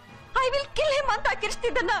ಬಿಡಲ್ಲ. ಐ ವಿಲ್ ಕಿಲ್ ಹಿಮ್ ಅಂತ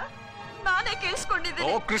ಕಿರ್ಸ್ತಿದ್ದನ್ನ ನಾನೇ ಕೇಳಿಸ್ಕೊಂಡಿದ್ದೆ.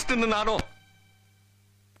 ಓ ಕೃಷ್ಣನ ನಾನು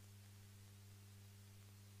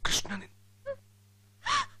ಕೃಷ್ಣ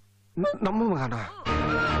ನಮ್ಮ ಮಗನ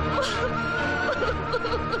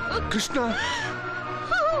ಕೃಷ್ಣ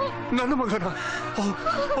ನನ್ನ ಮಗನ.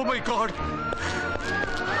 ಓ ಮೈ god.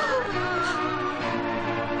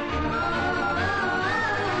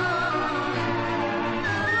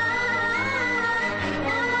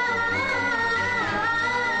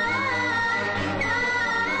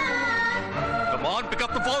 Come on, pick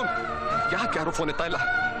up the phone. ಯಾಕೆ ಯಾರು ಫೋನ್ ಎತ್ತಾ ಇಲ್ಲ?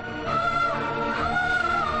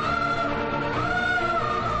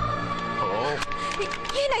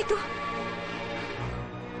 ಏನಾಯ್ತು?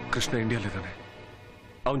 ಕೃಷ್ಣ ಇಂಡಿಯಾಲಿದ್ದಾನೆ.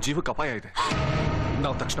 ಅವನ ಜೀವಕ್ಕೆ ಅಪಾಯ ಇದೆ.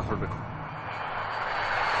 ನಾವು ತಕ್ಷಣ ಹೊರಡ್ಬೇಕು.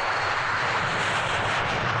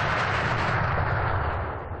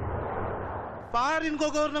 ಫಾರಿನ್ಗೆ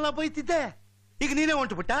ಹೋಗೋರ್ನೆಲ್ಲ ಬೈತಿದ್ದೆ, ಈಗ ನೀನೇ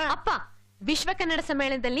ಹೊಂಟ್ಬಿಟ್ಟ? ಅಪ್ಪ, ವಿಶ್ವ ಕನ್ನಡ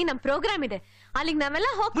ಸಮ್ಮೇಳನದಲ್ಲಿ ನಮ್ ಪ್ರೋಗ್ರಾಮ್ ಇದೆ, ಅಲ್ಲಿಗೆ ನಾವೆಲ್ಲ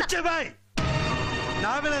ಮುಚ್ಚೆ ಬಾಯ್.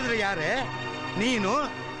 ನಾವೆಲ್ಲಂದ್ರೆ ಯಾರೇ? ನೀನು,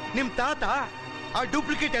 ನಿಮ್ ತಾತ, ಆ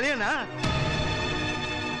ಡೂಪ್ಲಿಕೇಟ್ ಎಳೆಯನ?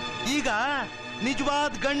 ಈಗ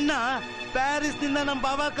ನಿಜವಾದ ಗಣ್ಣ ಪ್ಯಾರಿಸ್ ನಿಂದ ನಮ್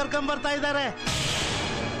ಬಾಬಾ ಕರ್ಕೊಂಡ್ ಬರ್ತಾ ಇದ್ದಾರೆ.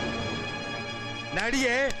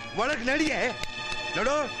 ನಡಿಯೇ, ಒಳಗ್ ನಡಿಯೇ.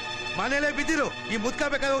 ನೋಡು, ಮನೇಲೆ ಬಿದ್ದಿರು. ಈ ಮುದ್ಕ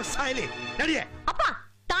ಬೇಕಾದ ಸಾಯ್ಲಿ. ನಡಿಯೇ. ಅಪ್ಪ,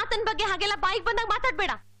 ತಾತನ್ ಬಗ್ಗೆ ಹಾಗೆಲ್ಲ ಬಾಯಿಗೆ ಬಂದಾಗ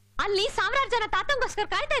ಮಾತಾಡ್ಬೇಡ. ಅಲ್ಲಿ 1000 ಜನ ತಾತಂಗೋಸ್ಕರ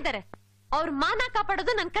ಕಾಯ್ತಾ ಇದ್ದಾರೆ. ಅವ್ರ ಮಾನ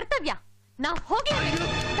ಕಾಪಾಡೋದು ನನ್ ಕರ್ತವ್ಯ. ನಾವ್ ಹೋಗಿ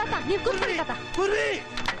ತಾತ, ನೀವ್ ಕೂತ್ಕೊಳ್ಳಿ ತಾತ. ಪೂರ್ವಿ,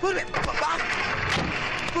 ಪೂರ್ವಿ,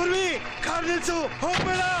 ಪೂರ್ವಿ, ಕಾರ್ ನಿಲ್ಸು.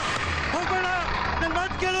 ಹೋಗ್ಬೇಡ, ಹೋಗ್ಬೇಡ. ನನ್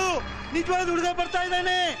ಮಾತು ಕೇಳು. ನಿಜವಾದ ಹುಡುಗ ಬರ್ತಾ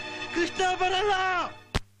ಇದ್ದಾನೆ. ಕೃಷ್ಣ ಬರಲ್ಲ.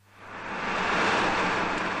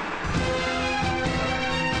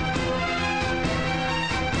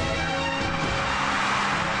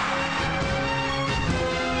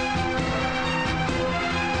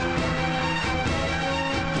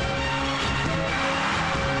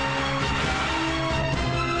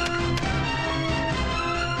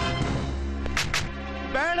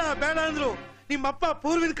 ಬೇಡ ಬೇಡ ಅಂದ್ರು. ನಿಮ್ಮಪ್ಪ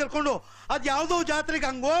ಪೂರ್ವಿನ ಕರ್ಕೊಂಡು ಅದ್ ಯಾವ್ದೋ ಜಾತ್ರೆಗೆ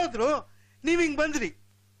ಹಂಗ ಹೋದ್ರು. ನೀವ್ ಹಿಂಗ್ ಬಂದ್ರಿ.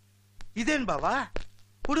 ಇದೇನ್ ಬಾವಾ,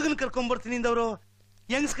 ಹುಡುಗನ್ ಕರ್ಕೊಂಡ್ ಬರ್ತೀನಿ ಇಂದವ್ರು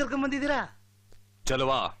ಹೆಂಗ್ಸ್ ಕರ್ಕೊಂಡ್ ಬಂದಿದ್ದೀರಾ?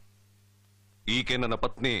 ಚಲವಾ, ಈಕೆ ನನ್ನ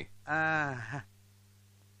ಪತ್ನಿ.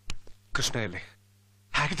 ಕೃಷ್ಣ ಎಲ್ಲಿ?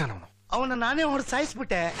 ಹೇಗಿದ್ದಾನವನು? ಅವನ ನಾನೇ ಹೊಡೆದು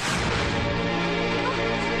ಸಾಯಿಸ್ಬಿಟ್ಟೆ.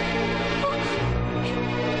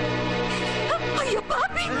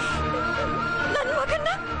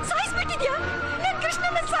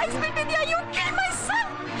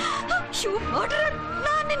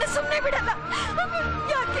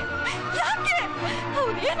 ಯಾಕೆ ಯಾಕೆ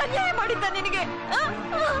ಅವ್ನು ಏನ್ ಅನ್ಯಾಯ ಮಾಡಿದ್ದ ನಿನಗೆ?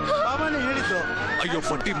 ಮಾಮನೇ ಹೇಳಿದ್ದು. ಅಯ್ಯೋ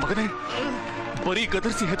ಪಟ್ಟಿ ಮಗನೇ, ಬರೀ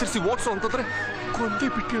ಗದರ್ಸಿ ಹೆದರ್ಸಿ ಓಡ್ಸೋ ಅಂತಂದ್ರೆ ಕೊಂದೇ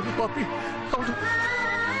ಬಿಟ್ಟಿ ಅದು ಪಾಪಿ. ಅವನು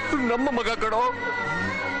ನಮ್ಮ ಮಗ ಕಣೋ.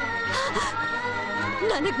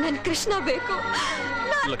 ನನಗ್ ನನ್ ಕೃಷ್ಣ ಬೇಕು.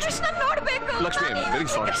 ಕೃಷ್ಣ ನೋಡ್ಬೇಕು. Lakshmi, I am very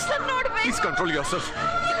sorry. Please control your self.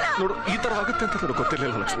 ನೋಡು, ಈ ತರ ಆಗುತ್ತೆ ಅಂತ ನನಗೆ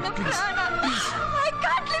ಗೊತ್ತಿರಲಿಲ್ಲ Lakshmi. Please. I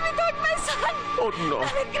can't live without my son. Oh no.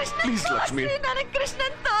 Please Lakshmi. ನನಗ್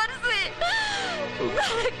ಕೃಷ್ಣನ್ ತೋರಿಸಿ.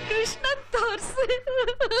 ನನಗ್ ಕೃಷ್ಣನ್ ತೋರಿಸಿ.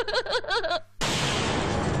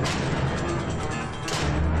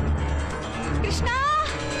 ಕೃಷ್ಣ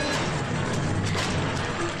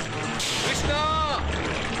ಕೃಷ್ಣ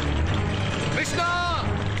ಕೃಷ್ಣ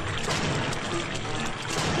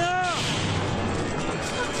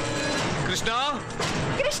ಕೃಷ್ಣ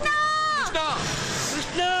ಕೃಷ್ಣ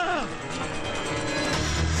ಕೃಷ್ಣ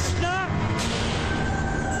ಕೃಷ್ಣ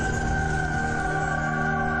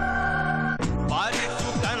ಬಾರಿಸು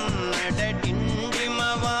ಕನ್ನಡ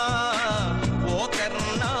ಡಿಂಡಿಮವ, ಓ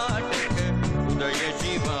ಕರ್ನಾಟಕ ಉದಯ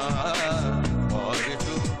ಶಿವ.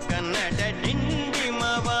 ಬಾರಿಸು ಕನ್ನಡ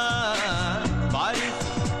ಡಿಂಡಿಮವ,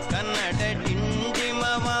 ಬಾರಿಸು ಕನ್ನಡ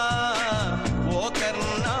ಡಿಂಡಿಮವ, ಓ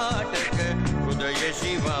ಕರ್ನಾಟಕ ಉದಯ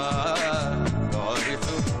ಶಿವ.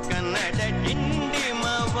 ಬಾರಿಸು ಕನ್ನಡ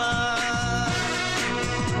ಡಿಂಡಿಮವ.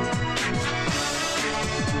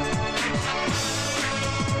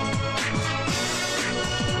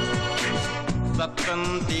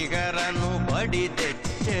 ಸತ್ತಂತಿಗರನು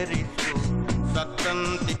ಬಡಿದೆಚ್ಚರಿಸು,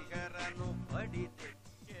 ಸತ್ತಂತಿಗರನು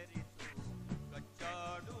ಬಡಿದೆಚ್ಚರಿಸು,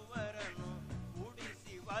 ಕಚ್ಚಾಡುವರನು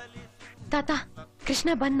ಉಡಿಸಿ ಒಲಿಸು. ತಾತ, ಕೃಷ್ಣ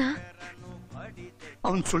ಬನ್ನ.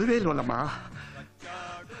 ಅವನ್ ಸುಳಿವೇ ಇಲ್ವಲ್ಲಮ್ಮ.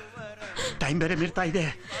 ಟೈಮ್ ಬೇರೆ ಮೀರ್ತಾ ಇದೆ.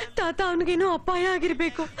 ತಾತ, ಅವನಿಗೇನೋ ಅಪಾಯ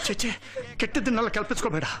ಆಗಿರ್ಬೇಕು. ಚೇಚೆ, ಕೆಟ್ಟದನ್ನೆಲ್ಲ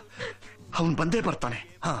ಕಲ್ಪಿಸ್ಕೋಬೇಡ. ಅವನ್ ಬಂದೇ ಬರ್ತಾನೆ.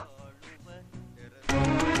 ಹಾ,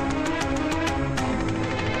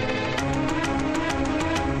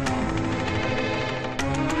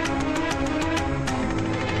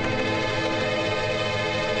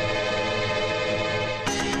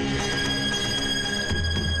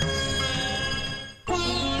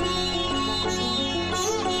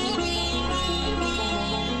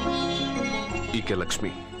 ಈಕೆ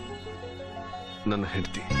ಲಕ್ಷ್ಮಿ ನನ್ನ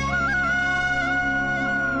ಹೆಂಡತಿ.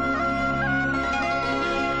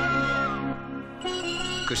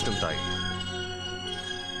 ಕೃಷ್ಣನ್ ತಾಯಿ.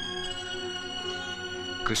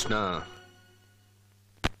 ಕೃಷ್ಣ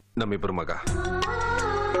ನಮ್ಮಿಬ್ಬರು ಮಗ.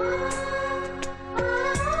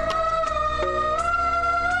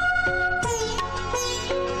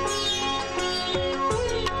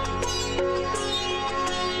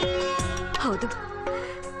 ಹೌದು,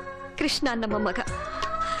 ಕೃಷ್ಣ ನಮ್ಮ ಮಗ,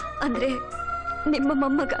 ಅಂದ್ರೆ ನಿಮ್ಮ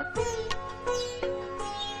ಮೊಮ್ಮಗ.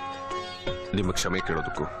 ನಿಮ್ಮ ಕ್ಷಮೆ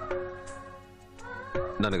ಕೇಳೋದಕ್ಕೂ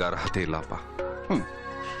ನನಗೆ ಅರ್ಹತೆ ಇಲ್ಲಪ್ಪ.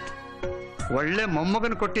 ಒಳ್ಳೆ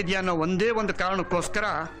ಮೊಮ್ಮಗನ ಕೊಟ್ಟಿದ್ಯಾ ಅನ್ನೋ ಒಂದೇ ಒಂದು ಕಾರಣಕ್ಕೋಸ್ಕರ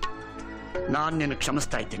ನಾನು ನಿನ್ನ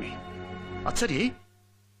ಕ್ಷಮಿಸ್ತಾ ಇದ್ದೀನಿ. ಅದು ಸರಿ,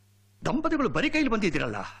 ದಂಪತಿಗಳು ಬರೀ ಕೈಲಿ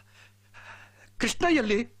ಬಂದಿದ್ದೀರಲ್ಲ, ಕೃಷ್ಣ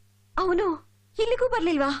ಎಲ್ಲಿ? ಅವನು ಇಲ್ಲಿಗೂ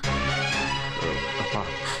ಬರ್ಲಿಲ್ವಾ? ಅಪ್ಪ,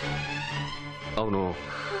 ಅವನು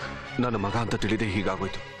ನನ್ನ ಮಗ ಅಂತ ತಿಳಿದೇ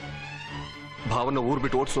ಹೀಗಾಗೋಯ್ತು. ಭಾವನ ಊರ್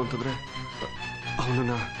ಬಿಟ್ಟು ಓಡಿಸು ಅಂತಂದ್ರೆ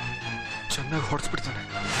ಅವನನ್ನ ಚೆನ್ನಾಗಿ ಹೊಡೆಸ್ಬಿಡ್ತಾನೆ.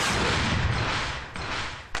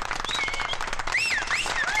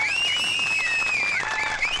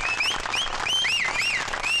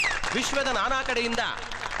 ವಿಶ್ವದ ನಾನಾ ಕಡೆಯಿಂದ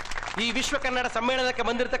ಈ ವಿಶ್ವ ಕನ್ನಡ ಸಮ್ಮೇಳನಕ್ಕೆ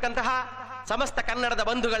ಬಂದಿರತಕ್ಕಂತಹ ಸಮಸ್ತ ಕನ್ನಡದ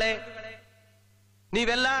ಬಂಧುಗಳೇ,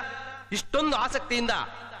 ನೀವೆಲ್ಲ ಇಷ್ಟೊಂದು ಆಸಕ್ತಿಯಿಂದ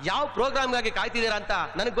ಯಾವ ಪ್ರೋಗ್ರಾಮ್ಗಾಗಿ ಕಾಯ್ತಿದ್ದೀರಾ ಅಂತ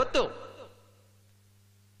ನನಗೆ ಗೊತ್ತು.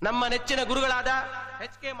 ನಮ್ಮ ನೆಚ್ಚಿನ ಗುರುಗಳಾದ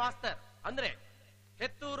HK ಮಾಸ್ಟರ್ ಅಂದ್ರೆ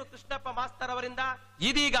ಹೆತ್ತೂರು ಕೃಷ್ಣಪ್ಪ ಮಾಸ್ತರ್ ಅವರಿಂದ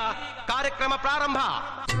ಇದೀಗ ಕಾರ್ಯಕ್ರಮ ಪ್ರಾರಂಭ.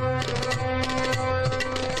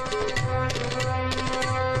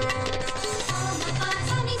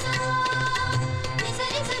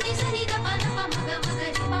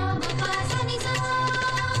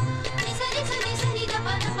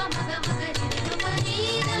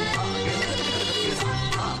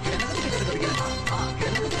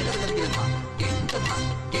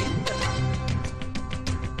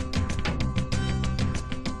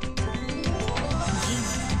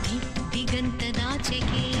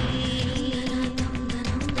 ದಿಗಂತದಾಚೆಗೆ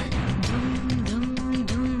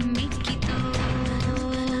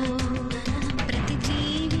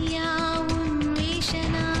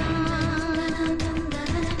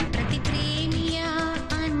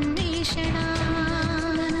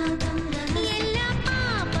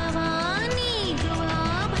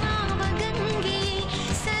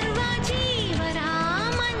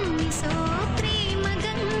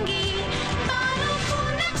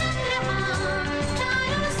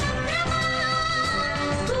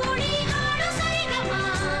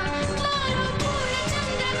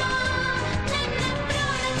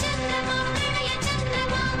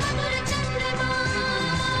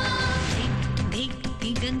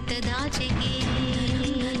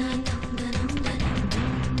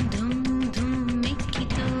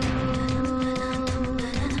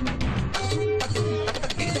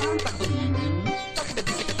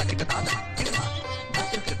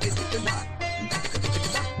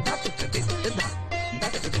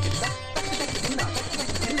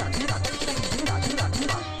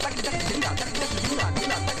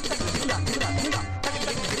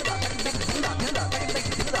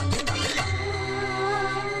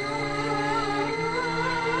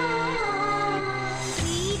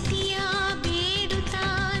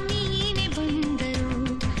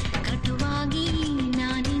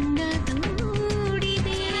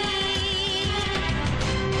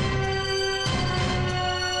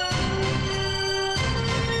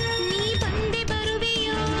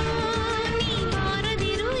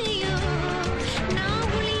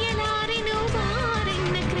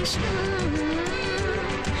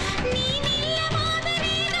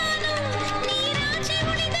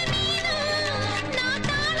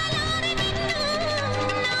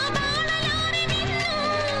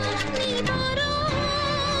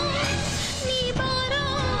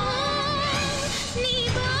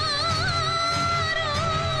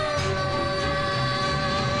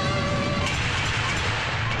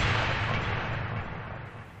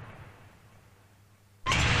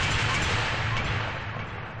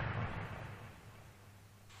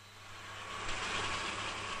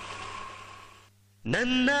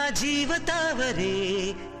ನನ್ನ ಜೀವತಾವರೇ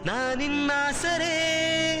ನಾನಿನ್ನಾಸರೇ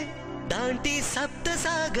ದಾಂಟಿ ಸಪ್ತ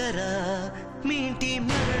ಸಾಗರ ಮೀಂಟಿ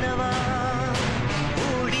ಮರಣವ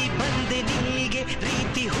ಓಡಿ ಬಂದೆ ನೀಗೆ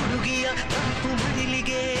ಪ್ರೀತಿ ಹುಡುಗಿಯ ತಂಪು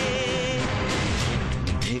ಮಡಿಲಿಗೆ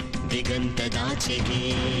ದಿಗಂತದಾಚೆಗೆ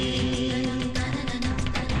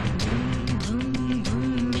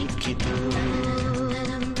ಮಿಕ್ಕಿತು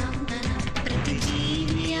ಪ್ರತಿ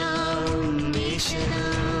ಜೀವಿಯ ಉನ್ಮೇಷಣ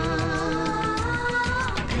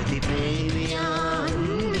ಪ್ರತಿ ಪ್ರೇಮಿಯ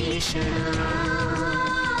ಅನ್ವೇಷಣ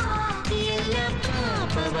ಎಲ್ಲ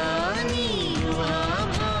ಪಾಪವ ನೀಯುವ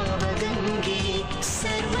ಭಾವಗಂಗೆ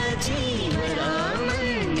ಸರ್ವ ಜೀವರ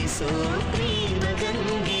ಮನ್ನಿಸೋ ಪ್ರೇಮ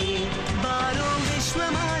ಗಂಗೆ ಬಾರೋ ವಿಶ್ವ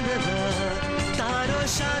ಮಾನವ ತಾರೋ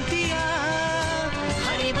ಶಾಂತಿಯ